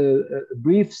a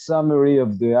brief summary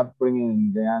of the upbringing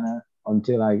in Guyana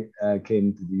until I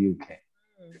came to the UK.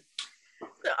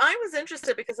 So I was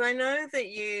interested because I know that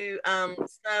you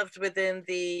served within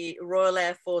the Royal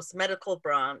Air Force medical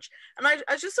branch, and I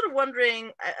was just sort of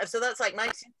wondering, so that's like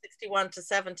 1961 to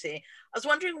 70. I was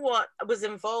wondering what was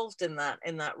involved in that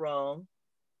role.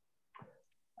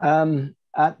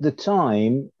 At the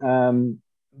time,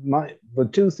 for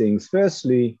two things.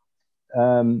 Firstly,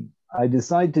 I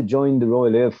decided to join the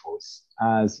Royal Air Force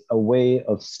as a way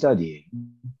of studying,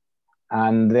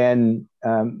 and then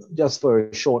just for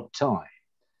a short time.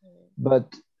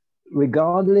 But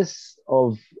regardless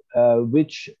of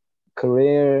which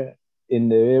career in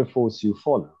the Air Force you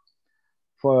follow,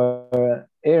 for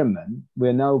airmen,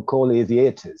 we're now called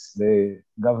aviators. The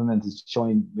government has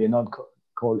joined, we're not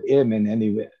called airmen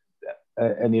any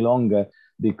longer,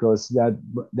 because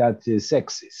that is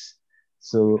sexist.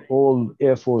 So all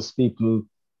Air Force people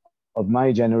of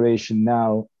my generation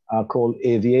now are called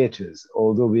aviators,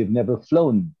 although we've never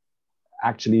fly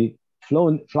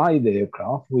the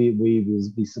aircraft. We will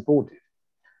be supportive.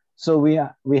 So we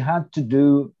had to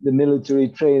do the military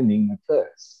training at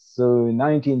first. So in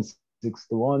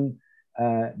 1961,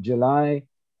 July,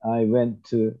 I went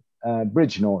to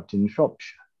Bridgnorth in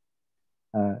Shropshire,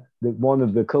 one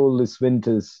of the coldest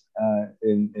winters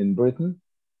in Britain.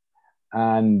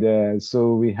 And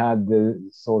so we had the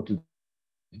sort of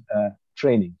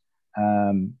training,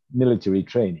 military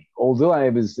training. Although I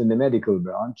was in the medical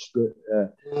branch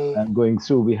going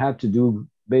through, we had to do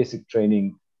basic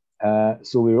training.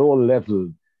 So we were all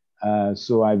leveled.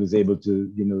 So I was able to,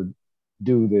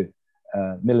 do the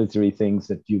military things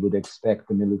that you would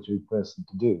expect a military person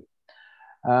to do.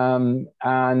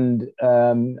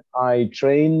 I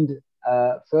trained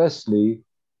firstly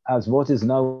as what is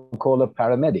now called a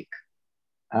paramedic.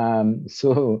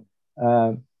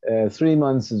 3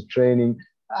 months of training,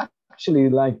 actually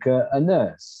like a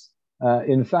nurse.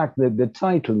 In fact, the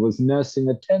title was nursing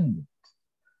attendant.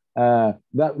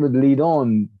 That would lead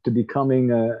on to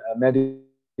becoming a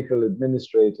medical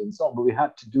administrator and so on, but we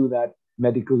had to do that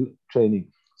medical training.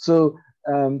 So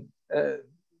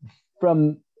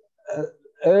from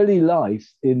early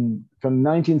life, from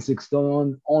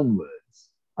 1961 onwards,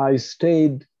 I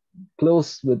stayed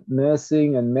close with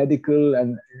nursing and medical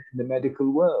and in the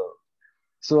medical world.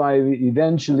 So I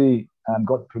eventually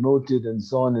got promoted and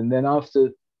so on. And then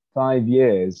after 5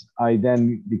 years, I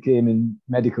then became in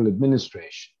medical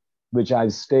administration, which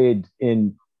I've stayed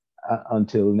in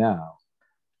until now.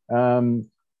 And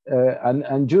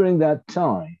during that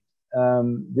time,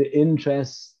 the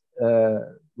interest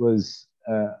was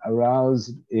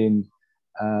aroused in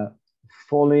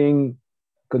following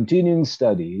continuing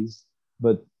studies,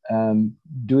 but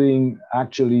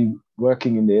actually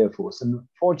working in the Air Force. And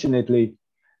fortunately,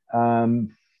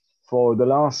 for the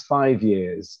last 5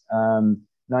 years,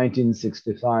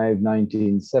 1965,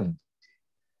 1970,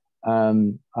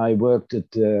 I worked at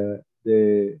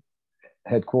the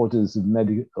headquarters of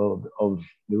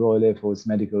the Royal Air Force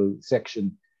Medical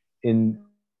Section in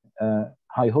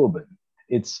High Holborn.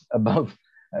 It's above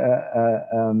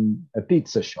a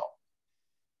pizza shop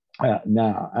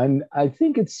now, and I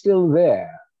think it's still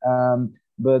there.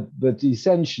 But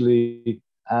essentially,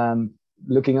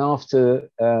 looking after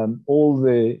all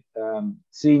the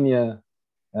senior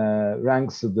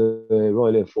ranks of the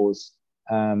Royal Air Force,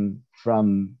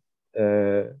 from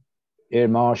Air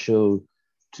Marshal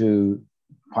to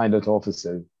pilot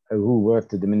officer who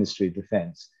worked at the Ministry of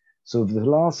Defense. So for the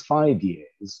last 5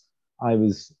 years, I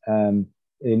was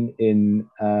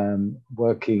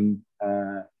working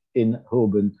in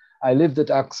Holborn. I lived at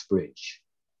Uxbridge,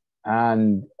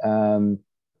 and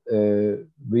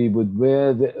we would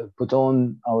put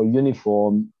on our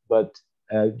uniform, but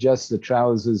just the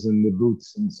trousers and the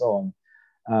boots and so on.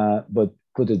 but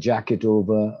put a jacket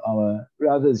over our,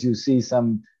 rather as you see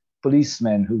some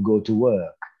policemen who go to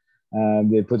work.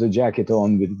 They put a jacket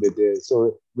on with the,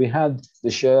 so we had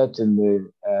the shirt and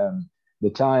the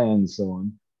tie and so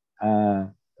on.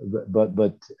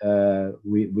 But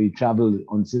we traveled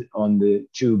on the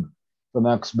tube from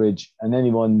Uxbridge, and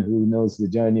anyone who knows the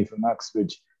journey from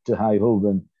Uxbridge to High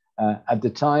Holborn, at the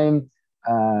time,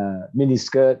 mini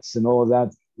skirts and all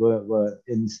that were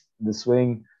in the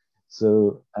swing.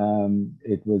 So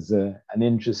it was an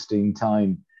interesting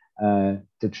time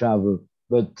to travel.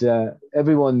 But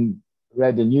everyone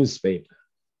read a newspaper.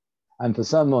 And for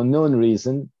some unknown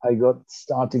reason, I got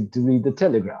started to read the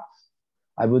Telegraph.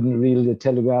 I wouldn't read the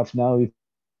Telegraph now if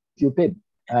you paid.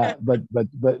 But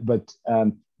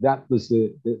that was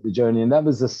the journey. And that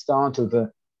was the start of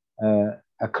a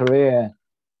career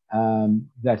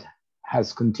that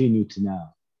has continued to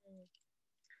now.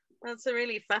 That's a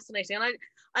really fascinating. And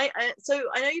so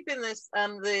I know you've been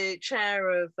the chair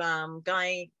of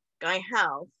Guy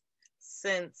Health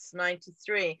since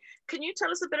 '93. Can you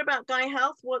tell us a bit about Guy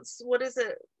Health? What is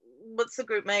it? What's the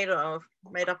group made up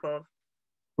of?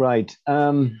 Right.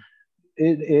 When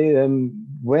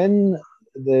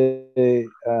the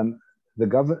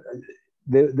government,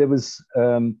 there was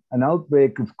an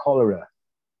outbreak of cholera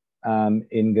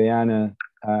in Guyana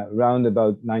around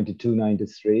about 92,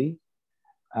 93.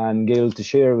 And Gail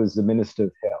Teixeira was the Minister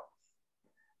of Health.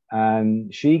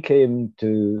 And she came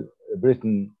to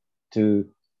Britain to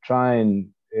try and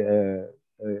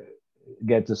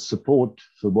get the support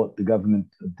for what the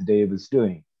government of the day was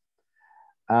doing.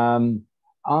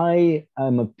 I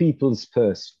am a people's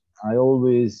person. I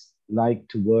always like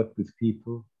to work with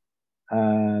people,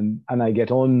 and I get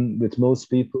on with most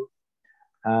people.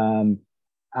 And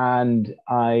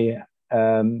I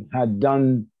had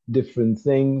done different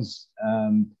things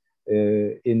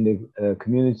in the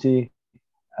community.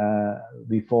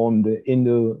 We formed the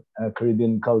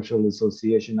Indo-Caribbean Cultural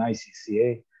Association,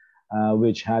 ICCA,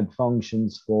 which had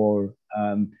functions for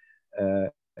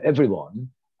everyone,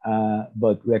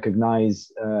 but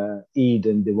recognized Eid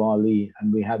and Diwali,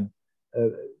 and we had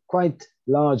quite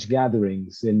large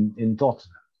gatherings in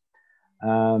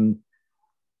Tottenham.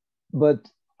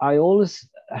 But I always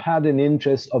had an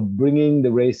interest of bringing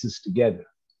the races together.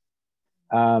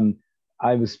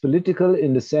 I was political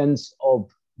in the sense of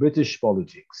British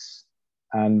politics,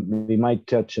 and we might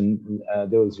touch on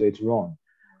those later on.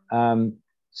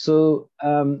 So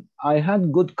I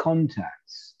had good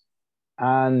contacts,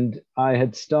 and I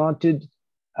had started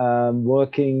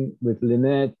working with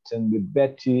Lynette and with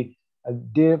Betty.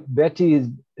 Dear Betty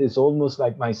is almost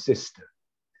like my sister.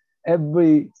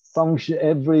 Every function,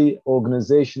 every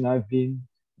organization I've been,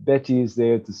 Betty is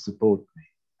there to support me.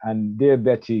 And dear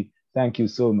Betty, thank you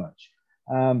so much.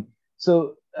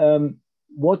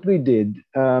 What we did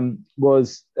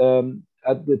was,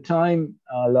 at the time,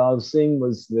 Lal Singh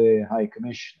was the High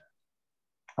Commissioner.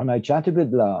 And I chatted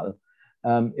with Lal.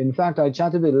 In fact, I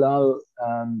chatted with Lal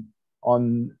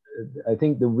on, I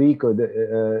think, the week or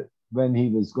when he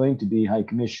was going to be High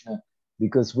Commissioner,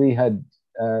 because we had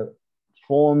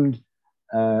formed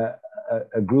a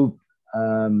group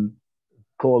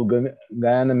called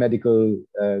Guyana Medical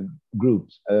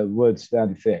Groups, words to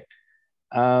that effect.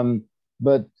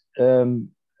 But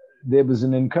there was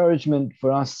an encouragement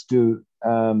for us to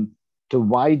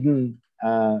widen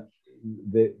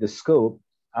the scope,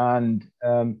 and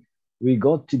we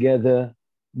got together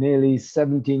nearly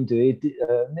 17 to 18,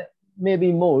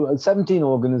 maybe more, 17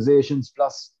 organizations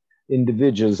plus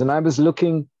individuals. And I was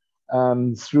looking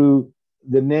through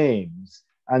the names,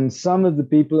 and some of the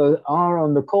people are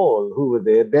on the call who were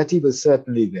there. Betty was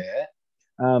certainly there.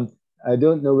 I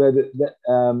don't know whether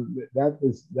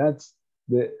that's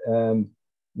the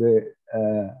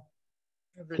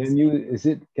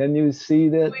can you see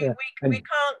that? We can't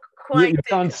quite. You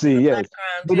can't see, yes.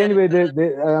 But anyway,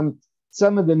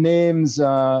 some of the names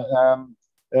are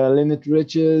Lynette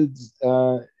Richards,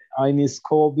 Ines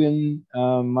Corbin,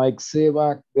 Mike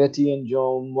Sewak, Betty and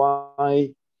John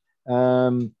Y,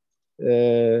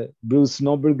 Bruce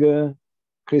Noberger,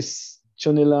 Chris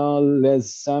Chunilal,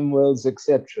 Les Samuels,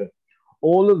 etc.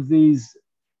 All of these,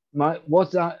 my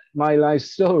life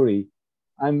story.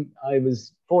 I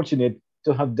was fortunate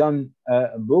to have done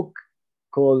a book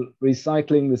called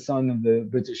Recycling the Son of the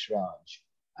British Raj.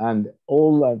 And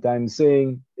all that I'm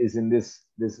saying is in this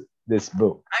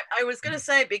book. I was going to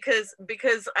say, because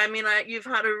I mean, you've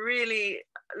had a really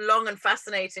long and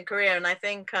fascinating career, and I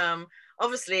think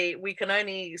obviously we can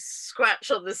only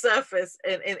scratch on the surface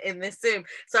in this Zoom.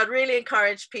 So I'd really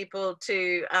encourage people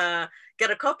to get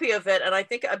a copy of it, and I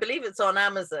believe it's on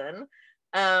Amazon.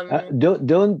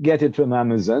 Don't get it from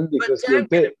Amazon, because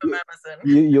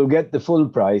you'll get the full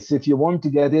price. If you want to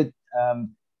get it,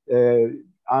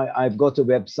 I've got a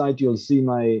website. You'll see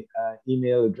my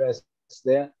email address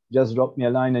there. Just drop me a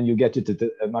line and you get it at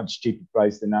a much cheaper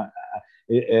price than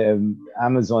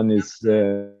Amazon is.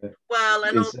 Well,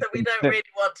 and also we don't really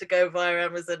want to go via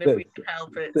Amazon if we can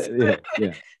help it.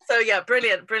 Yeah. So yeah,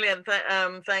 brilliant.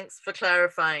 Thanks for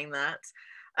clarifying that.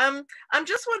 I'm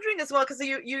just wondering as well, because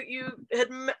you had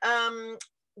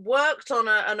worked on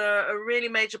a really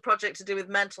major project to do with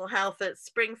mental health at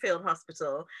Springfield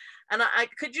Hospital, and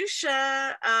could you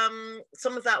share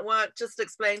some of that work, just to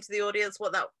explain to the audience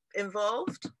what that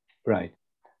involved? Right.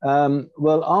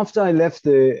 Well, after I left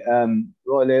the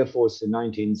Royal Air Force in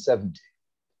 1970,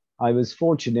 I was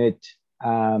fortunate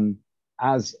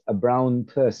as a brown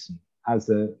person, as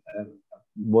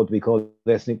what we call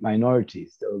ethnic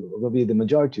minorities, will be the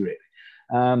majority really,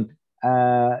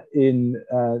 in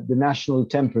the National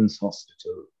Temperance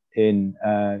Hospital in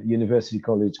University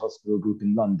College Hospital Group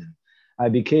in London. I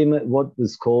became what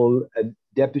was called a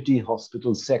deputy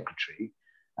hospital secretary,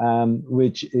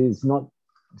 which is not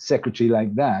secretary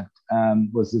like that,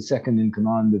 was the second in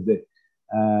command of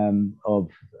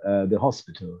the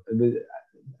hospital. The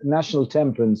National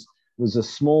Temperance was a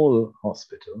small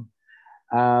hospital.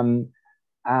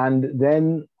 And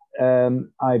then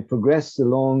I progressed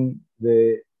along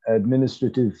the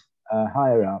administrative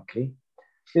hierarchy.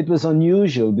 It was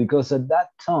unusual because at that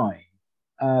time,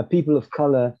 people of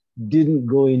color didn't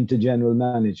go into general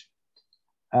management.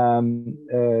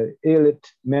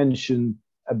 Lilette mentioned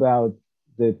about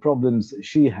the problems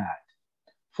she had.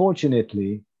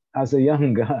 Fortunately, as a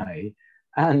young guy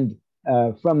and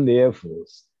from the Air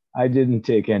Force, I didn't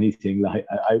take anything like,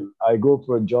 I go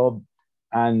for a job,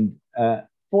 and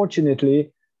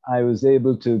fortunately, I was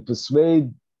able to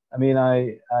persuade. I mean,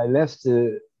 I left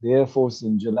the Air Force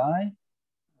in July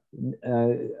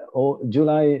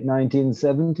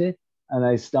 1970, and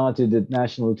I started at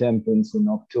National Temperance in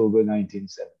October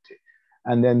 1970,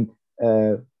 and then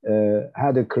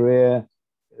had a career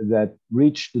that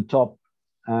reached the top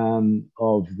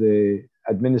of the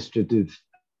administrative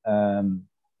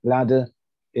ladder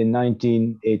in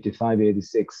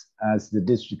 1985-86 as the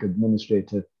district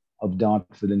administrator of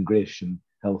Dartford and Gresham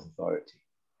Health Authority.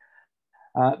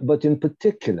 But in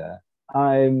particular,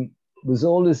 I was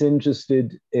always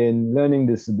interested in learning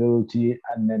disability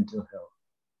and mental health.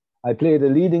 I played a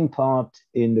leading part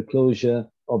in the closure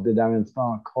of the Darren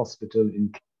Park Hospital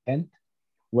in Kent,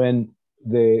 when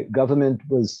the government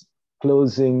was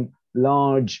closing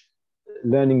large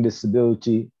learning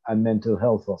disability and mental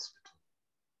health hospitals.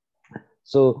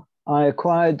 So I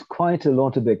acquired quite a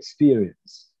lot of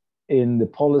experience in the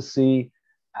policy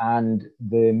and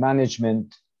the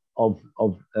management of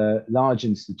large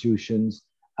institutions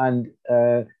and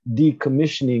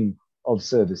decommissioning of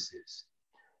services.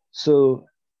 So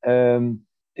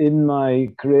in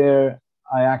my career,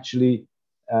 I actually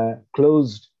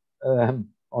closed,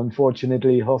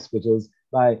 unfortunately, hospitals.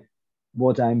 By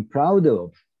what I'm proud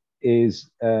of is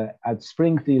at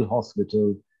Springfield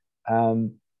Hospital,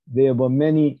 there were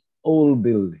many old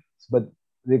buildings, but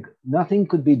nothing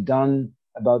could be done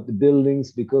about the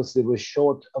buildings because they were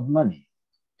short of money.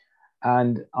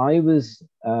 And I was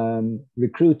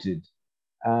recruited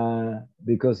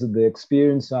because of the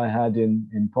experience I had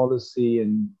in policy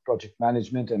and project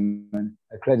management, and an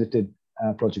accredited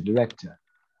project director,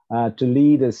 to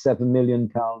lead a £7 million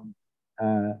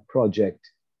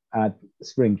project at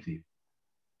Springfield.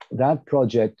 That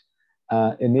project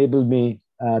enabled me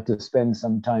to spend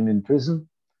some time in prison.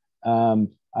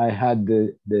 I had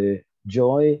the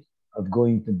joy of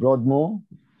going to Broadmoor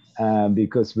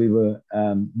because we were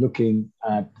looking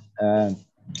at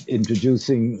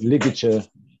introducing ligature.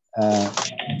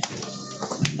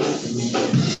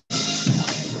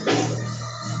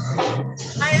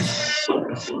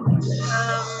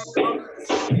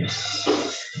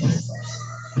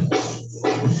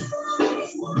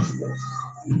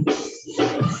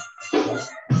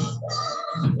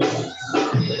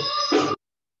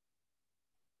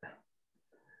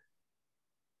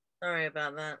 Sorry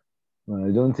about that. Well,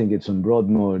 I don't think it's from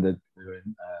Broadmoor that we were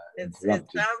it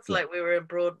sounds like we were in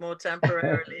Broadmoor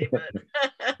temporarily, but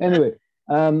anyway,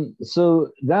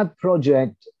 so that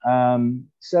project,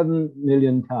 £7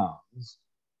 million,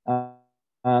 an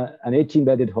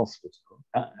 18-bedded hospital.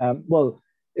 Well,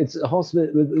 it's a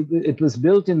hospital. It was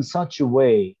built in such a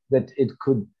way that it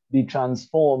could be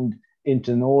transformed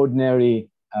into an ordinary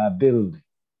building,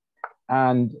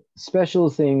 and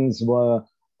special things were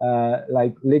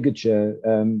like ligature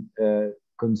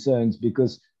concerns,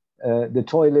 because the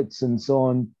toilets and so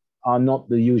on are not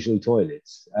the usual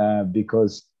toilets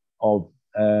because of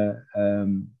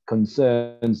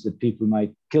concerns that people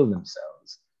might kill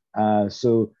themselves.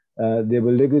 So there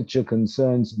were ligature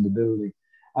concerns in the building.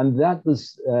 And that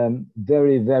was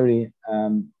very, very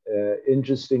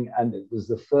interesting. And it was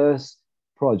the first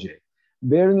project.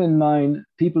 Bearing in mind,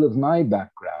 people of my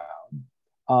background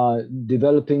are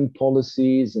developing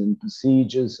policies and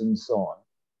procedures and so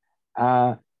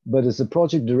on. But as a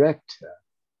project director,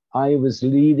 I was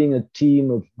leading a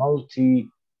team of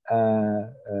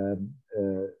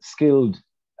skilled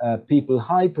people,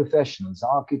 high professionals,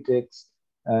 architects,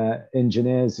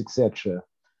 engineers, etc.,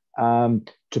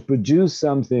 to produce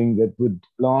something that would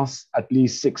last at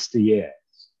least 60 years.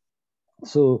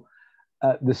 So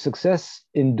the success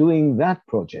in doing that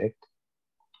project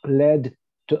led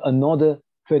to another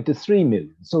 23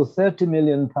 million. So 30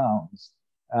 million pounds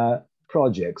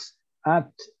projects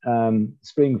at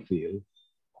Springfield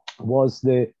was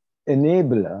the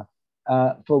enabler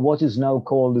for what is now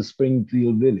called the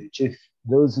Springfield Village. If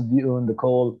those of you on the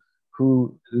call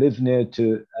who live near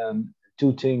to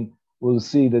Tooting will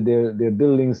see that there are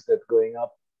buildings that are going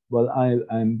up. Well,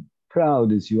 I'm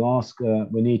proud, as you ask,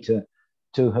 Juanita,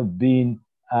 to have been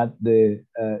at the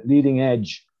leading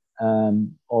edge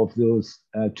of those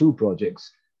two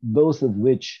projects, both of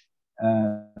which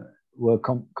were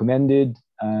commended,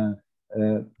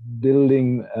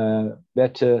 building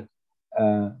better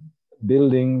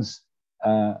buildings,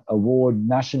 award,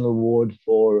 national award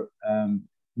for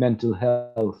mental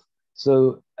health.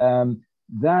 So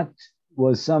that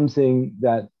was something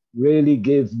that really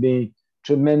gave me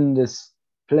tremendous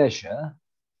pleasure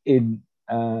in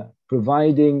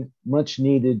providing much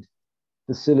needed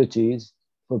facilities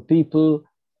for people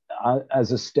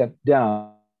as a step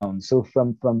down. So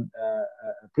from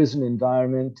a prison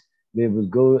environment, they will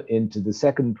go into the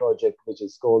second project, which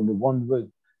is called the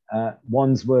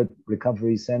Wandsworth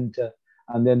Recovery Center,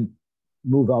 and then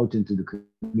move out into the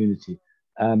community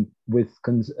with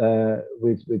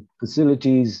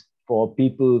facilities for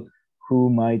people who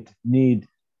might need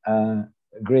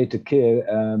greater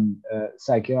care,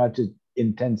 psychiatric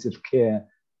intensive care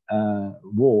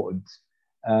wards.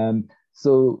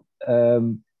 So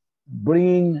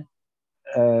bringing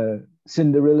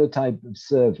Cinderella type of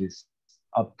service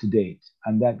up to date,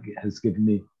 and that has given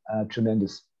me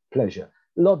tremendous pleasure.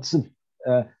 Lots of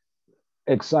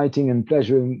exciting and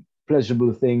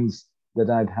pleasurable things that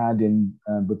I've had in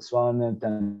Botswana,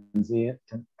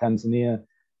 Tanzania,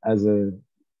 as a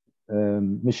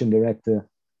mission director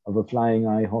of a flying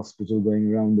eye hospital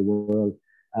going around the world.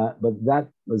 But that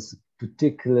was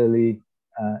particularly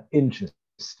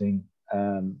interesting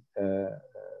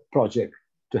project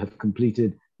to have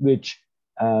completed, which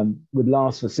would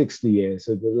last for 60 years.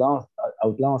 So it will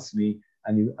outlast me.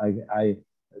 And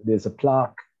there's a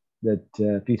plaque that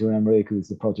Peter Ramrayka is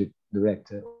the project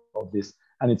director of this,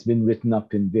 and it's been written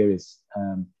up in various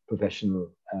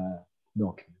professional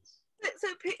documents. So,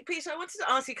 Peter, I wanted to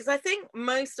ask you, because I think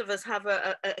most of us have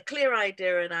a clear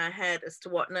idea in our head as to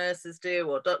what nurses do,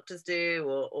 or doctors do,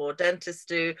 or dentists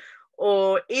do,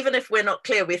 or even if we're not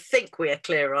clear, we think we are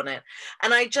clear on it.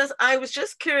 And I was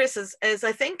just curious, as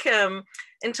I think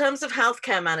in terms of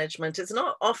healthcare management, it's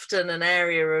not often an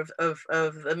area of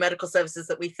the medical services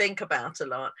that we think about a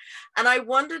lot. And I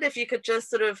wondered if you could just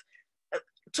sort of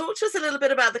talk to us a little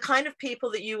bit about the kind of people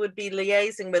that you would be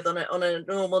liaising with on a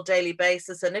normal daily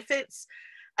basis. And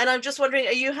I'm just wondering,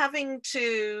 are you having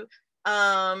to,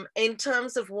 in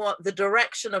terms of what the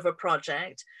direction of a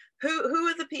project, who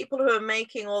are the people who are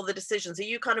making all the decisions? Are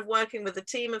you kind of working with a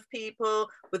team of people,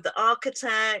 with the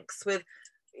architects, with,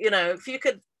 if you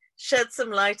could shed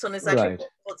some light on exactly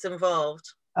what's involved?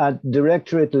 At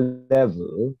directorate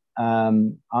level,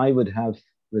 I would have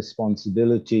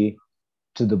responsibility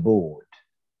to the board.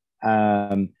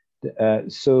 As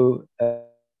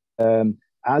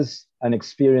an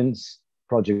experienced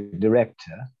project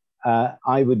director,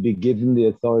 I would be given the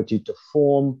authority to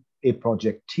form a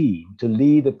project team, to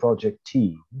lead a project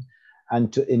team,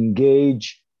 and to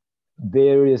engage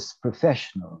various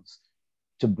professionals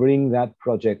to bring that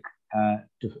project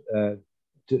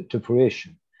to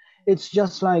fruition. It's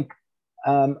just like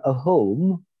a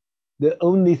home. The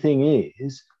only thing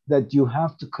is that you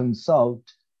have to consult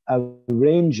a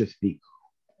range of people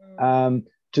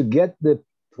to get the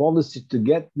policy, to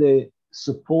get the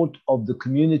support of the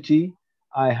community.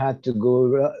 I had to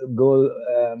go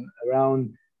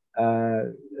around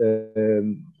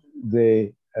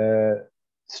the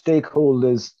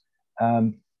stakeholders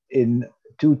in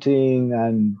Tooting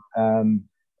and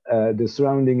the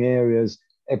surrounding areas,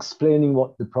 explaining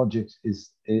what the project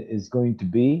is going to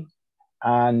be,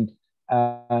 and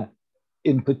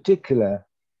in particular,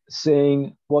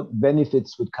 saying what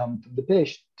benefits would come from the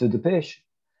patient, to the patient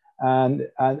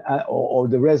or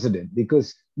the resident,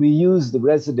 because we use the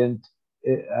resident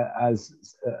as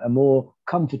a more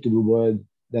comfortable word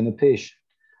than a patient.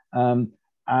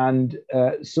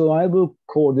 So I will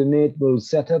coordinate, we'll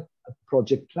set up a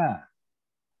project plan.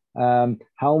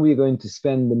 How we're going to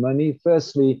spend the money.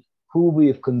 Firstly, who we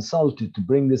have consulted to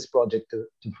bring this project to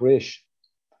fruition.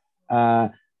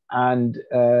 You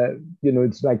know,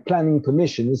 it's like planning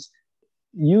permissions.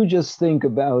 You just think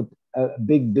about a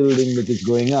big building that is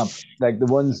going up, like the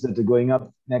ones that are going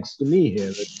up next to me here,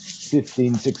 at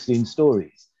 15, 16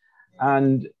 stories.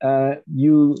 And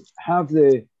you have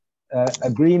the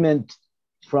agreement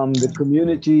from the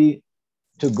community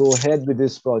to go ahead with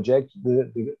this project.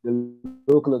 The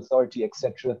local authority,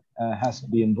 etc., has to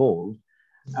be involved.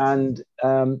 And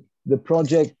the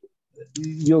project,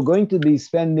 you're going to be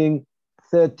spending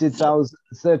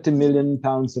 30 million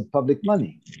pounds of public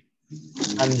money.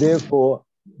 And therefore,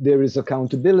 there is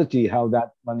accountability how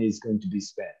that money is going to be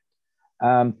spent.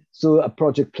 So a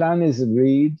project plan is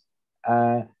agreed.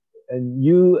 And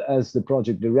you, as the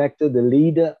project director, the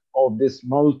leader of this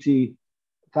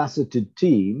multi-faceted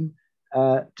team,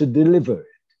 to deliver it.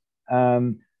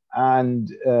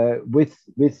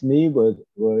 With me were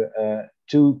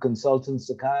two consultant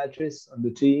psychiatrists on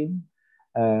the team,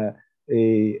 a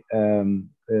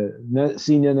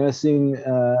senior nursing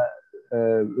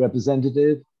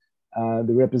representative,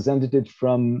 the representative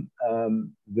from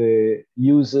the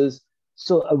users.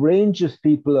 So a range of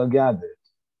people are gathered,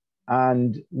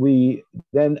 and we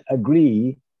then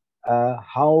agree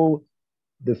how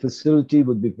the facility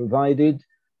would be provided,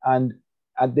 and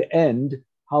at the end,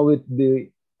 how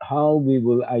we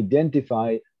will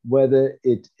identify whether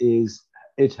it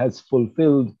has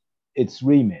fulfilled its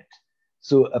remit.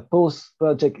 So a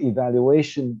post-project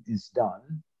evaluation is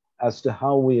done as to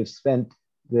how we have spent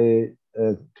the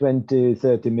 20,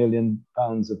 30 million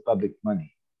pounds of public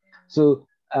money. So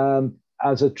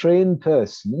as a trained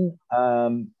person,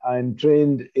 I'm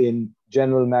trained in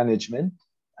general management,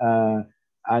 and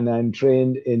I'm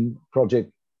trained in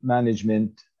project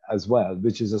management as well,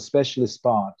 which is a specialist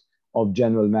part of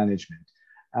general management.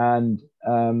 And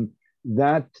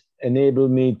that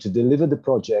enabled me to deliver the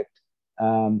project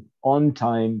on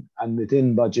time and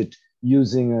within budget,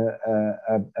 using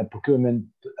a procurement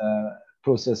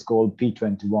process called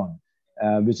P21,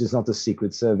 which is not a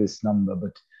secret service number,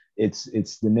 but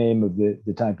it's the name of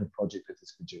the type of project that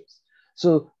is produced.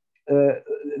 So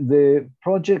the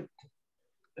project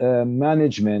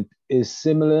management is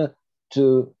similar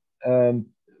to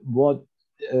what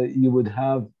you would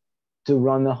have to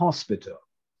run a hospital.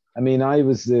 I mean, I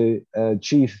was the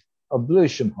chief of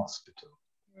Lewisham Hospital,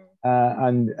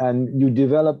 and you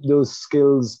develop those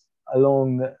skills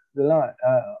along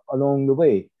the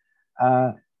way.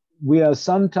 We are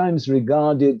sometimes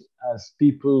regarded as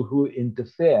people who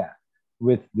interfere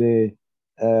with the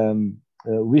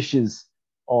wishes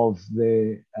of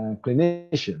the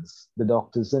clinicians, the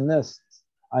doctors and nurses.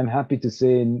 I'm happy to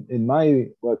say in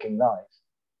my working life,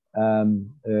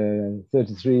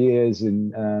 33 years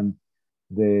in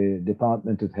the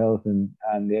Department of Health and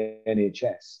the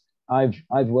NHS,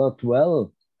 I've worked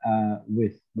well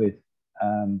with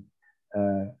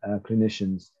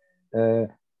clinicians. The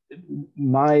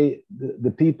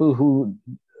people who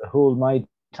hold my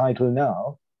title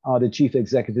now are the chief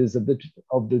executives of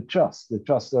the trust. The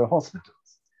trusts are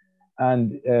hospitals,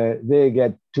 and they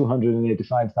get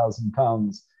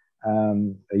 £285,000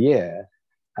 a year.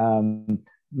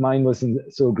 Mine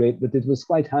wasn't so great, but it was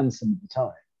quite handsome at the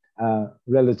time,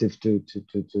 relative to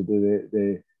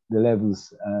the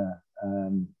levels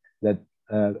that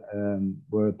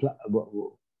were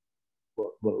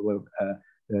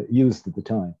used at the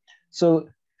time. So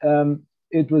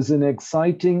it is an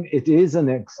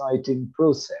exciting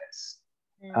process,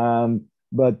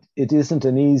 but it isn't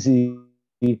an easy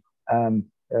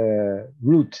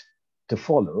route to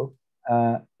follow,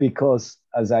 because,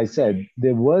 as I said,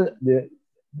 the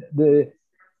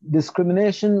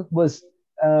discrimination was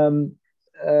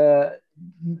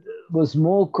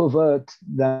more covert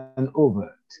than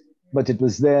overt, but it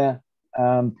was there.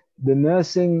 The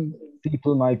nursing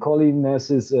people, my colleague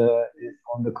nurses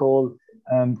on the call,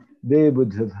 they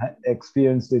would have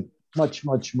experienced it much,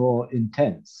 much more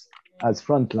intense as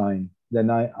frontline than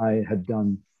I had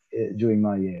done during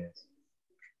my years.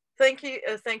 Thank you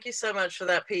so much for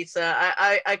that, Peter.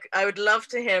 I would love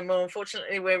to hear more.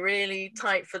 Unfortunately, we're really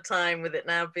tight for time with it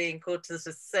now being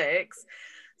 5:45.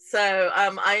 So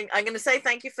I'm going to say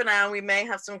thank you for now. We may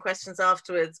have some questions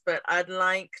afterwards, but I'd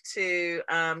like to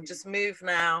just move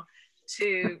now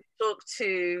to talk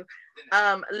to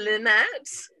Lynette.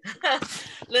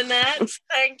 Lynette,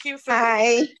 thank you for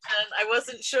Hi. I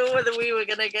wasn't sure whether we were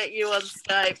going to get you on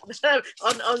Skype,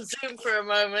 on Zoom for a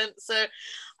moment. So,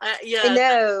 yeah. I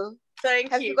know.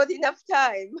 Thank Have you. you got enough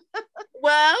time?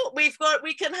 Well, we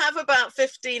can have about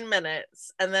 15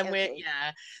 minutes, and then Okay.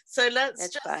 yeah. So let's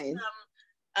That's just fine.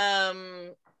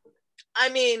 I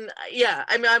mean, yeah.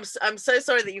 I mean, I'm so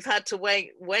sorry that you've had to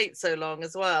wait so long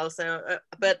as well. So,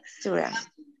 but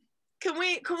can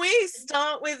we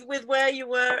start with where you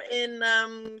were in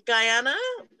Guyana?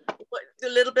 A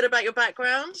little bit about your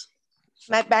background.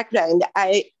 My background: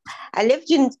 I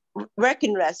lived in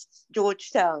Rest,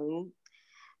 Georgetown,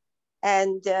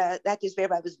 and that is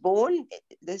where I was born.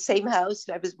 The same house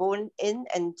I was born in,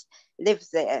 and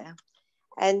lived there.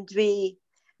 And we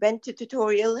went to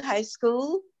Tutorial High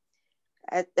School.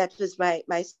 That was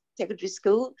my secondary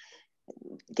school.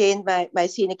 Gained my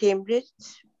senior Cambridge,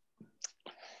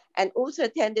 and also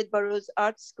attended Burroughs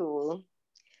Art School,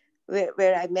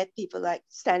 where I met people like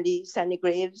Stanley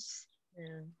Graves,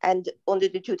 and under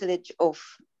the tutelage of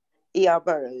E.R.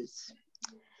 Burroughs,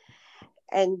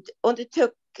 and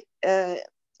undertook a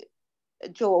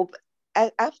job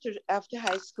after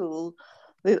high school.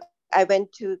 I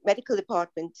went to medical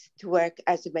department to work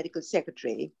as a medical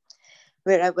secretary,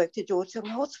 where I worked at Georgetown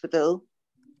Hospital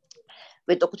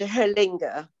with Dr.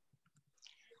 Herlinger,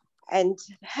 and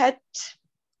had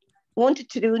wanted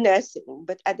to do nursing,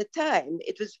 but at the time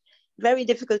it was very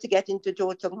difficult to get into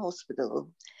Georgetown Hospital.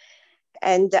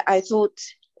 And I thought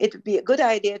it would be a good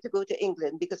idea to go to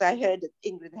England, because I heard that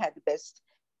England had the best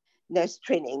nurse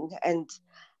training, and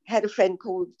had a friend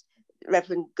called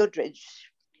Reverend Goodridge.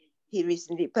 He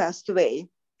recently passed away.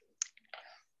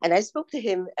 And I spoke to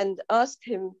him and asked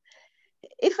him,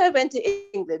 if I went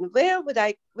to England, where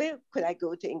could I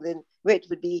go to England where it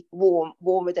would be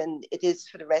warmer than it is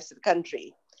for the rest of the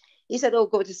country? He said, oh,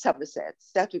 go to Somerset.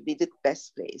 That would be the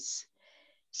best place.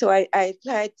 So I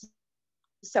applied to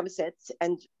Somerset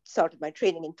and started my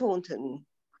training in Taunton,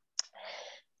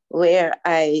 where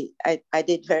I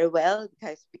did very well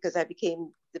because I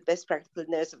became the best practical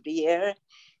nurse of the year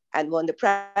and won the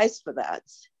prize for that.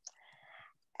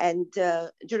 And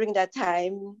during that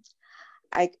time,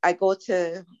 I got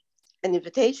an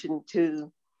invitation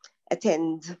to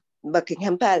attend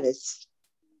Buckingham Palace.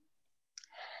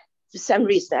 For some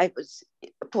reason, I was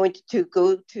appointed to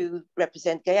go to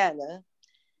represent Guyana,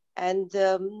 and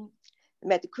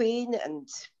met the Queen, and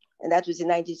that was in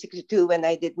 1962 when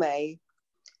I did my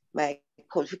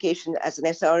qualification as an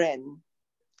SRN.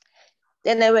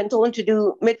 Then I went on to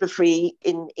do midwifery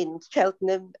in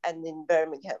Cheltenham and in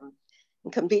Birmingham,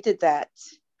 and completed that.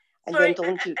 And Sorry, went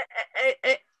on to.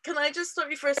 Can I just stop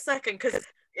you for a second? Because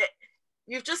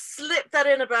you've just slipped that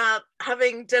in about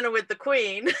having dinner with the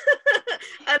Queen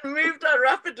and moved on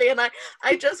rapidly. And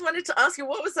I just wanted to ask you,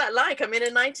 what was that like? I mean,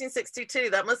 in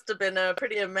 1962, that must have been a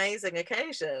pretty amazing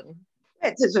occasion.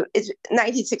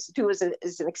 1962 is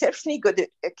an exceptionally good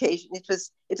occasion. It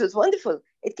was wonderful.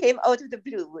 It came out of the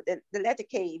blue. The letter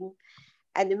came,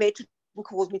 and the matron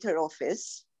called me to her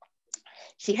office.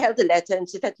 She held the letter and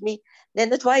she said to me,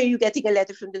 Lynette, why are you getting a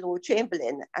letter from the Lord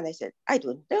Chamberlain? And I said, I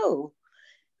don't know.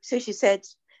 So she said,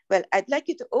 well, I'd like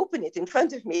you to open it in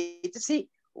front of me to see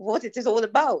what it is all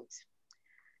about.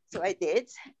 So I did,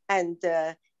 and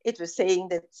it was saying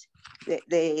that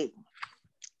they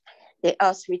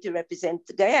asked me to represent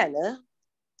Guyana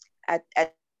at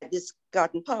this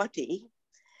garden party.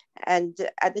 And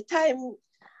at the time,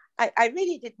 I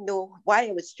really didn't know why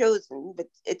I was chosen, but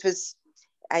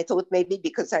I thought maybe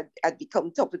because I'd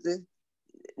become top of the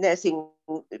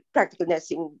practical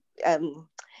nursing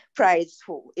prize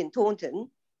in Taunton.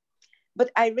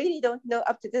 But I really don't know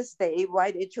up to this day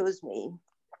why they chose me.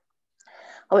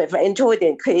 However, I enjoyed the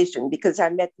occasion because I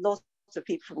met lots of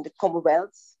people from the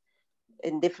Commonwealth,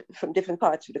 from different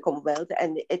parts of the Commonwealth,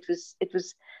 and it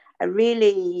was a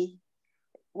really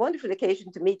wonderful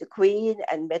occasion to meet the Queen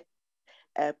and met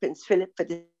Prince Philip at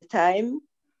the time.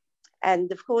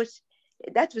 And of course,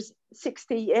 that was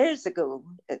 60 years ago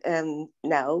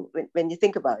now, when you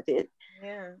think about it.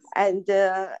 Yes. And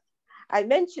I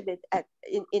mentioned it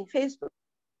in Facebook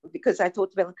because I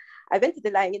thought, well, I went to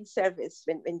the lying-in service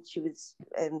when she was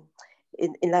in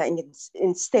lying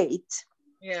in state.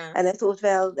 Yeah. And I thought,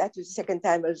 well, that was the second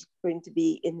time I was going to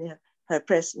be in her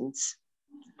presence.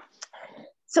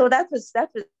 So that was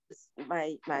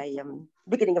my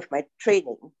beginning of my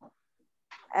training.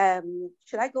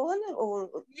 Should I go on, or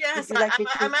yes? Would you like me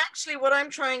to? I'm actually, what I'm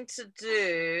trying to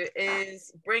do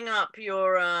is bring up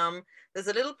your there's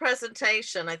a little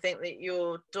presentation I think that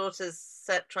your daughter's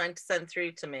trying to send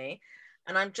through to me,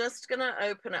 and I'm just going to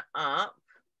open it up.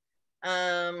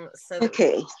 So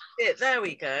okay. There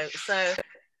we go. So,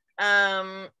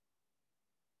 that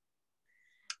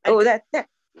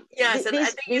yes, and I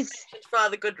think you these, mentioned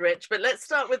Father Goodrich, but let's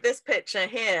start with this picture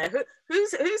here.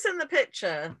 Who's in the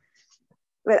picture?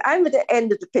 well, I'm at the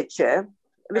end of the picture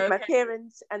with my Okay.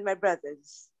 parents and my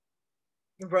brothers.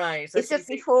 Right. It's just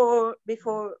before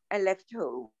I left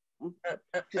home.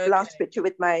 The last picture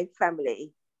with my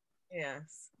family.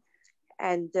 Yes.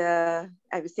 And I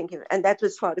was thinking, and that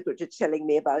was Father Goodrich telling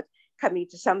me about coming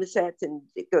to Somerset and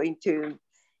going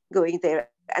there.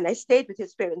 And I stayed with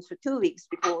his parents for 2 weeks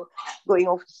before going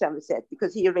off to Somerset,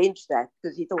 because he arranged that,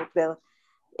 because he thought, well,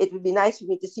 it would be nice for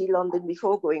me to see London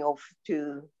before going off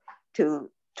to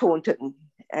Taunton.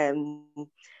 And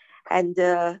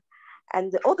the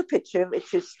other picture,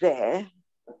 which is there,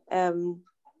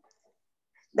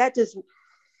 that is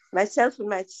myself and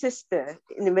my sister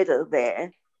in the middle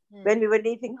there. When we were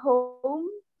leaving home,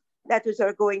 that was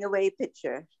our going away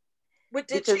picture. But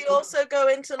did she also go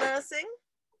into nursing?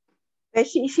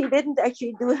 She didn't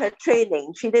actually do her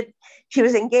training. She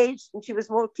was engaged, and she was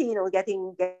more keen on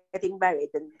getting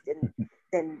married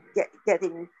than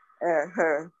getting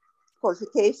her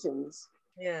qualifications.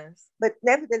 Yes. But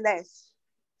nevertheless,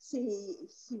 she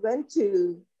went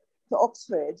to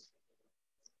Oxford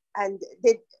and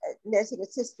did nursing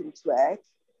assistant work.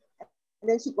 And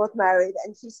then she got married,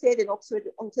 and she stayed in Oxford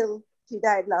until she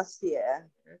died last year.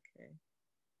 Okay.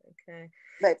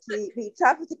 But we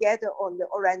traveled together on the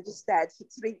Oranjestad for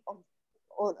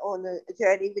on a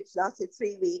journey which lasted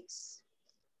 3 weeks.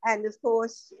 And of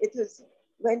course, it was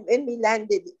when we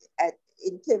landed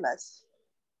in Plymouth,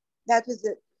 that was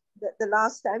the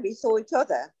last time we saw each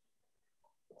other.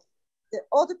 The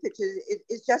other picture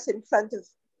is just in front of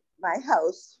my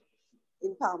house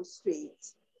in Palm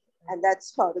Street. And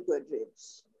that's Father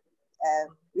Goodrich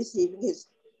receiving his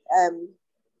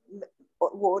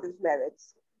Award of Merit.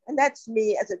 And that's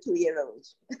me as a 2-year-old.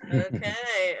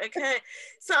 Okay.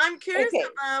 So I'm curious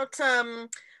about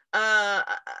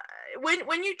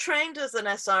when you trained as an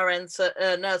SRN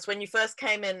nurse, when you first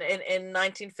came in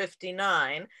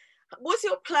 1959, was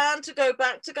your plan to go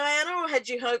back to Guyana, or had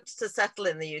you hoped to settle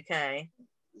in the UK?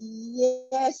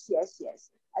 Yes.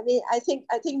 I mean, I think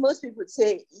most people would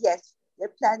say yes.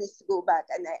 Their plan is to go back,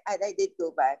 and I did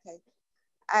go back.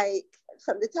 I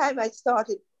from the time I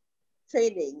started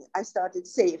training, I started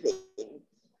saving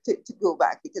to go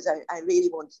back, because I really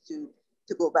wanted to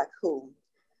go back home.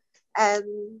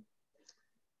 And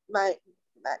my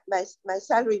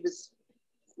salary was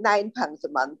 £9 a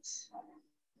month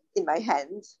in my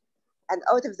hand, and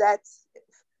out of that,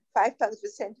 £5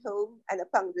 was sent home and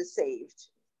 £1 was saved.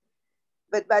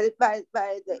 But by the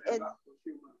end.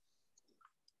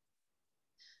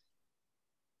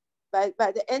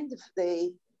 By the end of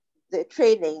the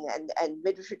training and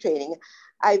midwifery training,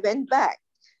 I went back.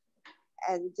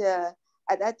 And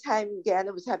at that time,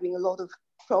 Guyana was having a lot of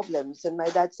problems. And my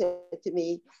dad said to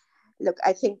me, look,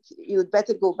 I think you'd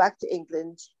better go back to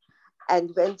England.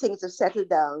 And when things have settled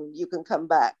down, you can come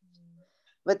back.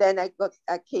 But then I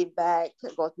came back, I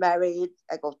got married,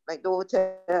 I got my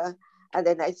daughter. And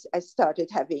then I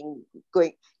started having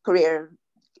my career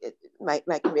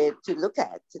to look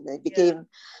at, and I became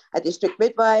a district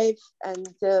midwife and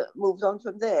moved on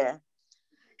from there.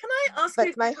 Can I ask but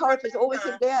you? But my heart was always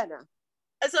in Guyana.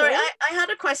 Sorry, I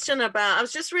had a question about, I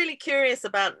was just really curious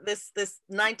about this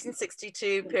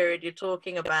 1962 period you're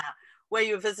talking about, where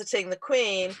you were visiting the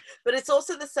Queen, but it's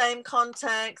also the same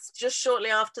context, just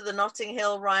shortly after the Notting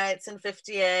Hill riots in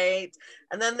 58,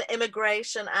 and then the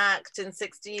Immigration Act in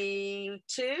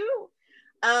 62.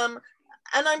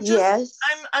 And I'm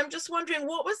just wondering,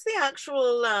 what was the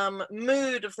actual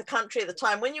mood of the country at the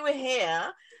time when you were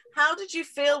here? How did you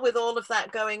feel with all of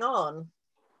that going on?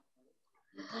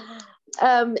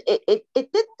 It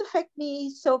didn't affect me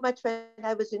so much when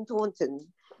I was in Taunton.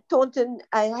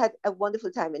 I had a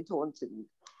wonderful time in Taunton.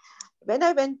 When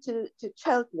I went to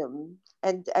Cheltenham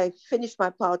and I finished my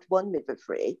part 1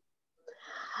 midwifery,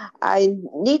 I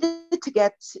needed to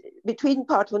get, between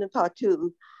part 1 and part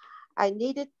 2, I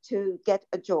needed to get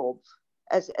a job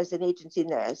as an agency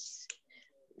nurse,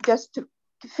 just to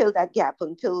fill that gap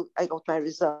until I got my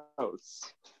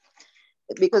results.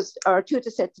 Because our tutor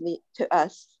said to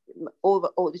us, all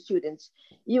the students,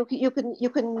 you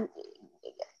can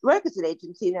work as an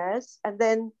agency nurse and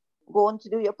then go on to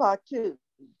do your part 2.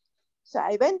 So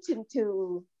I went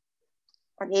into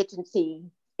an agency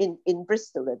in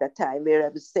Bristol at that time, where I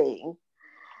was staying.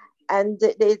 And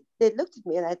they looked at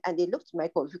me and they looked at my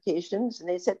qualifications, and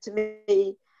they said to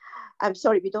me, I'm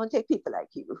sorry, we don't take people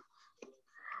like you.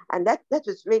 And that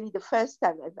was really the first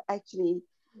time I've actually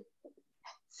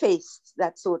faced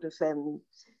that sort of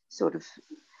sort of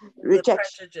The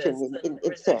rejection prejudice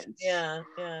in sense. Yeah,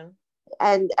 yeah.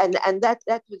 And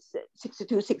that was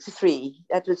 62, 63.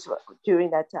 That was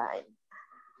during that time.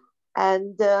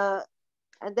 And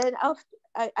then after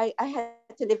I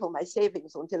had to live on my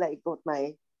savings until I got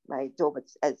my job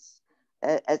as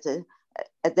a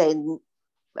then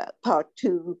part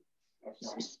 2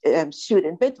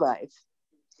 student midwife.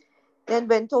 Then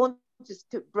went on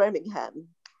to Birmingham,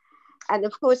 and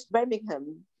of course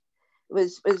Birmingham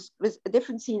was a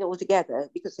different scene altogether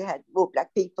because they had more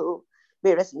black people,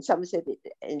 whereas in Somerset they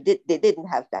didn't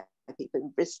have black people. In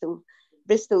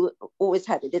Bristol always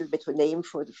had a little bit of a name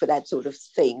for that sort of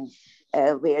thing,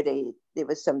 where there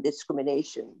was some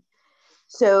discrimination.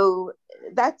 So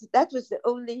that was the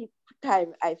only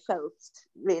time I felt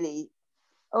really,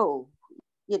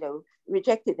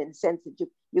 rejected in the sense that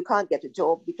you can't get a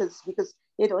job because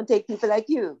they don't take people like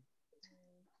you.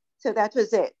 So that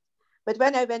was it. But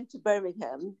when I went to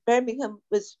Birmingham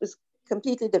was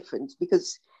completely different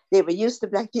because they were used to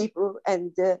black people.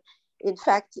 And in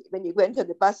fact, when you went on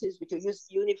the buses with your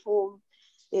uniform,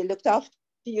 they looked after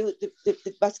you.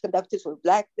 The bus conductors were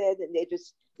black then, and they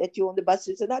just let you on the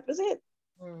buses, and that was it.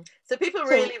 So people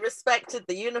really respected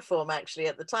the uniform actually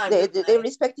at the time. They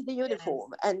respected the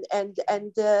uniform. Yes.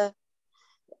 And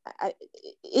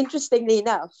interestingly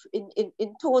enough,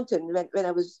 in Taunton, when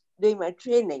I was doing my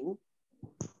training,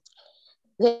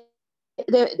 I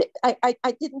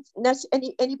didn't nurse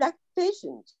any black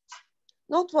patients,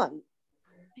 not one.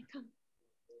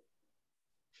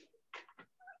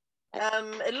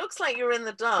 It looks like you're in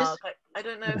the dark. I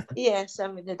don't know. Yes,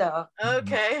 I'm in the dark.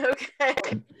 Okay.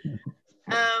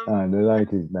 The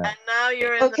light is back. And now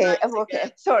you're in the light okay.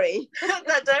 again. Sorry.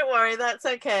 Don't worry, that's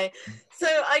okay. So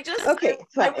I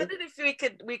wondered if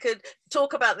we could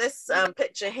talk about this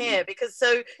picture here, because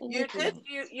you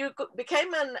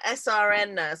became an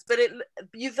SRN nurse, but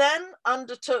you then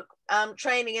undertook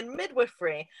training in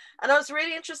midwifery, and I was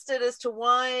really interested as to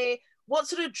what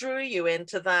sort of drew you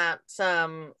into that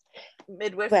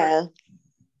midwifery. Well,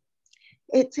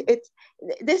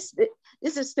 this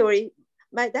is a story.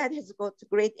 My dad has got a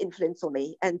great influence on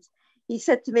me, and he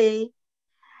said to me,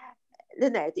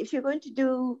 Lynette, if you're going to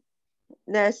do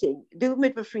nursing, do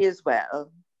midwifery as well,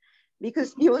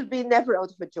 because you will be never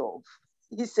out of a job,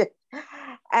 he said.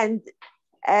 And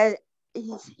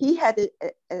he had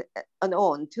an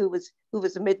aunt who was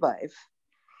a midwife,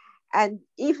 and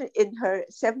even in her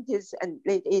 70s and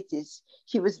late 80s,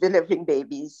 she was delivering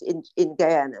babies in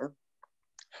Guyana.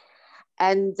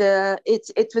 And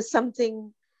it was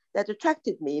something that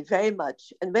attracted me very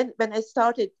much. And when I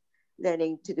started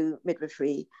learning to do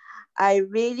midwifery, I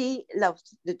really loved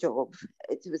the job.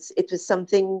 It was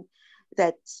something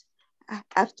that,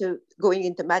 after going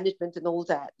into management and all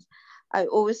that, I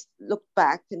always looked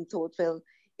back and thought, well,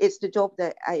 it's the job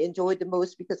that I enjoyed the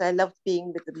most, because I loved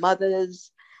being with the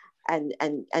mothers and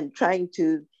trying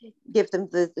to give them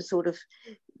the sort of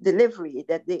delivery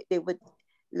that they would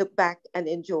look back and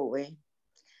enjoy.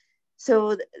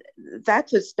 So that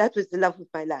was the love of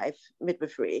my life,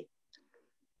 midwifery.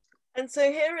 And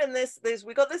so here in this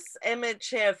we got this image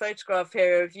here, photograph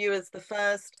here of you as the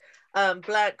first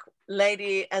black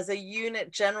lady as a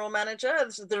unit general manager,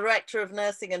 as the director of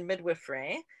nursing and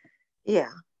midwifery.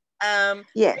 Yeah.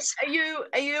 Yes. Are you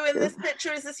in this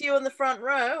picture? Is this you in the front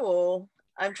row, or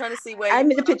I'm trying to see where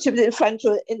I'm in the picture in the front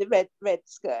row in the red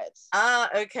skirts.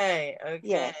 Okay.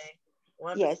 Yes.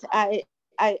 Wonderful. Yes. I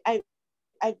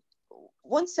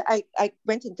once I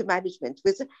went into management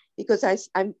because I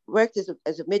worked as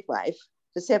a midwife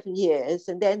for 7 years,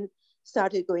 and then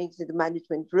started going into the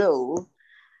management role.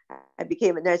 I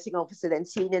became a nursing officer, then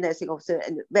senior nursing officer.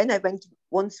 And when I went to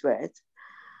Wandsworth,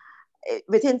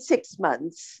 within 6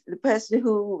 months, the person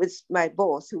who was my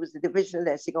boss, who was the divisional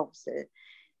nursing officer,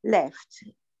 left.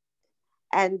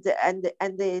 And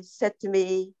they said to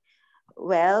me,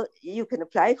 well, you can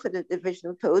apply for the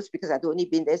divisional post, because I'd only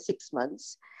been there 6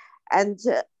 months. And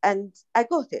I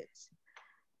got it.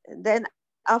 And then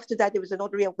after that, there was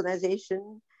another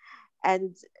reorganization,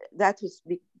 and that was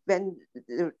when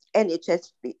the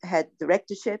NHS had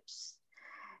directorships,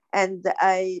 and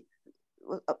I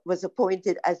was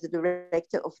appointed as the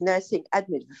director of nursing and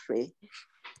midwifery,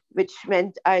 which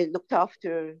meant I looked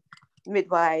after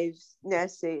midwives,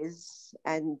 nurses,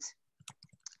 and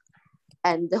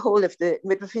the whole of the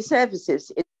midwifery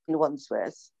services in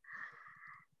Wandsworth.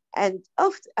 And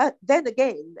then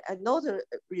again, another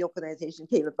reorganization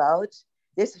came about.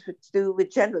 This is to do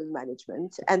with general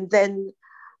management. And then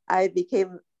I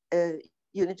became a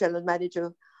unit general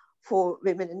manager for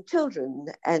women and children,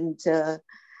 and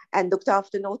looked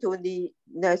after not only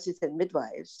nurses and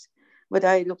midwives, but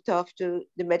I looked after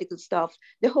the medical staff,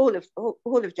 the whole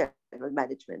of general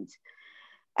management.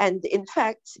 And in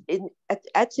fact,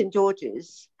 at St.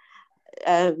 George's,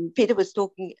 Peter was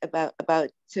talking about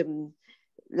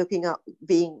looking up,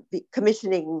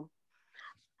 commissioning.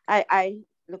 I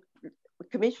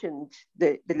commissioned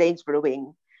the Lanesborough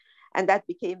wing, and that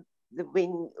became the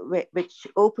wing which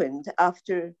opened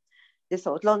after the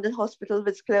South London Hospital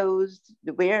was closed,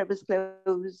 the Ware was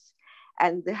closed,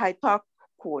 and the Hyde Park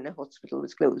Corner Hospital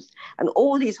was closed. And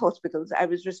all these hospitals I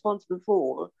was responsible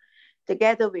for,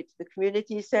 together with the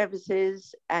community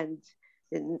services and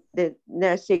the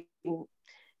nursing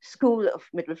school of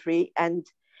midwifery, and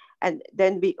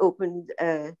then we opened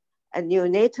a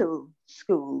neonatal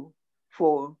school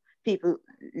for people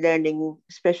learning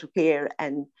special care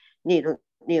and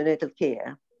neonatal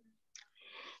care.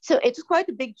 So it's quite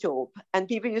a big job. And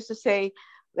people used to say,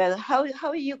 well, how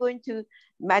are you going to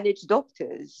manage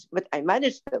doctors? But I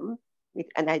managed them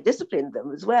and I disciplined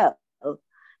them as well,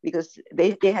 because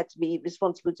they had to be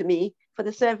responsible to me for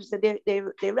the service that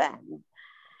they ran.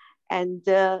 And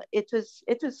it was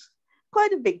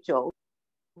quite a big job.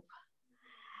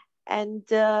 And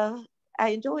I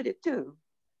enjoyed it too.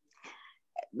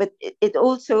 But it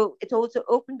also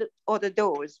opened other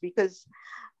doors, because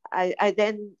I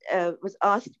then was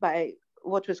asked by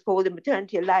what was called the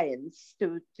Maternity Alliance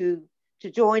to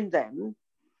join them,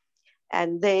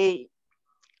 and they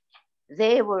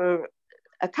were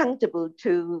accountable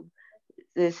to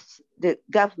the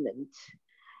government,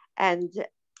 and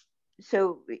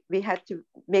so we had to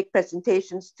make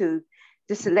presentations to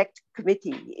the select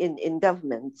committee in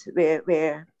government,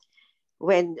 where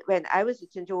when I was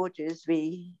at St. George's,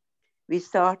 we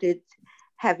started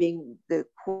having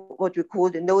what we call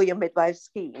the Know Your Midwife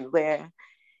scheme, where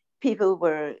people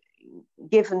were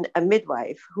given a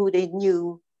midwife who they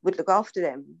knew would look after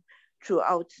them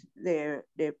throughout their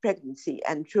pregnancy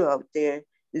and throughout their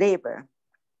labor.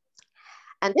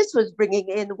 And this was bringing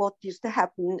in what used to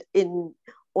happen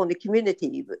on the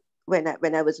community when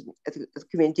I was a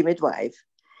community midwife.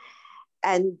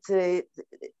 And the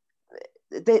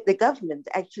government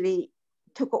actually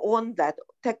took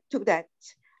that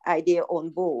idea on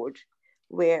board,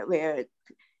 where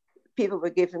people were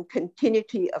given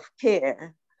continuity of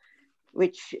care,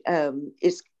 which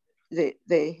is the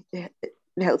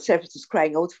health service is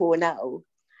crying out for now.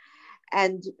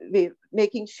 And we're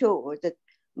making sure that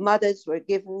mothers were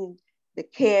given the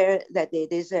care that they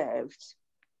deserved.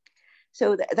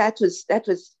 So that was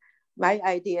my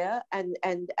idea, and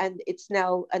it's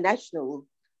now a national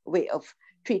way of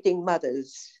treating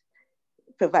mothers,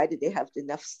 provided they have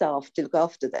enough staff to look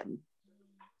after them.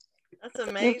 That's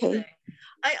amazing. Okay.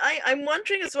 I'm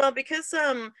wondering as well, because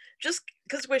just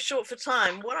because we're short for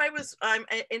time, what I'm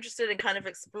interested in kind of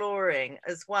exploring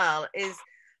as well is,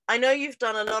 I know you've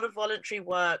done a lot of voluntary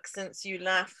work since you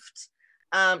left,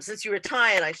 since you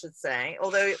retired, I should say.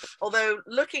 Although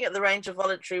looking at the range of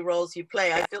voluntary roles you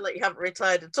play, I feel like you haven't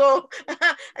retired at all,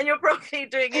 and you're probably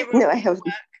doing even more work.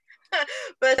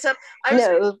 But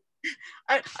I'm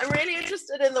really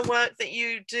interested in the work that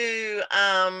you do.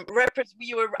 I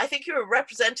think you were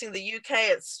representing the UK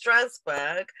at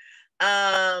Strasbourg.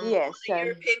 Yes, the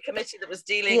European Committee that was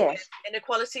dealing with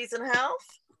inequalities in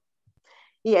health.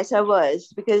 Yes, I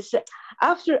was, because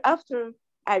after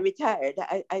I retired,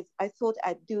 I thought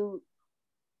I'd do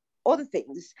other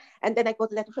things, and then I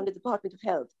got a letter from the Department of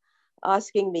Health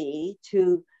asking me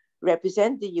to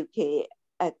represent the UK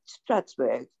at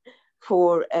Strasbourg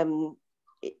for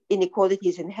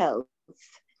inequalities in health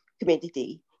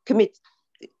the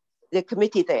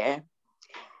committee there.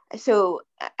 So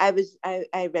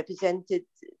I represented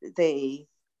the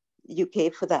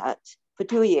UK for that for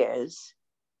 2 years.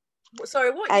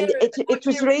 Sorry, what year? And it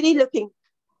was really looking.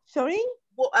 Sorry?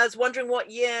 Well, I was wondering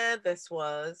what year this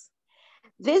was.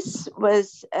 This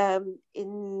was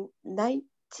in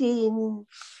 19.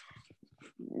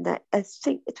 I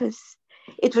think it was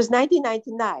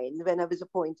 1999 when I was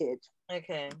appointed.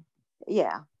 Okay.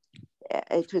 Yeah,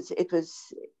 it was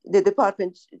the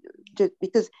department, just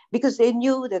because they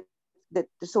knew that the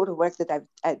sort of work that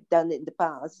I've done in the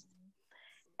past,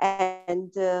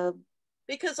 and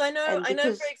because I know,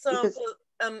 for example,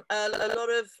 a lot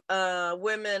of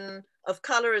women of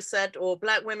color are said, or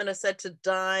Black women are said to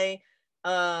die,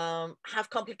 have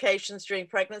complications during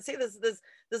pregnancy.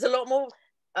 There's a lot more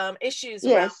issues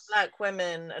around Black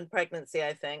women and pregnancy,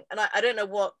 I think, and I don't know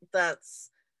what that's.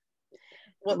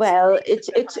 Well,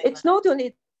 it's not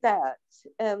only that,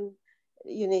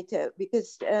 Unita,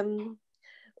 because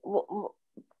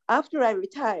after I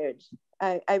retired,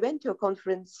 I went to a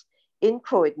conference in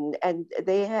Croydon, and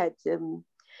they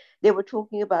were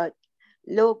talking about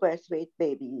low birth weight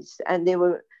babies, and they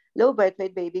were low birth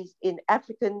weight babies in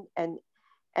African and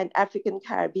African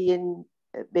Caribbean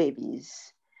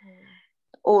babies.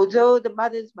 Although the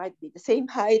mothers might be the same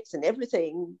heights and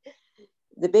everything,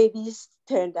 the babies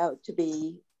turned out to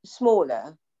be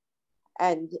smaller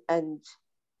and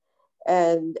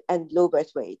low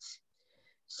birth weight.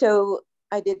 So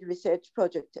I did a research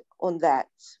project on that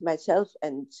myself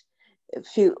and a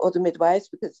few other midwives,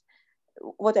 because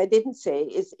what I didn't say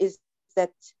is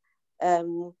that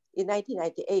in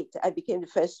 1998 I became the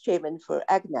first chairman for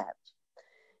AGNAP,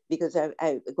 because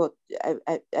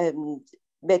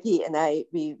Betty and I,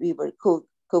 we were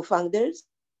co-founders,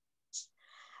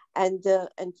 and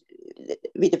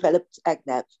we developed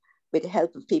AGNAP with the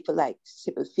help of people like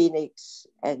Sybil Phoenix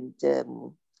and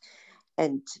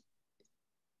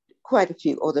quite a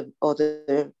few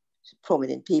other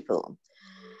prominent people.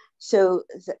 So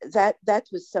that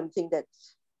was something that,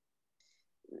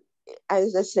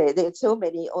 as I say, there are so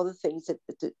many other things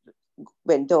that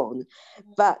went on,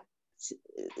 but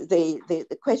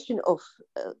the question of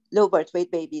low birth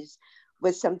weight babies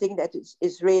was something that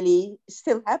is really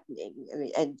still happening. I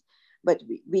mean, but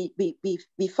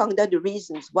we found out the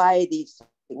reasons why these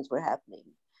things were happening,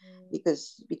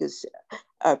 because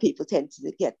our people tend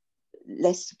to get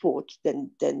less support than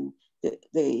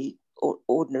the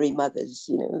ordinary mothers,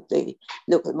 you know, the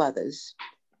local mothers.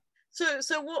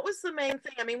 So what was the main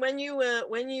thing? I mean, when you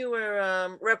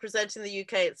were representing the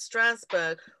UK at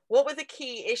Strasbourg, what were the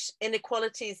key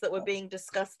inequalities that were being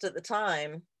discussed at the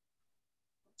time?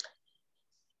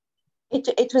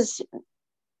 It was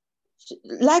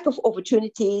lack of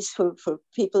opportunities for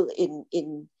people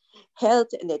in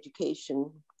health and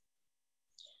education,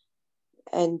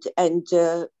 and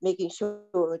making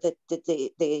sure that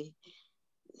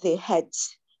they had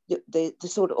the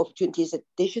sort of opportunities that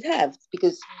they should have.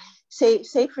 Because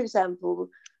say for example,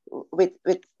 with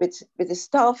the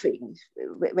staffing,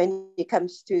 when it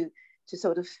comes to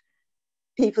sort of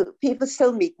people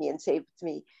still meet me and say to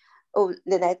me, "Oh,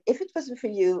 Lynette, if it wasn't for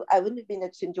you, I wouldn't have been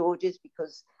at St. George's,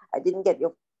 because I didn't get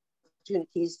the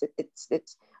opportunities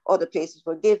that other places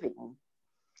were giving."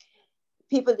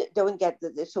 People that don't get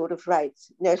the sort of right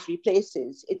nursery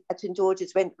places. At St.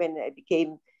 George's, when I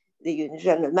became the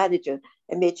general manager,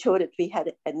 I made sure that we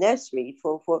had a nursery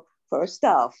for our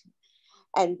staff.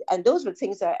 And those were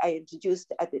things I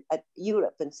introduced at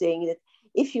Europe, and saying that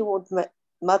if you want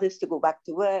mothers to go back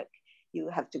to work, you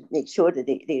have to make sure that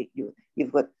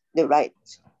you've got the right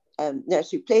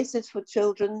nursery places for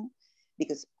children,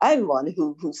 because I'm one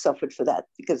who suffered for that,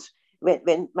 because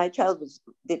when my child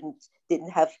didn't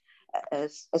have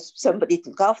somebody to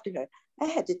look after her, I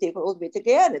had to take her all the way to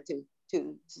Guyana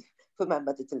for my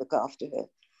mother to look after her.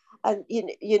 And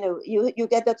you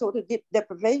get that sort of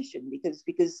deprivation,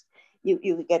 because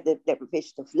you get the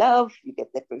deprivation of love, you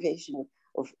get deprivation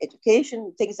of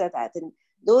education, things like that. And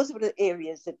those were the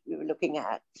areas that we were looking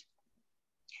at.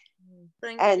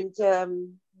 Thank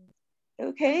you.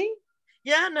 Okay.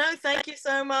 Yeah, no, thank you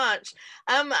so much.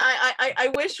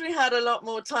 I wish we had a lot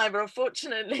more time, but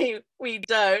unfortunately we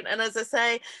don't. And as I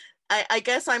say, I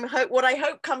guess what I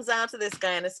hope comes out of this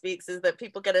Guyana Speaks is that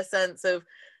people get a sense of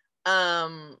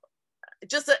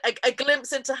just a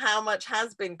glimpse into how much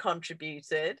has been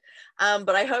contributed.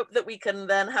 But I hope that we can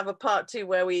then have a part 2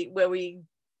 where we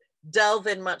delve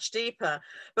in much deeper.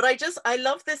 But I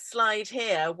love this slide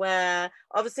here, where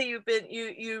obviously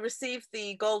you received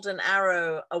the Golden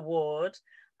Arrow Award,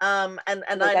 and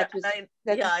I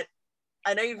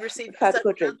know you've received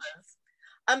several others.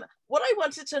 What I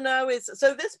wanted to know is,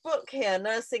 so this book here,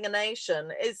 Nursing a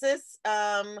Nation, is this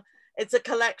it's a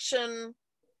collection?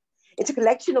 It's a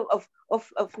collection of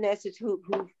nurses who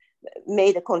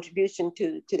made a contribution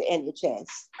to the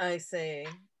NHS. I see.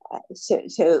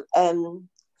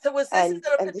 So was this is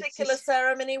there a particular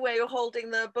ceremony where you're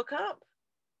holding the book up?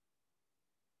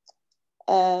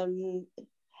 I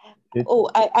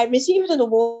received an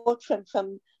award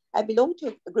from I belong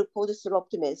to a group called the Sir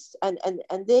Optimists, and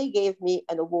they gave me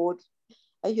an award,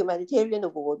 a humanitarian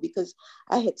award, because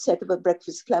I had set up a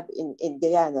breakfast club in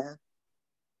Guyana.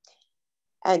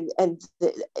 And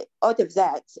out of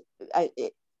that,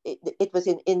 it was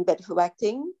in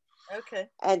Bedford-Wacting. Okay.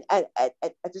 And at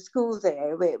the school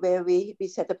there, where we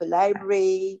set up a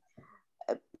library,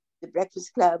 the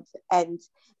breakfast club, and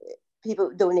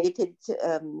people donated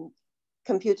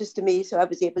computers to me, so I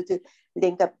was able to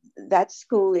link up that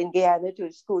school in Guyana to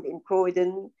a school in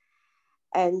Croydon,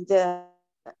 and that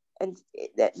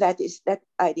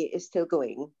idea is still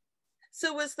going.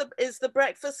 So is the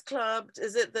breakfast club?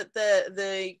 Is it that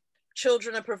the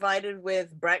children are provided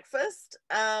with breakfast?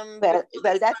 Well,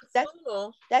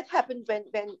 that happened when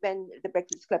the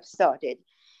Breakfast Club started.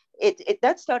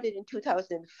 That started in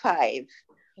 2005,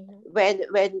 when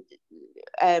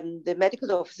the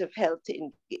medical officer of health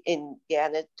in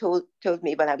Guyana told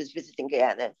me when I was visiting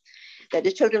Guyana that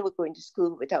the children were going to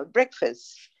school without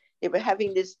breakfast. They were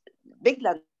having this big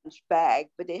lunch bag,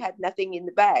 but they had nothing in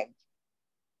the bag,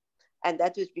 and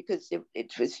that was because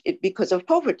because of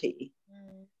poverty.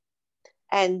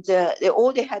 And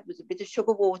all they had was a bit of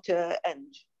sugar water,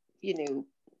 and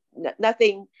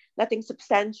nothing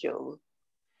substantial.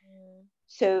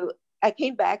 So I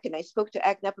came back and I spoke to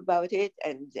ACNAP about it,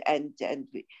 and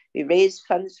we raised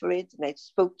funds for it, and I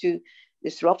spoke to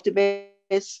this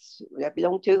optimist I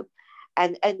belong to,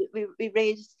 and we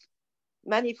raised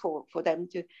money for them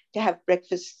to have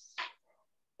breakfast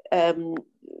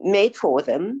made for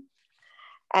them,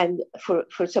 and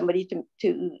for somebody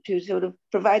to sort of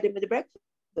provide them with the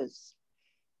breakfast.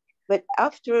 But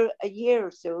after a year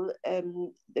or so,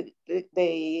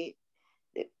 the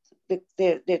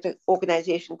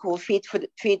organization called Feed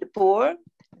the Poor,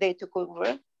 they took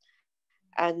over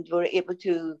and were able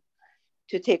to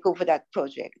take over that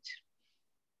project.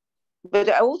 But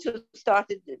I also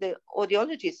started the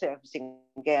audiology service in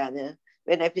Guyana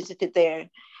when I visited there,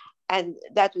 and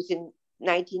that was in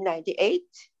 1998,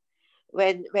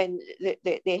 when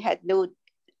they had no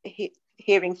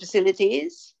hearing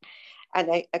facilities,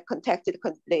 and I contacted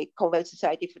the Commonwealth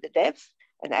Society for the Deaf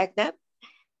and ACNAP,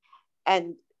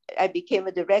 and I became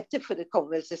a director for the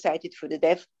Commonwealth Society for the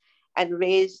Deaf, and we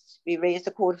raised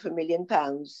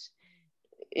 £250,000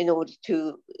 in order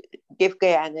to give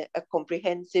Guyana a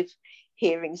comprehensive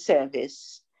hearing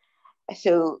service.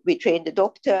 So we trained a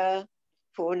doctor,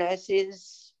 4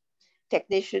 nurses,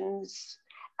 technicians,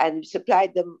 and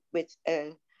supplied them with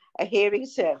a hearing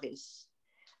service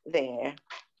there.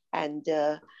 And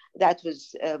that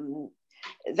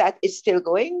is still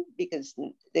going, because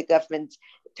the government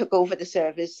took over the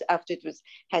service after it was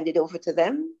handed over to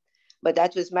them. But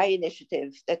that was my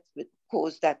initiative that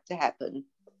caused that to happen.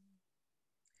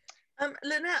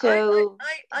 Lynette, so,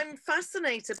 I'm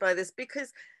fascinated by this,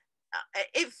 because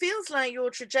it feels like your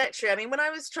trajectory. I mean,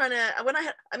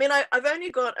 I've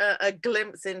only got a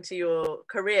glimpse into your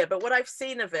career, but what I've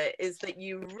seen of it is that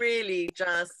you really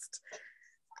just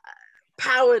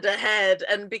powered ahead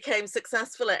and became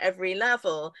successful at every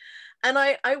level. And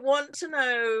I want to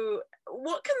know,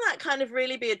 what can that kind of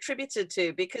really be attributed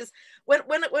to? Because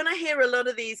when I hear a lot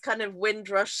of these kind of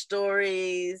Windrush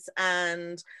stories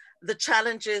and the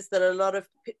challenges that a lot of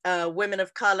women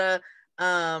of color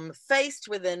faced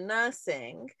within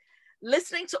nursing,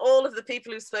 listening to all of the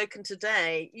people who've spoken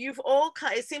today,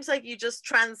 it seems like you just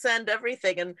transcend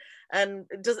everything, and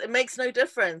it makes no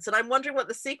difference. And I'm wondering what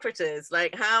the secret is.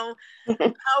 Like, how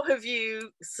have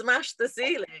you smashed the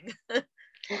ceiling?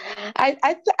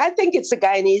 I think it's the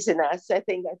Guyanese in us. I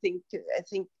think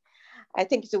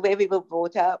it's the way we were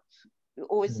brought up. You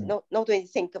always not only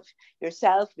think of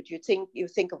yourself, but you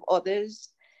think of others.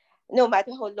 No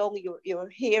matter how long you're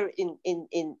here in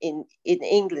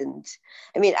England.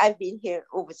 I mean, I've been here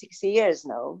over 60 years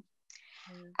now,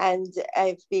 and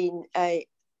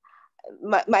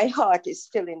my heart is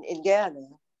still in Guyana.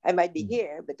 I might be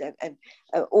here, but I'm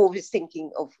always thinking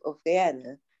of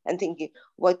Guyana and thinking,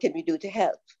 what can we do to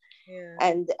help? Yeah.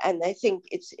 And I think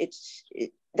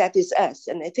that is us,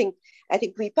 and I think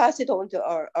we pass it on to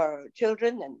our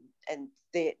children, and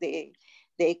they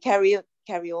carry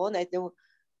on. I know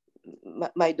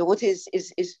my daughter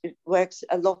works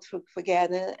a lot for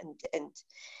Guyana,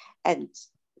 and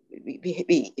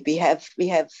we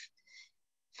have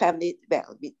family.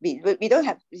 Well, we don't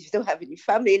have any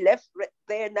family left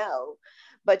there now,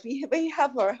 but we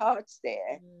have our hearts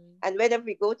there. And whenever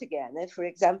we go to Guyana, for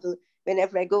example,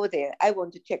 whenever I go there, I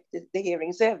want to check the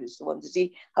hearing service. I want to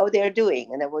see how they're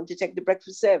doing, and I want to check the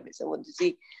breakfast service. I want to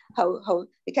see how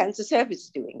the cancer service is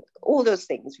doing. All those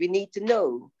things we need to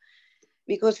know,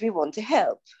 because we want to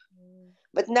help.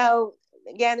 But now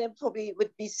Guyana probably would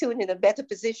be soon in a better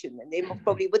position, and they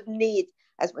probably wouldn't need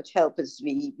as much help as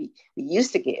we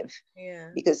used to give. Yeah.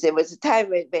 Because there was a time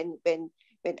when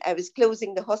I was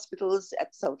closing the hospitals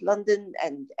at South London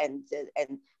and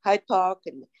Hyde Park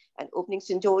and opening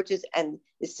St. George's, and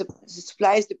the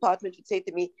supplies department would say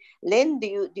to me, "Lynn,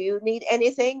 do you need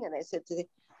anything?" And I said to them,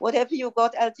 "Whatever you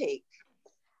got, I'll take."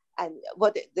 And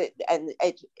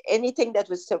anything that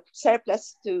was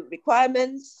surplus to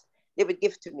requirements, they would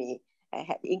give to me. I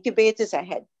had incubators, I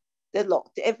had the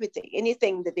lot, everything,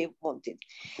 anything that they wanted.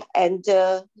 And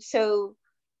so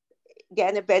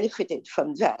Guyana benefited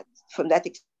from that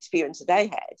experience that I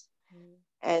had,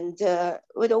 and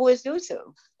would always do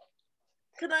so.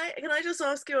 can I just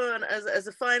ask you on, as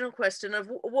a final question of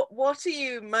what are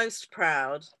you most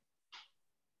proud?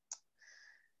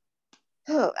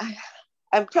 Oh,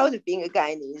 I'm proud of being a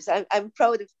Guyanese. I'm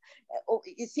proud of,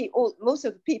 you see, most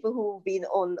of the people who've been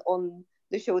on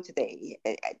the show today.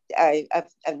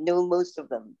 I've known most of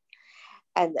them,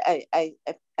 and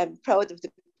I'm proud of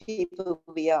the people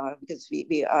we are, because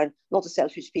we are not a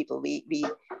selfish people. We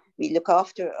look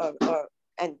after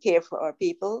and care for our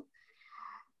people.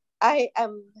 I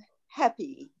am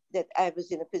happy that I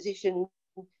was in a position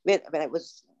when I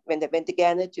went to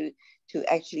Ghana to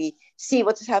actually see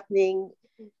what's happening,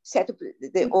 set up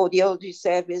the audiology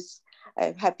service.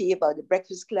 I'm happy about the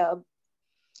Breakfast Club,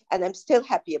 and I'm still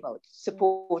happy about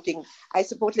supporting. I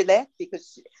support Lilette,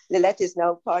 because Lilette is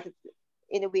now part of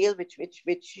Inner Wheel, which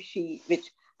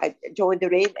I joined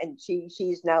her in, and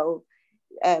she's now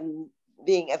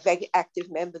being a very active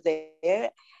member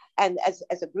there. And as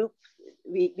a group,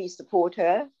 we support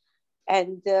her.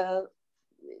 And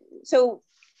so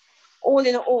all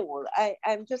in all,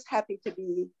 I'm just happy to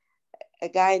be a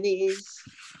Guyanese,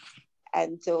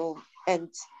 and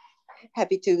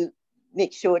happy to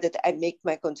make sure that I make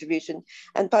my contribution,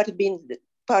 and part of being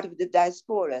part of the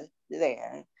diaspora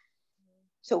there.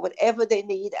 So whatever they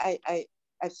need,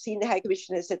 I've seen the High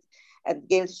Commissioner said, and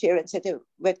Gail Sharon said,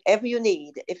 whatever you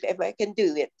need, if ever I can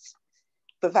do it,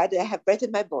 provided I have breath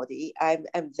in my body,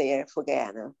 I'm there for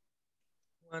Guyana.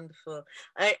 Wonderful.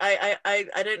 I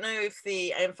don't know if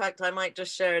in fact, I might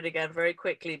just share it again very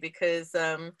quickly, because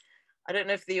I don't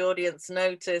know if the audience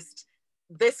noticed,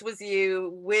 this was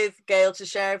you with Gail to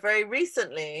share very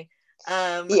recently.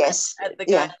 Yes, at the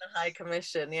Guyana High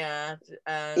Commission.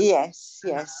 Yes.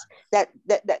 That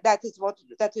is what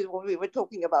we were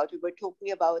talking about. We were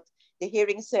talking about the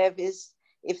hearing service.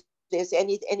 If there's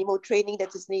any more training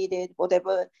that is needed,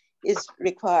 whatever is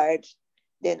required,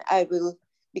 then I will,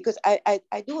 because I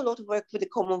do a lot of work with the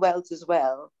Commonwealth as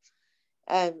well.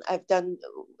 And I've done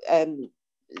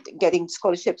getting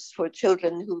scholarships for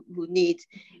children who need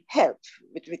help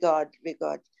with regard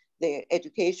their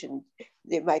education.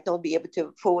 They might not be able to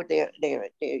afford their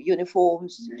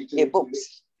uniforms, their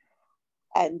books,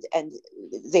 and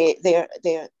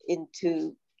they're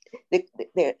into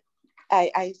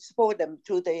I support them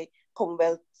through the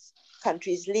Commonwealth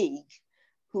Countries League,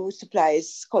 who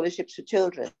supplies scholarships for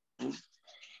children.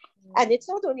 And it's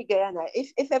not only Guyana.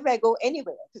 If ever I go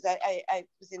anywhere, because I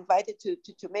was invited to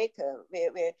Jamaica,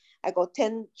 where I got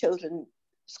 10 children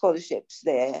scholarships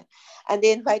there, and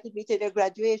they invited me to their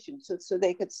graduation, so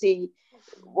they could see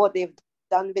what they've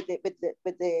done with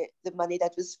the money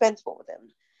that was spent for them.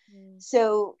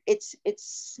 So it's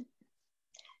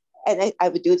and I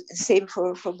would do the same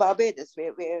for Barbados,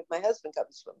 where my husband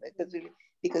comes from,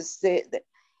 because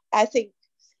I think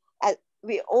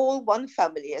we're all one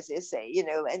family, as they say,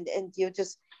 and you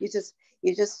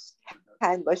just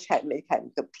hand wash, hand make,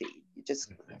 hand complete. You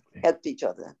just help each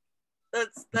other.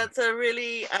 That's a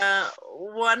really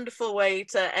wonderful way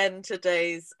to end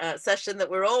today's session,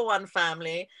 that we're all one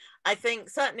family. I think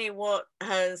certainly what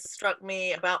has struck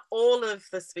me about all of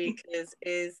the speakers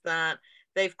is that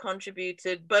they've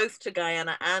contributed both to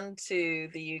Guyana and to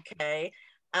the UK.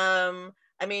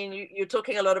 I mean, you're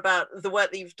talking a lot about the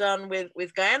work that you've done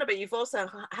with Guyana, but you've also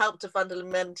helped to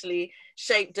fundamentally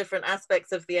shape different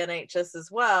aspects of the NHS as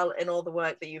well in all the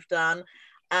work that you've done.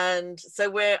 And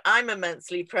so I'm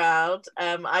immensely proud.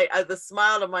 The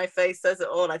smile on my face says it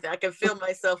all. I think I can feel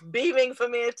myself beaming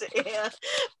from ear to ear.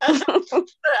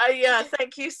 Yeah,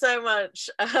 thank you so much,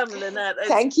 Lynette.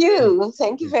 Thank you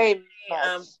very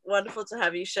much. Wonderful to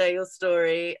have you share your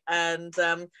story. And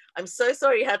I'm so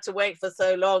sorry you had to wait for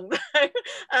so long.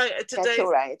 That's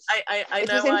all right. I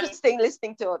know it was interesting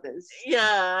listening to others.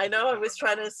 Yeah, I know I was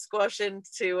trying to squash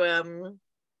into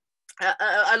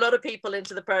a lot of people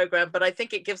into the program, but I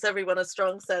think it gives everyone a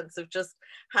strong sense of just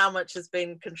how much has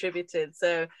been contributed.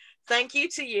 So thank you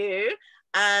to you,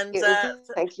 and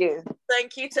thank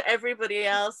you to everybody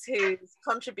else who's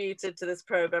contributed to this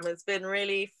program. It's been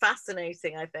really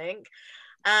fascinating, I think.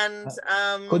 And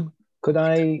could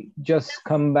I just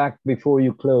come back before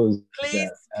you close? Please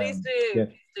do. Yeah.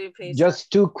 Please do, Peter. Just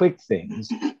two quick things.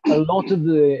 A lot of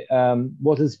the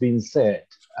what has been said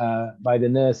by the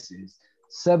nurses,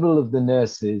 several of the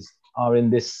nurses are in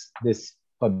this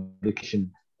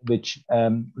publication, which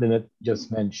Lynette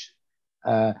just mentioned,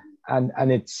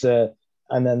 and it's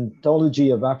an anthology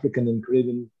of African and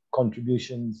Caribbean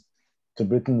contributions to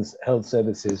Britain's health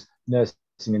services, nursing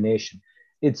a nation.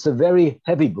 It's a very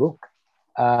heavy book,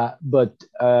 but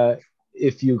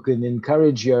if you can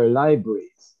encourage your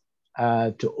libraries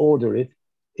to order it,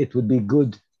 it would be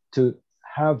good to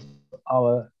have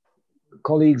our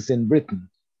colleagues in Britain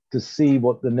to see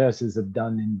what the nurses have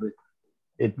done in Britain.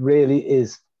 It really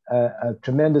is a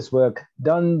tremendous work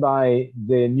done by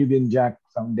the Nubian Jack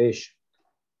Foundation.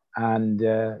 And,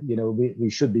 you know, we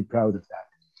should be proud of that.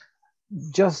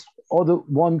 Just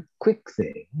one quick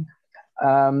thing.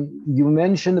 You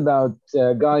mentioned about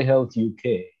Guy Health UK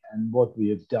and what we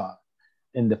have done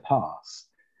in the past.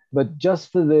 But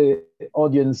just for the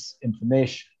audience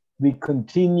information, we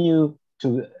continue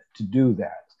to do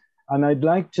that. And I'd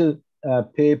like to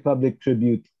pay public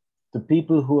tribute to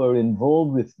people who are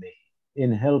involved with me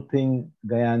in helping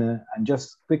Guyana, and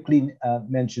just quickly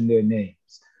mention their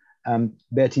names.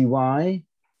 Betty Y,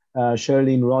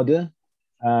 Charlene Rodder,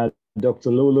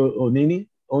 Dr. Lolo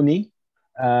Oni,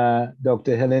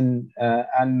 Dr. Helen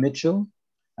Ann Mitchell,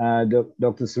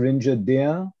 Dr. Surinja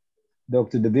Dea,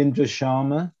 Dr. Devindra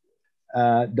Sharma,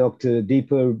 Dr.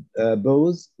 Deepa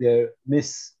Bose, they're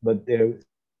Miss, but they're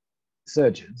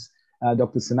surgeons,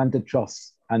 Dr. Samantha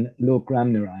Truss, and Lok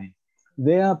Ramnarayan.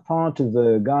 They are part of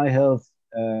the Guy Health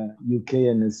UK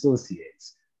and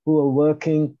Associates, who are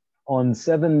working on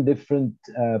 7 different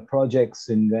projects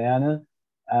in Guyana.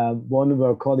 One of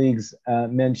our colleagues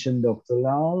mentioned Dr.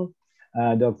 Lal.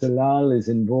 Dr. Lal is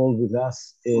involved with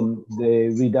us in the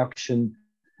reduction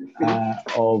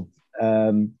of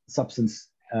substance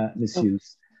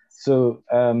misuse. So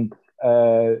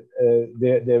there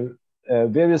are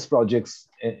various projects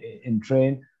in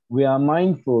train. We are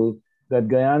mindful that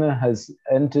Guyana has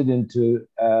entered into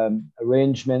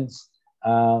arrangements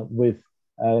with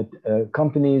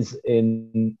companies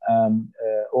in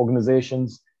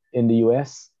organizations in the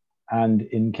US and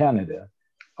in Canada.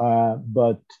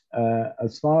 But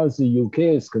as far as the UK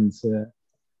is concerned,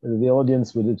 the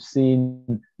audience would have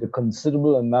seen the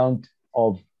considerable amount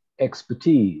of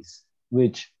expertise,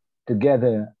 which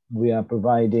together we are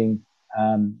providing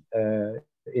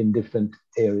in different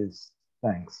areas.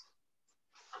 Thanks.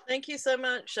 Thank you so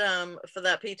much for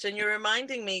that, Peter. And you're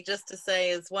reminding me just to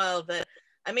say as well that,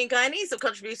 I mean, Guyanese have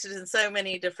contributed in so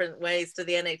many different ways to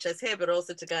the NHS here, but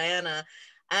also to Guyana.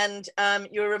 And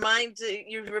you remind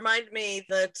me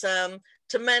that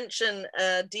to mention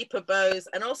Deepa Bose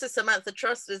and also Samantha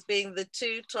Truss as being the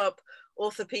 2 top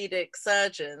orthopedic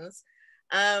surgeons.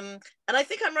 And I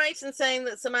think I'm right in saying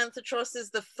that Samantha Truss is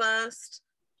the first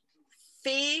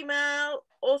female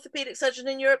orthopedic surgeon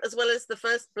in Europe, as well as the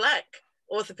first Black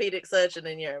orthopedic surgeon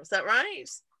in Europe. Is that right?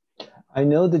 I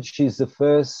know that she's the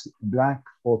first Black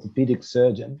orthopedic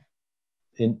surgeon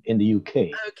in the UK.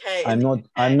 Okay. I'm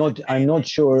not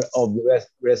sure of the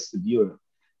rest of Europe,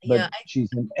 but yeah, she's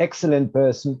an excellent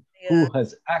person who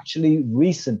has actually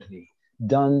recently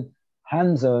done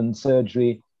hands-on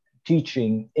surgery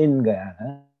teaching in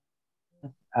Guyana.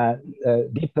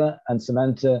 Deepa and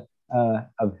Samantha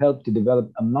have helped to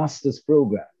develop a master's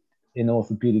program in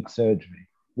orthopedic surgery,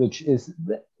 which is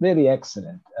very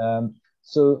excellent.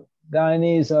 So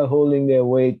Guyanese are holding their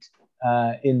weight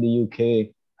in the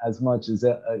UK as much as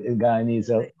Guyanese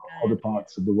are other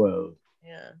parts of the world.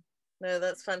 Yeah, no,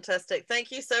 that's fantastic. Thank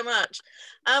you so much.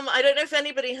 I don't know if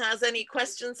anybody has any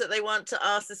questions that they want to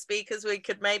ask the speakers. We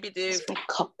could maybe do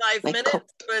 5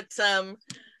 minutes, but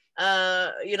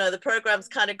you know, the program's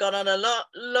kind of gone on a lot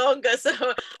longer, so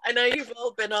I know you've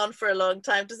all been on for a long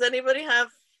time. Does anybody have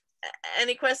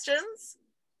any questions?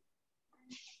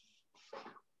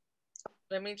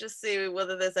 Let me just see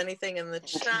whether there's anything in the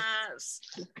chat.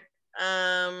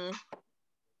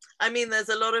 I mean, there's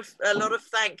a lot of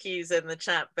thank yous in the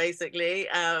chat, basically.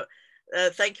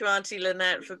 Thank you, Auntie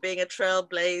Lynette, for being a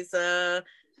trailblazer.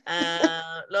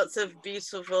 Lots of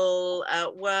beautiful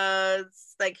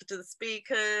words. Thank you to the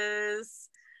speakers.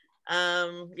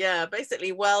 Yeah,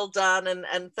 basically, well done,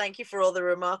 and thank you for all the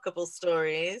remarkable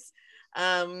stories.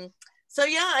 So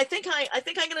yeah, I think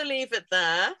I'm going to leave it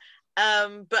there.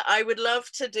 But I would love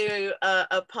to do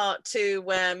a part 2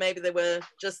 where maybe there were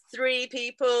just 3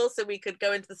 people, so we could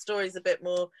go into the stories a bit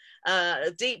more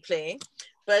deeply.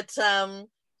 But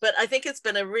I think it's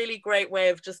been a really great way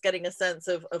of just getting a sense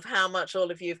of how much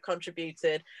all of you have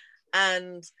contributed.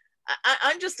 And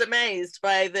I'm just amazed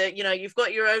by the, you know, you've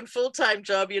got your own full-time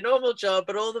job, your normal job,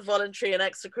 but all the voluntary and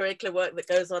extracurricular work that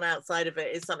goes on outside of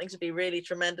it is something to be really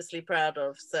tremendously proud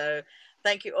of. So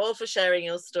thank you all for sharing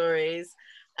your stories.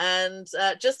 And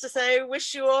just to say,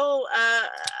 wish you all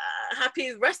a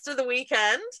happy rest of the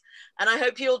weekend. And I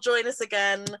hope you'll join us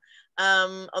again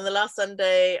on the last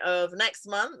Sunday of next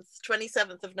month,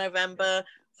 27th of November,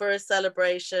 for a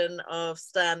celebration of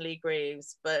Stanley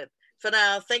Greaves. But for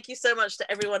now, thank you so much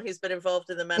to everyone who's been involved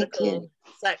in the medical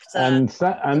sector. And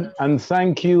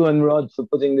thank you and Rod for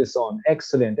putting this on.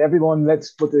 Excellent. Everyone,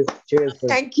 let's put the cheers for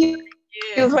Thank you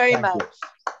very much.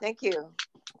 Thank you.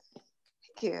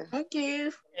 Thank you. Thank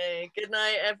you. Okay, good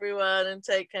night, everyone, and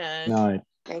take care. Night.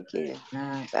 Thank you.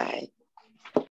 Bye. Bye.